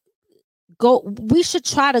to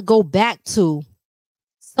go back to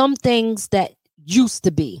some things that used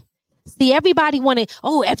to be. See, everybody wanted,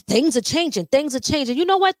 if things are changing. You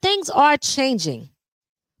know what? Things are changing.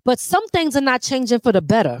 But some things are not changing for the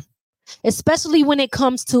better, especially when it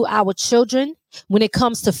comes to our children, when it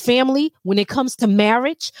comes to family, when it comes to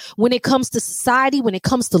marriage, when it comes to society, when it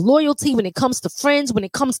comes to loyalty, when it comes to friends, when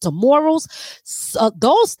it comes to morals.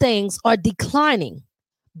 Those things are declining.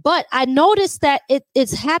 But I noticed that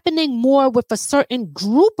it's happening more with a certain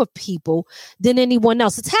group of people than anyone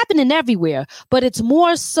else. It's happening everywhere, but it's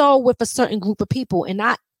more so with a certain group of people. And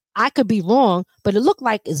I could be wrong, but it looked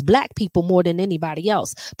like it's black people more than anybody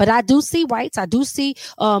else. But I do see whites. I do see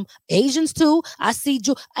Asians too. I see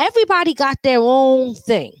everybody got their own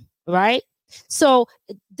thing, right? So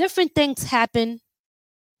different things happen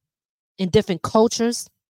in different cultures.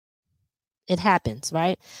 It happens,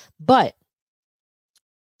 right? But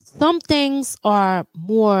some things are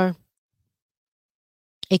more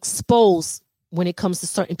exposed when it comes to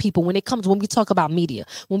certain people, when we talk about media,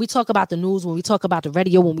 when we talk about the news, when we talk about the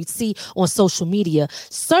radio, when we see on social media,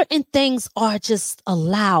 certain things are just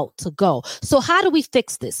allowed to go. So how do we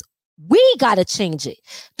fix this? We got to change it.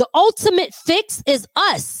 The ultimate fix is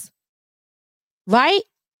us, right?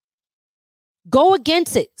 Go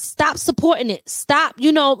against it. Stop supporting it. Stop,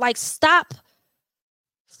 stop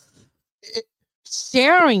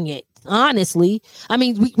sharing it. Honestly, I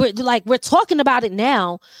mean, we're talking about it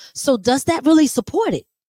now. So does that really support it?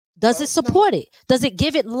 Does it support it? Does it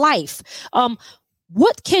give it life?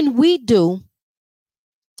 What can we do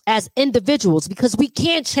as individuals? Because we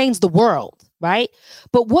can't change the world, right?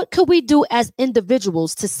 But what could we do as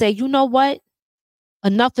individuals to say, you know what?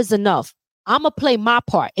 Enough is enough. I'm going to play my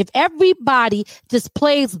part. If everybody just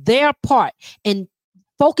plays their part and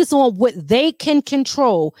focus on what they can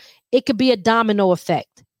control, it could be a domino effect.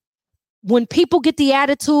 When people get the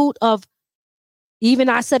attitude of, even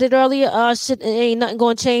I said it earlier, shit, ain't nothing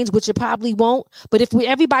going to change, which it probably won't. But if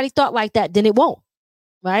everybody thought like that, then it won't,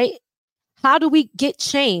 right? How do we get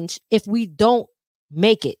change if we don't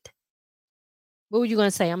make it? What were you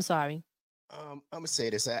going to say? I'm sorry. I'm going to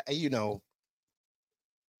say this.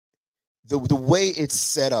 The way it's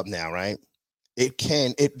set up now, right?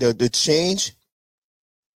 The change.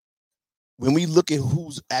 When we look at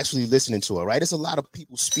who's actually listening to it, right? There's a lot of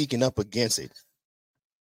people speaking up against it.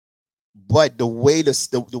 But the way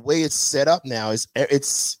it's set up now is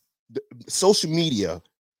social media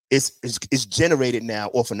is generated now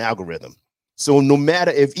off an algorithm. So no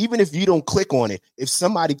matter even if you don't click on it, if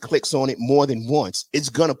somebody clicks on it more than once, it's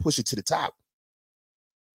gonna push it to the top.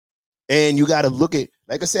 And you got to look at,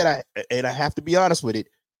 like I said, I have to be honest with it.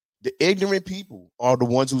 The ignorant people are the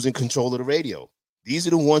ones who's in control of the radio. These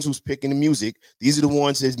are the ones who's picking the music. These are the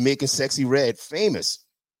ones that's making SexyRed famous.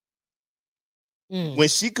 When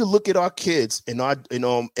she could look at our kids and I'm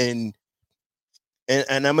gonna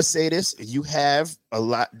say this: you have a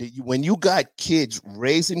lot. When you got kids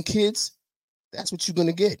raising kids, that's what you're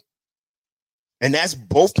gonna get, and that's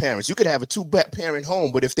both parents. You could have a 2-parent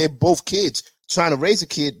home, but if they're both kids trying to raise a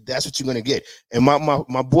kid, that's what you're gonna get. And my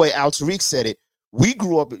boy Al Tariq said it. We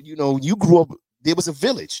grew up. You grew up. There was a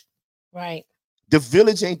village, right? The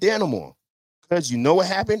village ain't there no more. Because you know what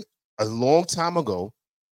happened? A long time ago,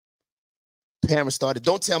 parents started,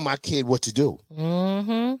 don't tell my kid what to do.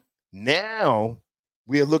 Mm-hmm. Now,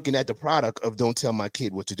 we're looking at the product of don't tell my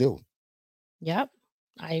kid what to do. Yep,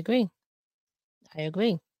 I agree.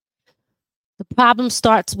 The problem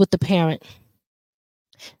starts with the parent.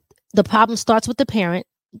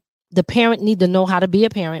 the parent need to know how to be a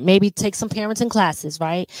parent. Maybe take some parenting classes,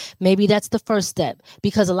 right? Maybe that's the first step,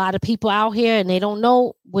 because a lot of people out here and they don't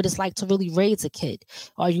know what it's like to really raise a kid.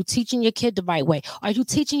 Are you teaching your kid the right way? Are you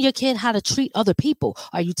teaching your kid how to treat other people?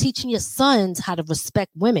 Are you teaching your sons how to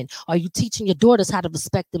respect women? Are you teaching your daughters how to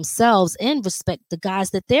respect themselves and respect the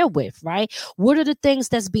guys that they're with, right? What are the things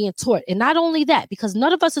that's being taught? And not only that, because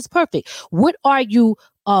none of us is perfect. What are you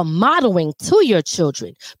modeling to your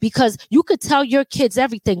children? Because you could tell your kids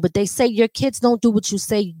everything, but they say your kids don't do what you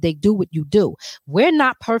say, they do what you do. We're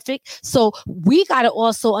not perfect. So we got to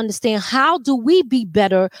also understand, how do we be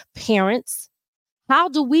better parents? How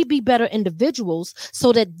do we be better individuals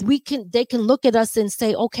so that they can look at us and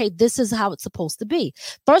say, okay, this is how it's supposed to be.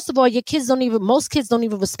 First of all, most kids don't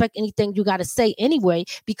even respect anything you got to say anyway,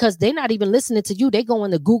 because they're not even listening to you. They go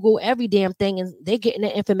into Google every damn thing and they're getting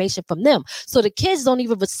the information from them. So the kids don't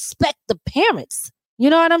even respect the parents. You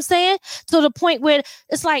know what I'm saying? To the point where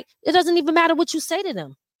it's like, it doesn't even matter what you say to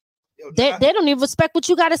them. They don't even respect what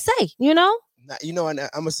you got to say, you know? And I'm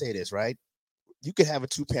going to say this, right? You could have a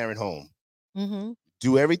 2-parent home. Mm-hmm.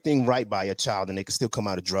 Do everything right by your child, and they can still come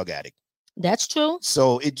out a drug addict. That's true.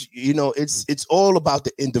 So it's all about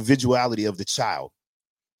the individuality of the child.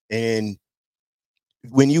 And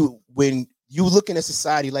when you looking at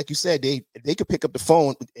society, like you said, they could pick up the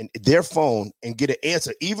phone and their phone and get an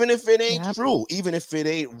answer, even if it ain't true, even if it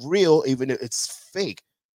ain't real, even if it's fake.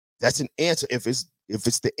 That's an answer. If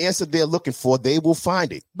it's the answer they're looking for, they will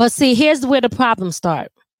find it. But see, here's where the problem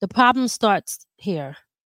starts. The problem starts here.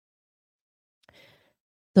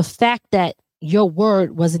 The fact that your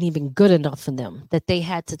word wasn't even good enough for them, that they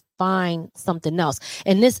had to find something else.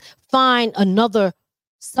 And find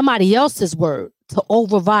somebody else's word to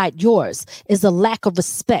override yours is a lack of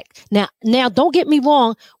respect. Now, don't get me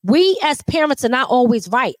wrong. We as parents are not always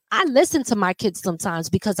right. I listen to my kids sometimes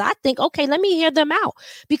because I think, okay, let me hear them out,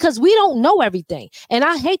 because we don't know everything. And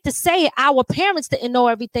I hate to say it, our parents didn't know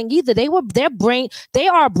everything either. They are a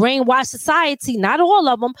brainwashed society. Not all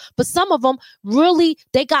of them, but some of them really,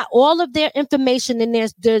 they got all of their information and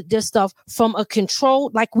their stuff from a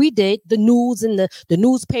controlled, like we did, the news and the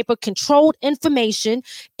newspaper, controlled information.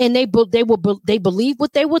 And they believe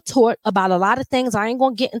what they were taught about a lot of things. I ain't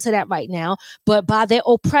going to get into that right now, but by their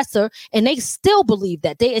oppressor, and they still believe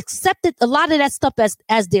that. They accepted a lot of that stuff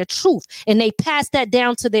as their truth, and they passed that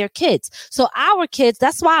down to their kids. So our kids,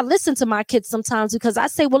 that's why I listen to my kids sometimes, because I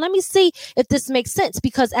say, well, let me see if this makes sense,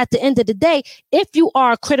 because at the end of the day, if you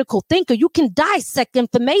are a critical thinker, you can dissect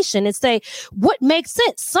information and say what makes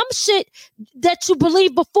sense. Some shit that you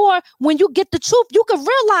believe before, when you get the truth, you can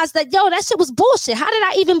realize that, that shit was bullshit. How did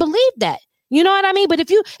I even believe that? You know what I mean? But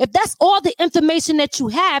if that's all the information that you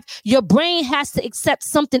have, your brain has to accept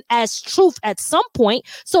something as truth at some point.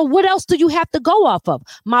 So what else do you have to go off of?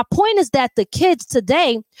 My point is that the kids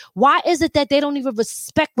today, why is it that they don't even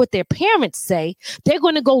respect what their parents say? They're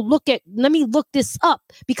going to go let me look this up,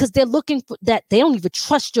 because they're looking for that. They don't even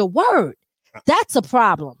trust your word. That's a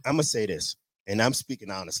problem. I'm going to say this, and I'm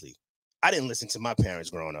speaking honestly. I didn't listen to my parents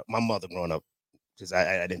growing up, my mother growing up, because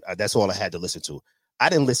I didn't. That's all I had to listen to. I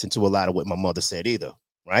didn't listen to a lot of what my mother said either,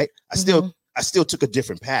 right? I still took a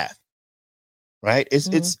different path, right?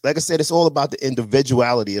 It's like I said, it's all about the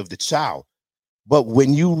individuality of the child. But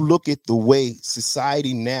when you look at the way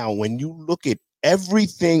society now, when you look at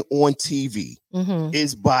everything on TV,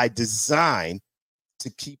 is by design to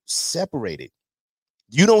keep separated.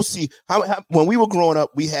 You don't see how when we were growing up,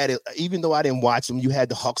 we had it, even though I didn't watch them, you had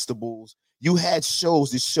the Huxtables. You had shows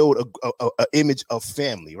that showed a image of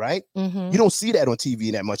family, right? You don't see that on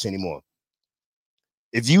TV that much anymore.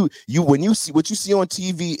 When you see what you see on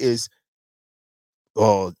TV is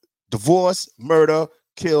divorce, murder,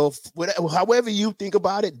 kill, whatever, however you think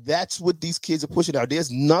about it, that's what these kids are pushing out. There's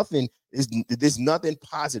nothing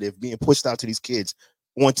positive being pushed out to these kids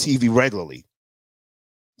on TV regularly.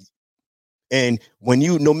 And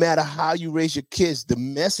no matter how you raise your kids, the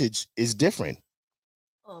message is different.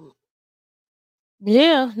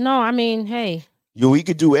 Yeah, no, I mean, hey. We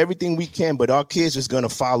could do everything we can, but our kids is going to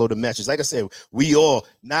follow the message. Like I said, we all,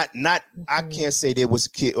 I can't say there was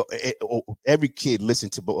a kid, every kid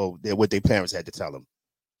listened to what their parents had to tell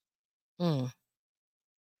them.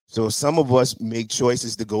 So some of us make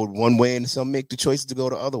choices to go one way, and some make the choices to go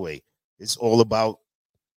the other way. It's all about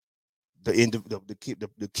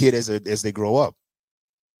the kid as they grow up.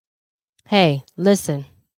 Hey, listen,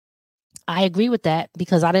 I agree with that,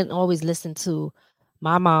 because I didn't always listen to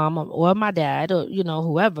my mom or my dad or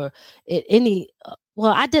whoever.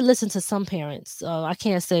 well, I did listen to some parents. I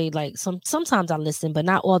can't say like sometimes I listen, but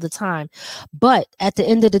not all the time. But at the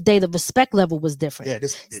end of the day, the respect level was different. Yeah,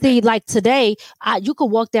 see, like today, you could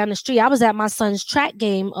walk down the street. I was at my son's track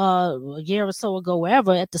game a year or so ago,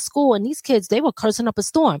 wherever, at the school, and these kids, they were cursing up a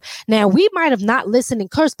storm. Now, we might have not listened and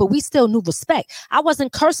cursed, but we still knew respect. I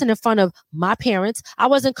wasn't cursing in front of my parents. I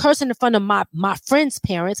wasn't cursing in front of my friends'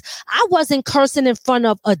 parents. I wasn't cursing in front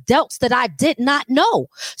of adults that I did not know.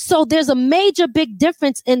 So there's a major big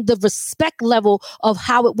difference in the respect level of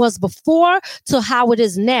how it was before to how it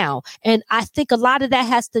is now. And I think a lot of that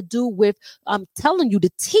has to do with, I'm telling you,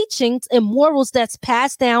 the teachings and morals that's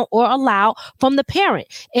passed down or allowed from the parent.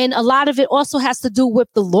 And a lot of it also has to do with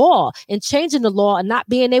the law and changing the law and not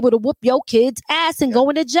being able to whoop your kid's ass and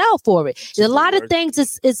going to jail for it. A lot of things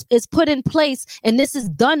is put in place, and this is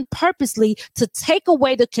done purposely to take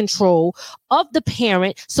away the control of the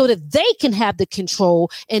parent so that they can have the control,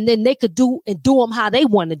 and then they could do them how they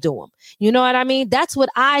want to do them. You know what I mean? That's what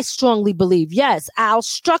I strongly believe. Yes, our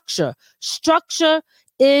structure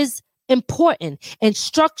is important, and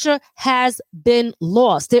structure has been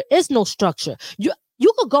lost. There is no structure.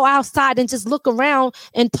 You could go outside and just look around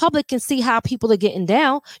in public and see how people are getting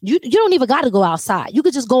down. You don't even got to go outside. You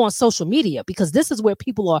could just go on social media, because this is where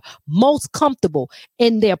people are most comfortable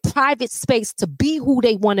in their private space to be who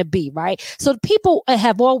they want to be, right? So people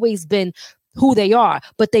have always been who they are,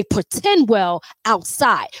 but they pretend well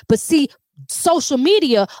outside. But see, social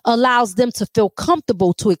media allows them to feel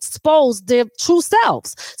comfortable to expose their true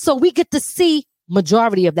selves. So we get to see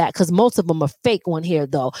majority of that, because most of them are fake on here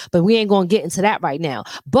though, but we ain't going to get into that right now.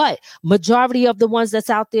 But majority of the ones that's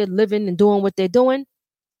out there living and doing what they're doing,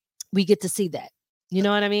 we get to see that. You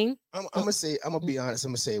know what I mean? I'm gonna be honest.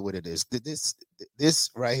 I'm gonna say what it is. This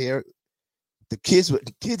right here, the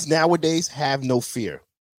kids nowadays have no fear.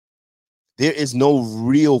 There is no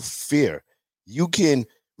real fear. You can,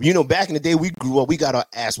 back in the day we grew up, we got our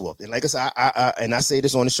ass whooped, and like I said, I say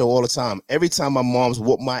this on the show all the time. Every time my mom's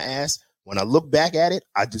whooped my ass, when I look back at it,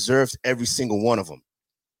 I deserved every single one of them.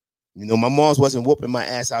 My mom's wasn't whooping my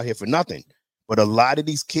ass out here for nothing. But a lot of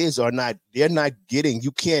these kids they're not getting,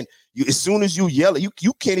 as soon as you yell,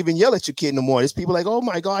 you can't even yell at your kid no more. There's people like, oh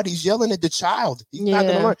my God, he's yelling at the child. He's not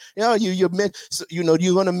going to learn.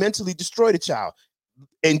 You're going to mentally destroy the child.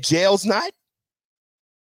 And jail's not.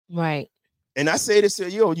 Right. And I say this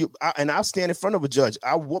to and I'll stand in front of a judge.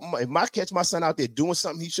 If I catch my son out there doing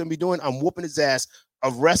something he shouldn't be doing, I'm whooping his ass.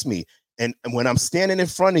 Arrest me. And when I'm standing in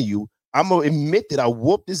front of you, I'm going to admit that I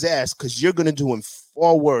whooped his ass, because you're going to do him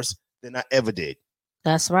far worse than I ever did.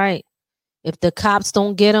 That's right. If the cops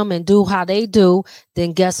don't get them and do how they do,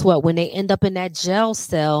 then guess what? When they end up in that jail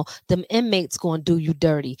cell, them inmates going to do you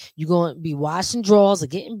dirty. You're going to be washing drawers or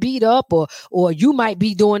getting beat up, or you might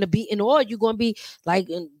be doing a beating, or you're going to be like...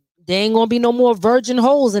 There ain't gonna be no more virgin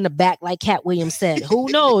holes in the back, like Katt Williams said. Who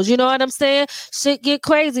knows? You know what I'm saying? Shit get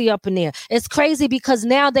crazy up in there. It's crazy because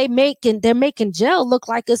now they're making jail look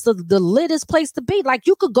like it's the littest place to be. Like,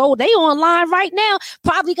 you could go, they online right now,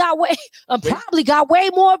 probably got way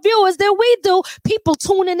more viewers than we do. People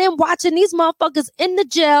tuning in, watching these motherfuckers in the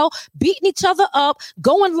jail, beating each other up,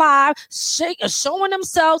 going live, showing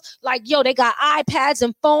themselves. Like, yo, they got iPads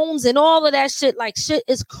and phones and all of that shit. Like, shit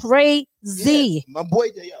is crazy. Yeah, my boy,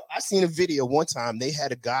 I seen a video one time. They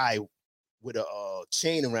had a guy with a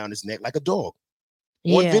chain around his neck like a dog.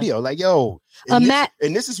 One video, like, yo, and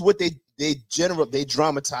this is what they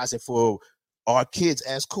dramatize it for our kids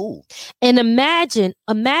as cool. And imagine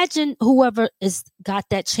whoever got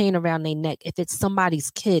that chain around their neck, if it's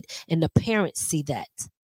somebody's kid and the parents see that,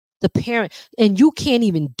 and you can't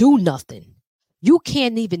even do nothing. You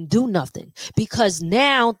can't even do nothing, because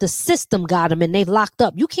now the system got them and they locked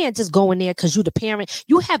up. You can't just go in there because you the parent.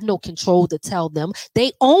 You have no control to tell them.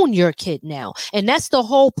 They own your kid now. And that's the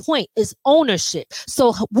whole point, is ownership.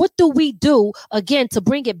 So what do we do, again, to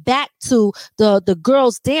bring it back to the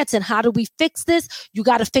girls dancing? How do we fix this? You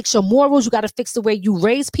got to fix your morals. You got to fix the way you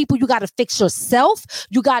raise people. You got to fix yourself.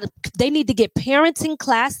 They need to get parenting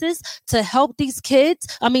classes to help these kids.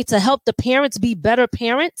 To help the parents be better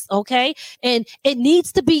parents. Okay. And it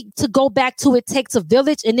needs to go back to, it takes a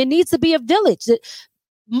village, and there needs to be a village.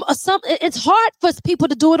 It's hard for people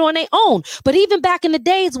to do it on their own. But even back in the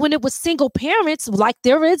days when it was single parents, like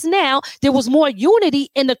there is now, there was more unity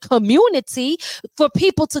in the community for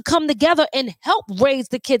people to come together and help raise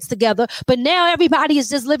the kids together. But now everybody is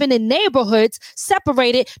just living in neighborhoods,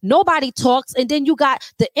 separated. Nobody talks. And then you got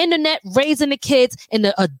the internet raising the kids, and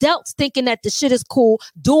the adults thinking that the shit is cool,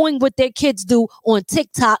 doing what their kids do on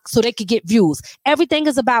TikTok so they could get views. Everything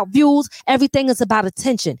is about views. Everything is about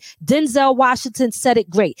attention. Denzel Washington said it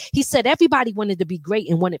great. great. He said everybody wanted to be great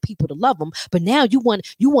and wanted people to love them, but now you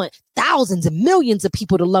want thousands and millions of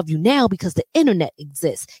people to love you now because the internet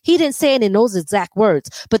exists. He didn't say it in those exact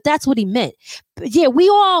words, but that's what he meant. But yeah, we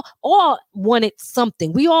all wanted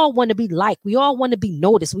something. We all want to be liked. We all want to be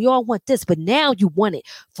noticed. We all want this, but now you want it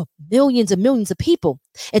for millions and millions of people.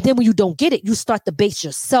 And then when you don't get it, you start to base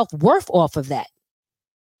your self-worth off of that.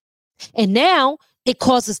 And now it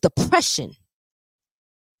causes depression,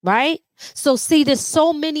 right? So see, there's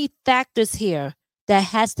so many factors here that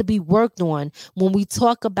has to be worked on when we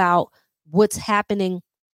talk about what's happening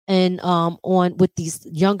and on with these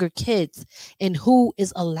younger kids and who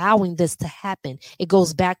is allowing this to happen. It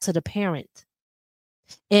goes back to the parent.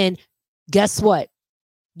 And guess what?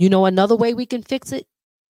 You know another way we can fix it?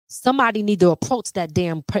 Somebody need to approach that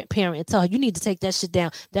damn parent and tell her, you need to take that shit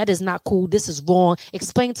down. That is not cool. This is wrong.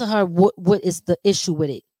 Explain to her what is the issue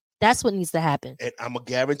with it. That's what needs to happen. And I'm going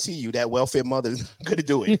to guarantee you that welfare mother is going to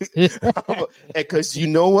do it. Because you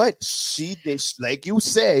know what? She did, like you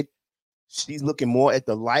said, she's looking more at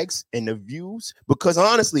the likes and the views. Because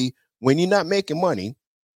honestly, when you're not making money,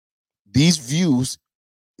 these views,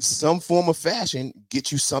 some form of fashion,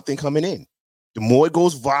 get you something coming in. The more it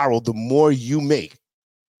goes viral, the more you make.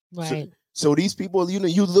 Right. So these people, you know,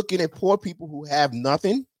 you looking at poor people who have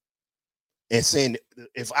nothing and saying,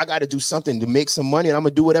 if I got to do something to make some money, and I'm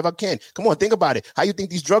gonna do whatever I can. Come on, think about it. How you think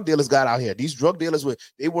these drug dealers got out here? These drug dealers when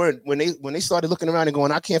they started looking around and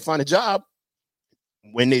going, I can't find a job.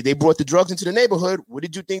 When they brought the drugs into the neighborhood, what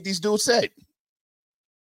did you think these dudes said?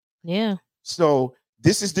 Yeah. So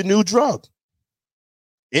this is the new drug.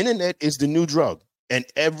 Internet is the new drug, and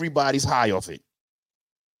everybody's high off it.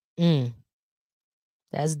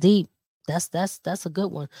 That's deep. That's a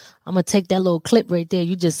good one. I'm gonna take that little clip right there.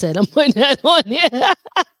 You just said I'm putting that on there.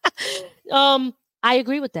 I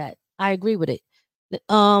agree with that. I agree with it.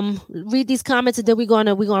 Read these comments and then we're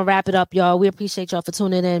gonna wrap it up, y'all. We appreciate y'all for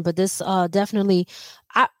tuning in. But this definitely,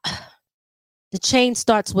 the change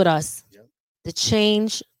starts with us. Yep. The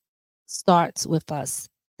change starts with us.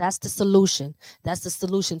 That's the solution. That's the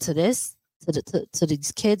solution to this, to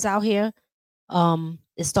these kids out here.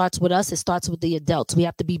 It starts with us. It starts with the adults. We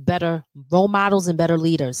have to be better role models and better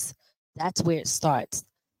leaders. That's where it starts.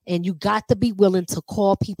 And you got to be willing to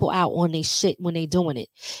call people out on their shit when they doing it.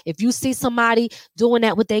 If you see somebody doing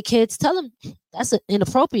that with their kids, tell them that's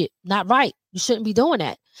inappropriate, not right. You shouldn't be doing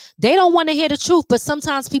that. They don't want to hear the truth, but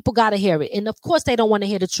sometimes people got to hear it. And of course they don't want to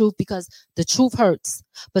hear the truth because the truth hurts.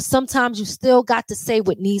 But sometimes you still got to say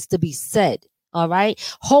what needs to be said. All right.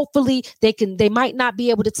 Hopefully they might not be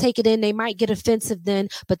able to take it in. They might get offensive then,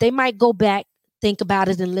 but they might go back, think about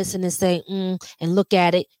it and listen and say, and look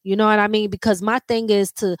at it. You know what I mean? Because my thing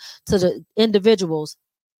is to the individuals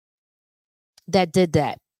that did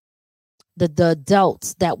that, the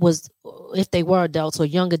adults that was, if they were adults or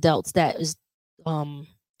young adults that is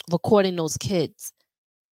recording those kids.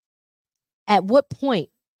 At what point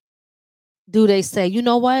do they say, you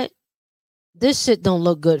know what? This shit don't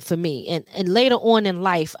look good for me. And later on in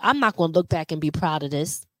life, I'm not going to look back and be proud of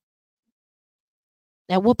this.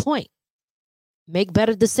 At what point? Make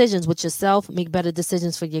better decisions with yourself. Make better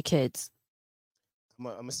decisions for your kids. I'm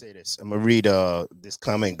going to say this. I'm going to read this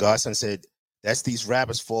comment. Godson said, that's these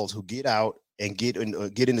rappers' fault who get out and get to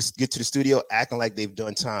the studio acting like they've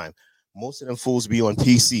done time. Most of them fools be on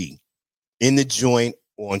PC, in the joint,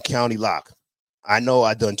 or on county lock. I know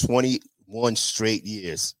I done 21 straight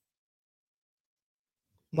years.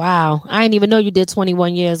 Wow. I didn't even know you did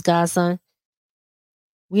 21 years, godson.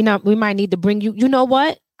 We might need to bring you. You know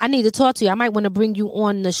what? I need to talk to you. I might want to bring you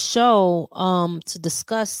on the show to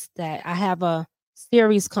discuss that. I have a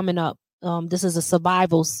series coming up. This is a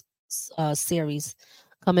survival series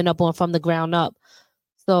coming up on From the Ground Up.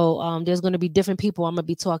 So there's going to be different people I'm going to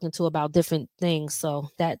be talking to about different things. So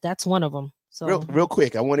that's one of them. So real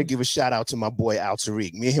quick, I want to give a shout out to my boy Al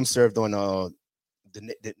Tariq. Me and him served on the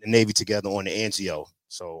Navy together on the Angio.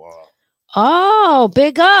 So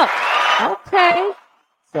big up. Okay.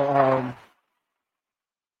 So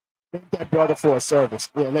thank that brother for a service.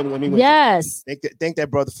 Yeah, let me yes. Thank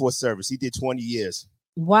that brother for a service. He did 20 years.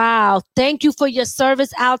 Wow. Thank you for your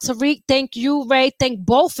service, Al Tariq. Thank you, Ray. Thank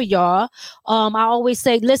both of y'all. I always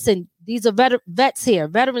say, listen, these are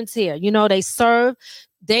veterans here. You know, they serve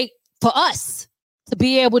for us to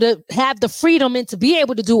be able to have the freedom and to be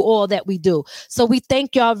able to do all that we do. So we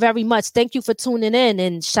thank y'all very much. Thank you for tuning in,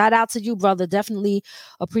 and shout out to you, brother. Definitely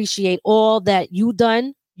appreciate all that you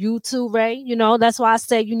done. You too, Ray. You know, that's why I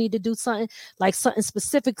say you need to do something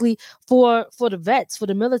specifically for the vets, for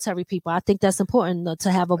the military people. I think that's important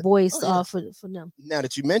to have a voice for them. Now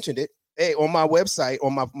that you mentioned it, hey, on my website,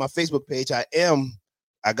 on my Facebook page, I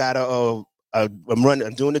got I'm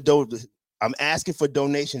doing I'm asking for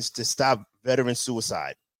donations to stop veteran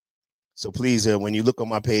suicide. So please, when you look on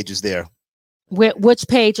my page, it's there. Which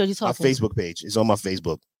page are you talking? My Facebook page is on my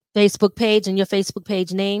Facebook. Facebook page, and your Facebook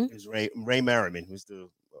page name is Ray Merriman, who's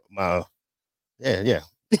Ray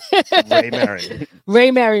Merriman.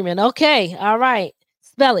 Ray Merriman. Okay, all right.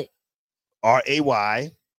 Spell it.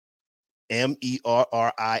 RayMerriman.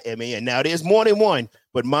 Now there's more than one,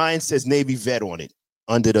 but mine says Navy vet on it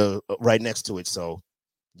under the right next to it. So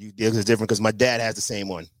there's a different because my dad has the same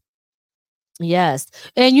one. Yes.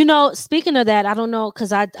 And speaking of that, I don't know,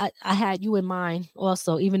 because I had you in mind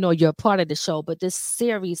also, even though you're a part of the show, but this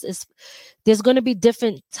series there's going to be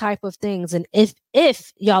different type of things. And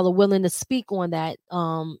if y'all are willing to speak on that,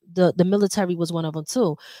 the military was one of them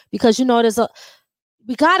too, because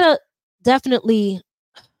we gotta definitely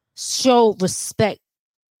show respect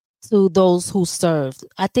to those who served.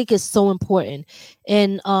 I think it's so important,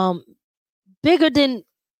 and bigger than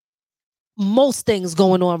most things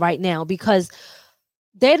going on right now, because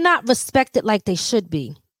they're not respected like they should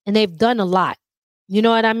be, and they've done a lot. You know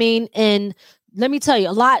what I mean? And let me tell you,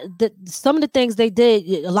 some of the things they did,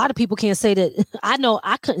 a lot of people can't say that. I know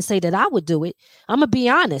I couldn't say that I would do it. I'm gonna be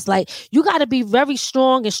honest. Like, you got to be very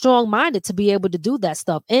strong and strong-minded to be able to do that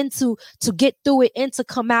stuff, and to get through it, and to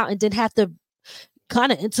come out and then have to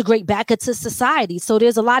kind of integrate back into society. So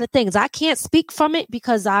there's a lot of things. I can't speak from it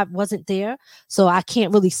because I wasn't there, so I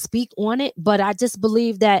can't really speak on it, but I just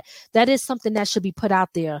believe that is something that should be put out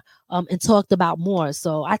there and talked about more.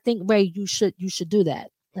 So I think, Ray, you should do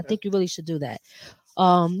that. I think you really should do that.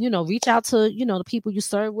 Reach out to the people you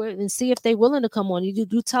serve with and see if they're willing to come on.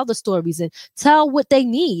 You tell the stories and tell what they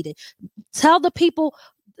need. Tell the people,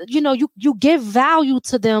 you give value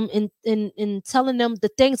to them in telling them the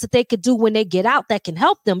things that they could do when they get out that can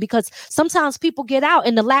help them, because sometimes people get out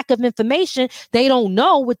and the lack of information, they don't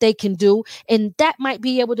know what they can do, and that might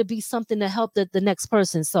be able to be something to help the next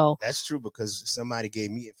person. So that's true, because somebody gave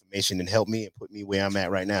me information and helped me and put me where I'm at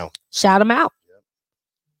right now. Shout them out. Yep.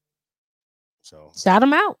 So shout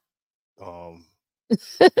them out.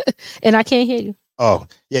 And I can't hear you. Oh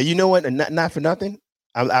yeah, you know what? Not for nothing.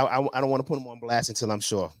 I don't want to put them on blast until I'm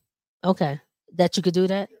sure. Okay, that you could do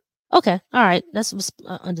that. Okay, all right, that's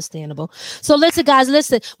understandable. So listen, guys,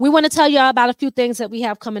 we want to tell y'all about a few things that we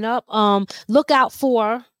have coming up. Look out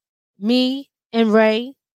for me and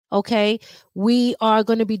Ray. Okay, we are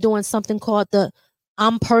going to be doing something called the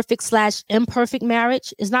I'm Perfect / Imperfect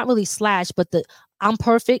Marriage. It's not really /, but the I'm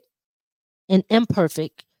Perfect and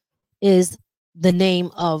Imperfect is the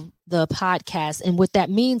name of the podcast. And what that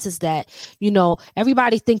means is that,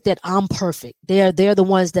 everybody think that I'm perfect. They're the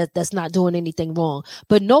ones that's not doing anything wrong,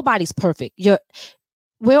 but nobody's perfect.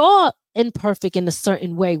 We're all imperfect in a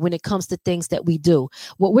certain way when it comes to things that we do.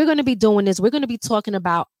 What we're going to be doing is we're going to be talking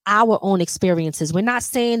about our own experiences. We're not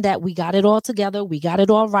saying that we got it all together, we got it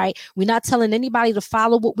all right. We're not telling anybody to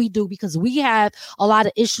follow what we do, because we have a lot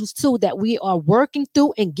of issues too that we are working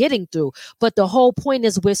through and getting through. But the whole point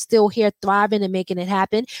is we're still here thriving and making it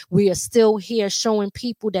happen. We are still here showing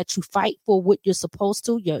people that you fight for what you're supposed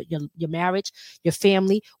to, your marriage, your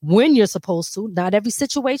family, when you're supposed to. Not every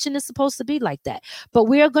situation is supposed to be like that. But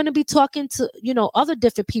we are going to be talking to, other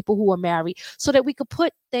different people who are married, so that we could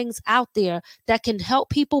put things out there that can help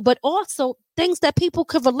people, but also things that people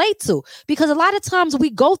could relate to. Because a lot of times we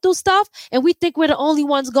go through stuff and we think we're the only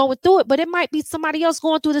ones going through it, but it might be somebody else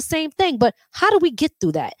going through the same thing. But how do we get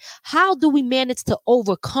through that? How do we manage to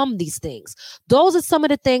overcome these things? Those are some of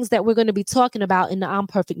the things that we're going to be talking about in the I'm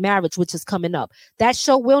Perfect Marriage, which is coming up. That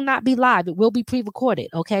show will not be live. It will be pre-recorded.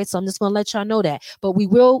 Okay. So I'm just going to let y'all know that, but we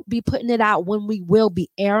will be putting it out when we will be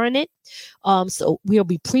airing it. So we'll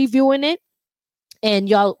be previewing it, and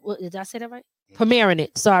y'all, did I say that right? Premiering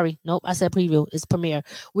it. Sorry. Nope. I said preview. It's premiere.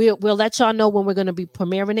 We'll let y'all know when we're going to be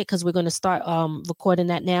premiering it, because we're going to start recording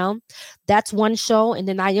that now. That's one show. And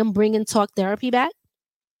then I am bringing Talk Therapy back.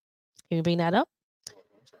 Can you bring that up?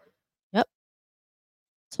 Yep.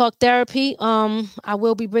 Talk Therapy. I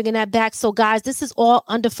will be bringing that back. So guys, this is all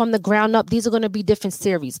under From the Ground Up. These are going to be different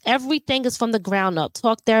series. Everything is from the ground up.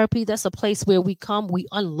 Talk Therapy, that's a place where we come, we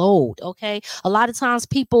unload. Okay. A lot of times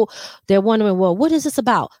people, they're wondering, well, what is this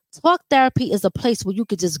about? Talk Therapy is a place where you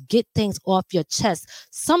could just get things off your chest.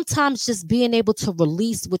 Sometimes just being able to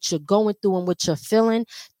release what you're going through and what you're feeling.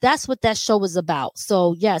 That's what that show is about.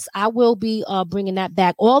 So yes, I will be bringing that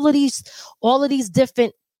back. All of these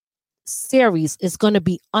different series is going to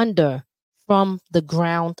be under From the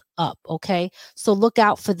Ground Up. Okay, so look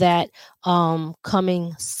out for that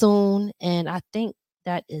coming soon. And I think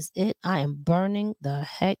that is it. I am burning the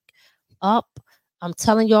heck up. I'm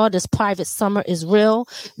telling y'all, this private summer is real.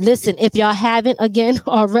 Listen, if y'all haven't again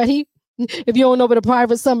already, If you don't know what a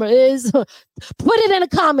private summer is, put it in the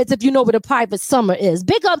comments if you know what a private summer is.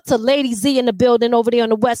 Big up to Lady Z in the building over there on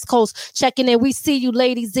the West Coast checking in. We see you,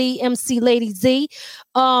 Lady Z, MC Lady Z.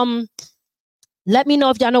 Let me know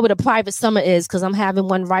if y'all know what a private summer is, because I'm having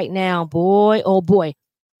one right now. Boy, oh boy.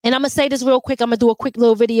 And I'm going to say this real quick. I'm going to do a quick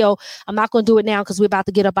little video. I'm not going to do it now because we're about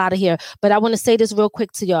to get up out of here. But I want to say this real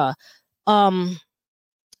quick to y'all.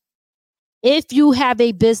 If you have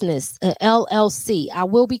a business, an LLC, I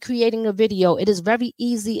will be creating a video. It is very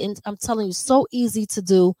easy, and I'm telling you, so easy to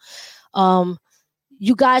do.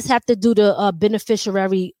 You guys have to do the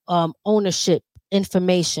beneficiary ownership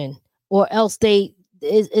information, or else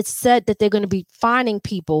it's said that they're going to be fining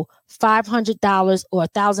people $500 or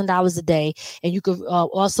 $1,000 a day. And you could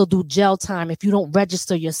also do jail time if you don't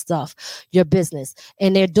register your stuff, your business.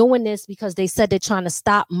 And they're doing this because they said they're trying to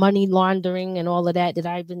stop money laundering and all of that. Did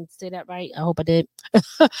I even say that right? I hope I did.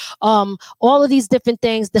 All of these different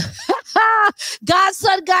things.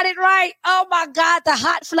 Godson got it right. Oh my God. The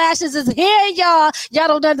hot flashes is here, y'all. Y'all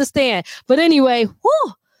don't understand. But anyway,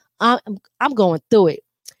 I'm going through it.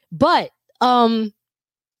 But,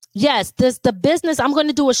 yes, the business. I'm going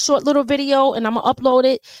to do a short little video and I'm going to upload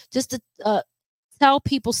it just to tell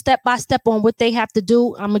people step by step on what they have to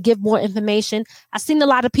do. I'm going to give more information. I've seen a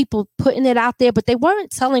lot of people putting it out there, but they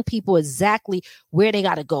weren't telling people exactly where they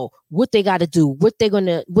got to go, what they got to do, what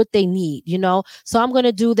they need, you know? So I'm going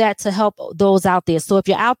to do that to help those out there. So if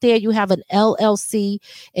you're out there, you have an LLC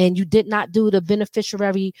and you did not do the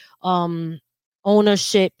beneficiary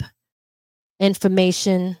ownership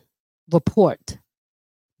information report,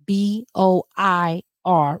 BOIR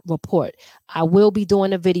report. I will be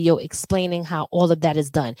doing a video explaining how all of that is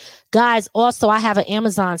done. Guys, also, I have an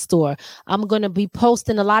Amazon store. I'm going to be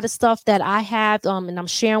posting a lot of stuff that I have and I'm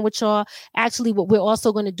sharing with y'all. Actually, what we're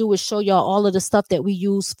also going to do is show y'all all of the stuff that we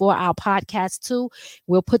use for our podcast too.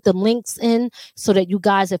 We'll put the links in so that you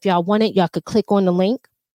guys, if y'all want it, y'all could click on the link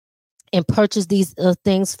and purchase these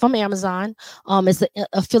things from Amazon. It's an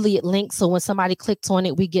affiliate link. So when somebody clicks on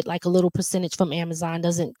it, we get like a little percentage from Amazon.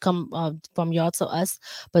 Doesn't come from y'all to us,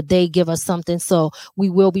 but they give us something. So we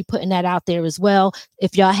will be putting that out there as well.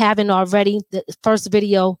 If y'all haven't already, the first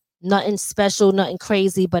video, nothing special, nothing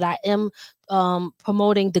crazy, but I am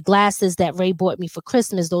promoting the glasses that Ray bought me for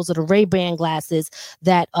Christmas. Those are the Ray-Ban glasses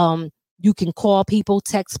that you can call people,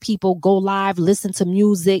 text people, go live, listen to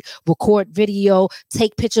music, record video,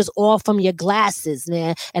 take pictures all from your glasses,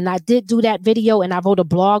 man. And I did do that video and I wrote a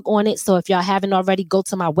blog on it. So if y'all haven't already, go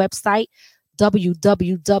to my website,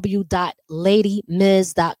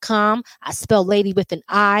 www.ladymiz.com. I spell lady with an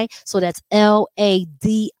I. So that's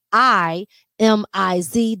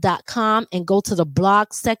LADIMIZ.com, and go to the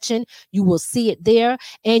blog section. You will see it there.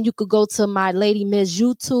 And you could go to my Lady Miz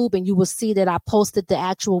YouTube and you will see that I posted the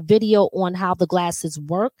actual video on how the glasses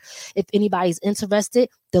work. If anybody's interested,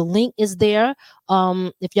 the link is there.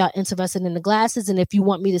 If y'all interested in the glasses, and if you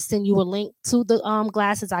want me to send you a link to the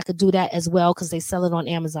glasses, I could do that as well because they sell it on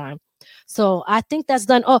Amazon. So I think that's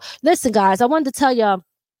done. Oh, listen, guys, I wanted to tell y'all,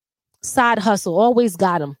 side hustle, always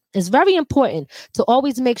got them. It's very important to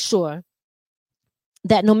always make sure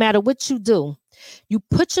that no matter what you do, you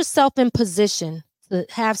put yourself in position to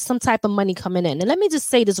have some type of money coming in. And let me just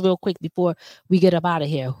say this real quick before we get up out of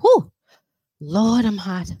here. Whew, Lord, I'm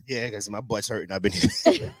hot. Yeah, because my butt's hurting. I've been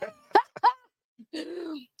here.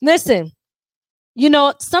 Listen, you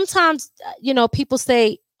know, sometimes, you know, people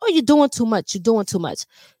say, oh, you're doing too much. You're doing too much.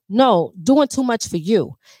 No, doing too much for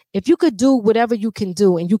you. If you could do whatever you can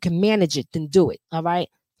do and you can manage it, then do it. All right.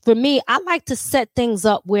 For me, I like to set things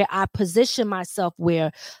up where I position myself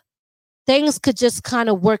where things could just kind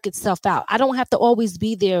of work itself out. I don't have to always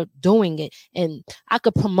be there doing it. And I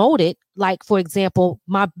could promote it. Like, for example,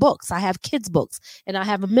 my books. I have kids' books and I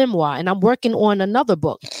have a memoir and I'm working on another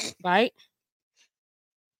book. Right.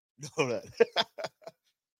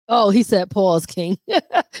 Oh, he said, pause, King.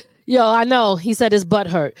 Yo, I know. He said his butt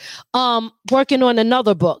hurt. Working on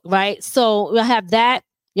another book, right? So I have that.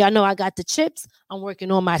 Y'all know I got the chips. I'm working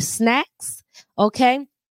on my snacks. Okay.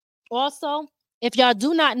 Also, if y'all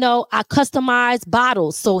do not know, I customize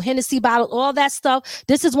bottles. So Hennessy bottles, all that stuff.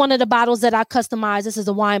 This is one of the bottles that I customize. This is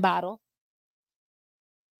a wine bottle.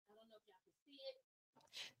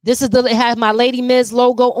 This is it has my Lady Miz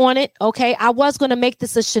logo on it. Okay. I was going to make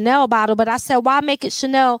this a Chanel bottle, but I said, why make it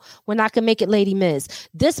Chanel when I can make it Lady Miz?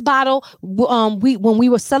 This bottle, when we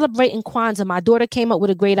were celebrating Kwanzaa, my daughter came up with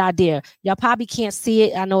a great idea. Y'all probably can't see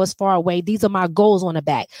it. I know it's far away. These are my goals on the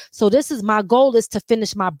back. So my goal is to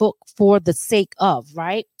finish my book for the sake of,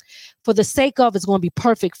 right? For the sake of, it's going to be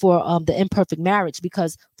perfect for the imperfect marriage,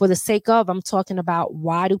 because for the sake of, I'm talking about,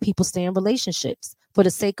 why do people stay in relationships? For the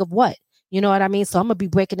sake of what? You know what I mean? So I'm going to be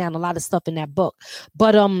breaking down a lot of stuff in that book.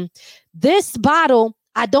 But this bottle,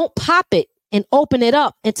 I don't pop it and open it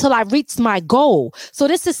up until I reach my goal. So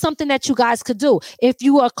this is something that you guys could do. If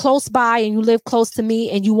you are close by and you live close to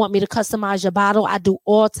me and you want me to customize your bottle, I do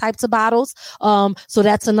all types of bottles. So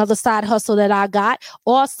that's another side hustle that I got.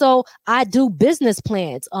 Also, I do business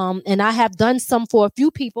plans. And I have done some for a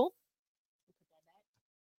few people.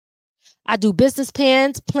 I do business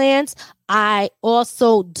plans. I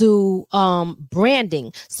also do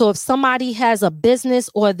branding. So if somebody has a business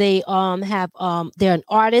or they they're an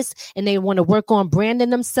artist and they want to work on branding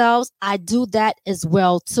themselves, I do that as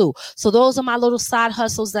well too. So those are my little side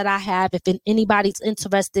hustles that I have. If anybody's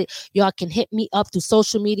interested, y'all can hit me up through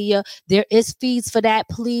social media. There is fees for that.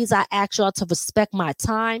 Please, I ask y'all to respect my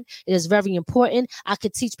time. It is very important. I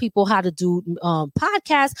could teach people how to do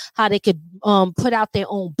podcasts, how they could put out their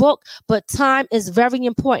own book, but time is very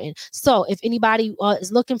important. So if anybody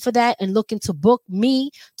is looking for that and looking to book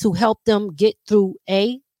me to help them get through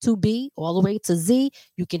A to B all the way to Z,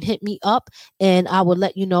 you can hit me up and I will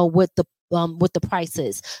let you know what the price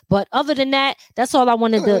is. But other than that, that's all I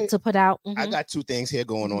wanted to put out. I got two things here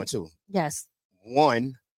going on too. Yes.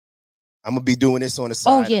 One, I'm gonna be doing this on the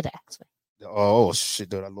side. Oh yeah, that's right. Oh shit,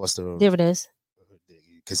 dude, I lost the. There it is.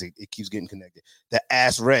 Because it keeps getting connected. The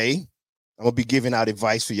Ask Ray, I'm gonna be giving out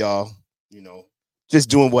advice for y'all. You know, just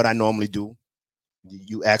doing what I normally do.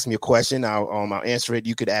 You ask me a question, I'll answer it.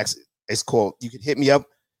 You could ask. It's called. You could hit me up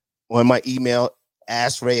on my email.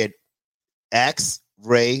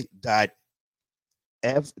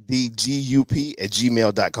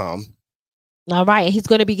 askray@fdgup@gmail.com. All right, he's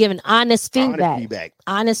going to be giving honest feedback.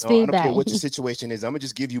 Honest feedback. I don't care what your situation is. I'm gonna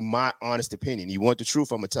just give you my honest opinion. You want the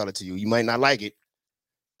truth? I'm gonna tell it to you. You might not like it,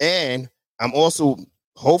 and I'm also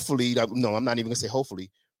hopefully. No, I'm not even gonna say hopefully.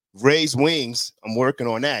 Raise wings. I'm working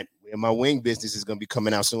on that. And my wing business is going to be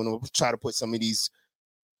coming out soon. We'll try to put some of these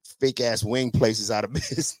fake ass wing places out of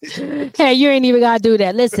business. Hey, you ain't even got to do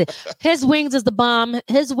that. Listen, his wings is the bomb.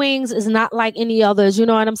 His wings is not like any others. You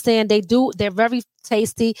know what I'm saying? They're very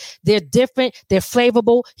tasty. They're different. They're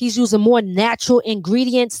flavorful. He's using more natural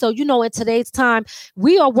ingredients. So, you know, in today's time,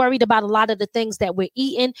 we are worried about a lot of the things that we're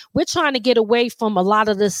eating. We're trying to get away from a lot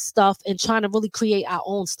of this stuff and trying to really create our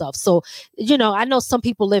own stuff. So, you know, I know some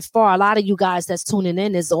people live far. A lot of you guys that's tuning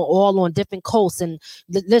in is all on different coasts. And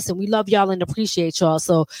listen, we love y'all and appreciate y'all.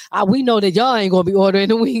 So we know that y'all ain't going to be ordering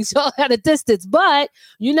the wings y'all at a distance, but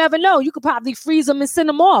you never know. You could probably freeze them and send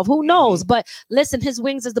them off. Who knows? But listen, his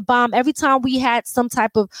wings is the bomb. Every time we had some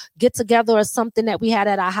type of get together or something that we had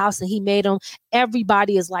at our house and he made them,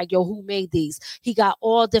 everybody is like, yo, who made these? He got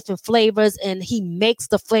all different flavors and he makes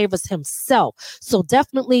the flavors himself. So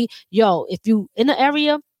definitely, yo, if you in the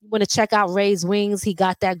area, you want to check out Ray's Wings, he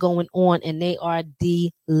got that going on and they are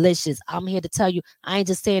delicious. I'm here to tell you, I ain't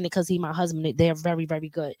just saying it because he's my husband. They're very, very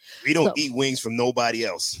good. We don't eat wings from nobody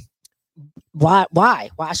else. Why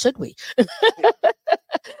should we?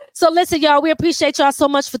 So listen, y'all, we appreciate y'all so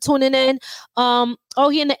much for tuning in.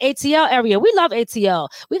 Here in the ATL area. We love ATL.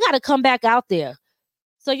 We got to come back out there.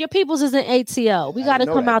 So your peoples is in ATL. We got to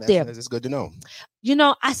come out there. It's good to know. You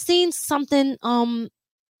know, I seen something.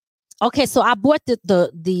 Okay, so I bought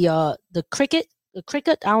the cricket.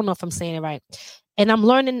 I don't know if I'm saying it right. And I'm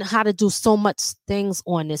learning how to do so much things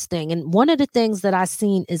on this thing. And one of the things that I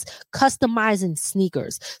seen is customizing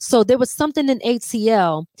sneakers. So there was something in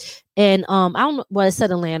ATL and I don't know what it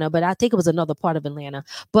said Atlanta, but I think it was another part of Atlanta.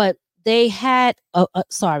 But they had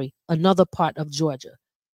another part of Georgia.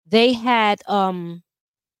 They had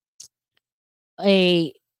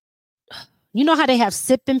you know how they have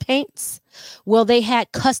sipping paints? Well, they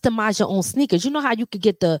had customize your own sneakers. You know how you could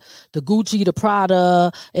get the Gucci, the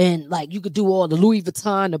Prada, and like you could do all the Louis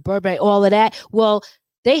Vuitton, the Burberry, all of that. Well,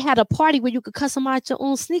 they had a party where you could customize your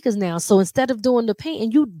own sneakers now. So instead of doing the paint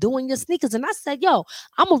and you doing your sneakers. And I said, yo,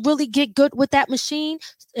 I'm going to really get good with that machine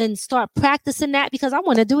and start practicing that because I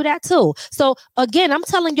want to do that too. So again, I'm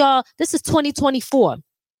telling y'all, this is 2024.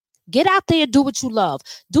 Get out there and do what you love.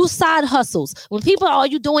 Do side hustles. When people are,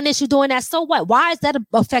 you doing this, you doing that. So what? Why is that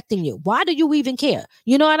affecting you? Why do you even care?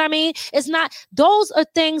 You know what I mean? It's not, those are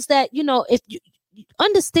things that, you know, if you,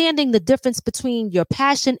 understanding the difference between your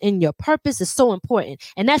passion and your purpose is so important.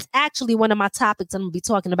 And that's actually one of my topics I'm going to be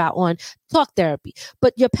talking about on Talk Therapy.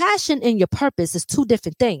 But your passion and your purpose is two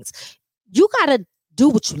different things. You got to do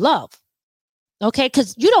what you love. Okay?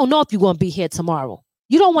 Because you don't know if you're going to be here tomorrow.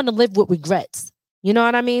 You don't want to live with regrets. You know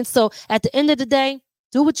what I mean? So at the end of the day,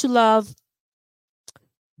 do what you love.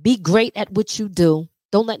 Be great at what you do.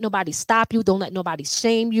 Don't let nobody stop you. Don't let nobody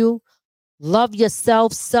shame you. Love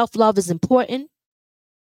yourself. Self-love is important.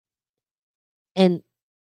 And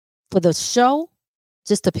for the show,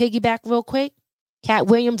 just to piggyback real quick, Katt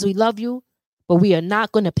Williams, we love you, but we are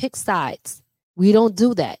not going to pick sides. We don't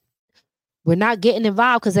do that. We're not getting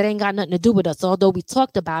involved because it ain't got nothing to do with us. Although we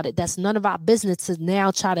talked about it, that's none of our business to now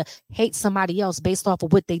try to hate somebody else based off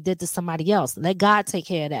of what they did to somebody else. Let God take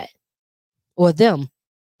care of that. Or them.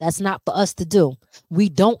 That's not for us to do. We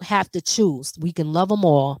don't have to choose. We can love them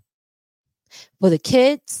all. For the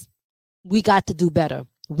kids, we got to do better.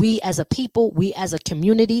 We as a people, we as a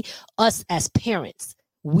community, us as parents,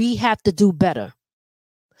 we have to do better.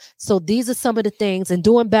 So these are some of the things, and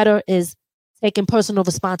doing better is taking personal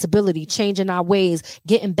responsibility, changing our ways,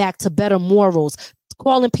 getting back to better morals,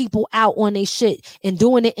 calling people out on their shit, and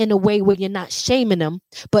doing it in a way where you're not shaming them.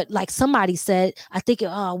 But like somebody said, I think,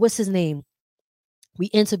 what's his name? We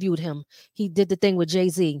interviewed him. He did the thing with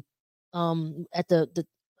Jay-Z at the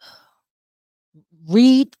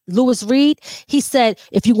Lewis Reed. He said,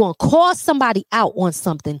 if you're going to call somebody out on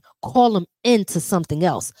something, call them into something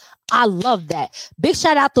else. I love that. Big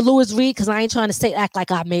shout out to Lewis Reed, because I ain't trying to act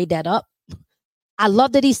like I made that up. I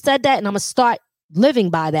love that he said that, and I'm going to start living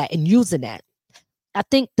by that and using that. I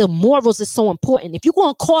think the morals is so important. If you're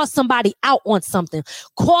going to call somebody out on something,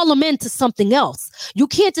 call them into something else. You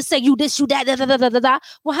can't just say you this, you that, da, da, da, da, da, da.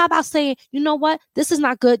 Well, how about saying, you know what? This is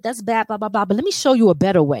not good. That's bad, blah, blah, blah. But let me show you a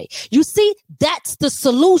better way. You see, that's the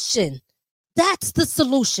solution. That's the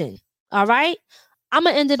solution. All right? I'm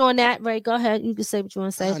going to end it on that. Ray, go ahead. You can say what you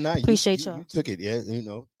want to say. Appreciate y'all. You took it, yeah. You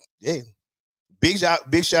know, yeah. Big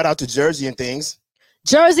shout out to Jersey and things.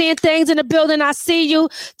 Jersey and things in the building. I see you.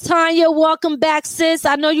 Tanya, welcome back, sis.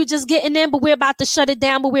 I know you're just getting in, but we're about to shut it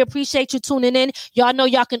down, but we appreciate you tuning in. Y'all know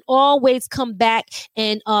y'all can always come back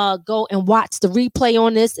and go and watch the replay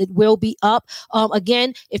on this. It will be up.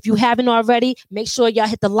 Again, if you haven't already, make sure y'all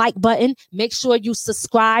hit the like button. Make sure you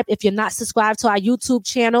subscribe if you're not subscribed to our YouTube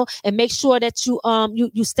channel, and make sure that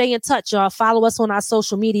you stay in touch, y'all. Follow us on our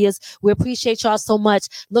social medias. We appreciate y'all so much.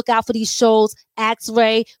 Look out for these shows.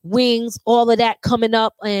 X-Ray, Wings, all of that coming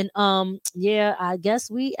up. And yeah, I guess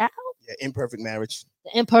we out. Yeah, Imperfect Marriage.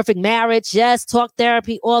 The Imperfect Marriage, yes, talk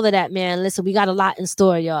therapy, all of that, man. Listen, we got a lot in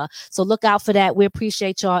store, y'all. So look out for that. We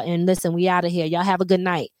appreciate y'all. And listen, we out of here. Y'all have a good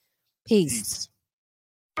night. Peace.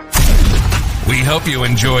 We hope you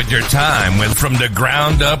enjoyed your time with From the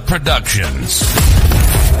Ground Up Productions.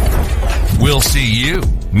 We'll see you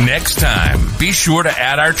next time. Be sure to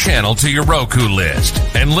add our channel to your Roku list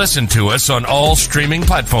and listen to us on all streaming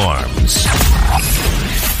platforms.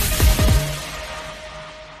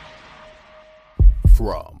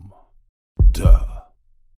 From the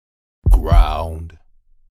ground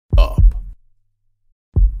up.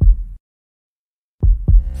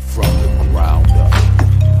 From the ground up.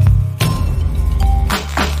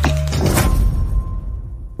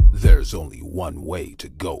 There's only one way to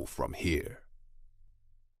go from here.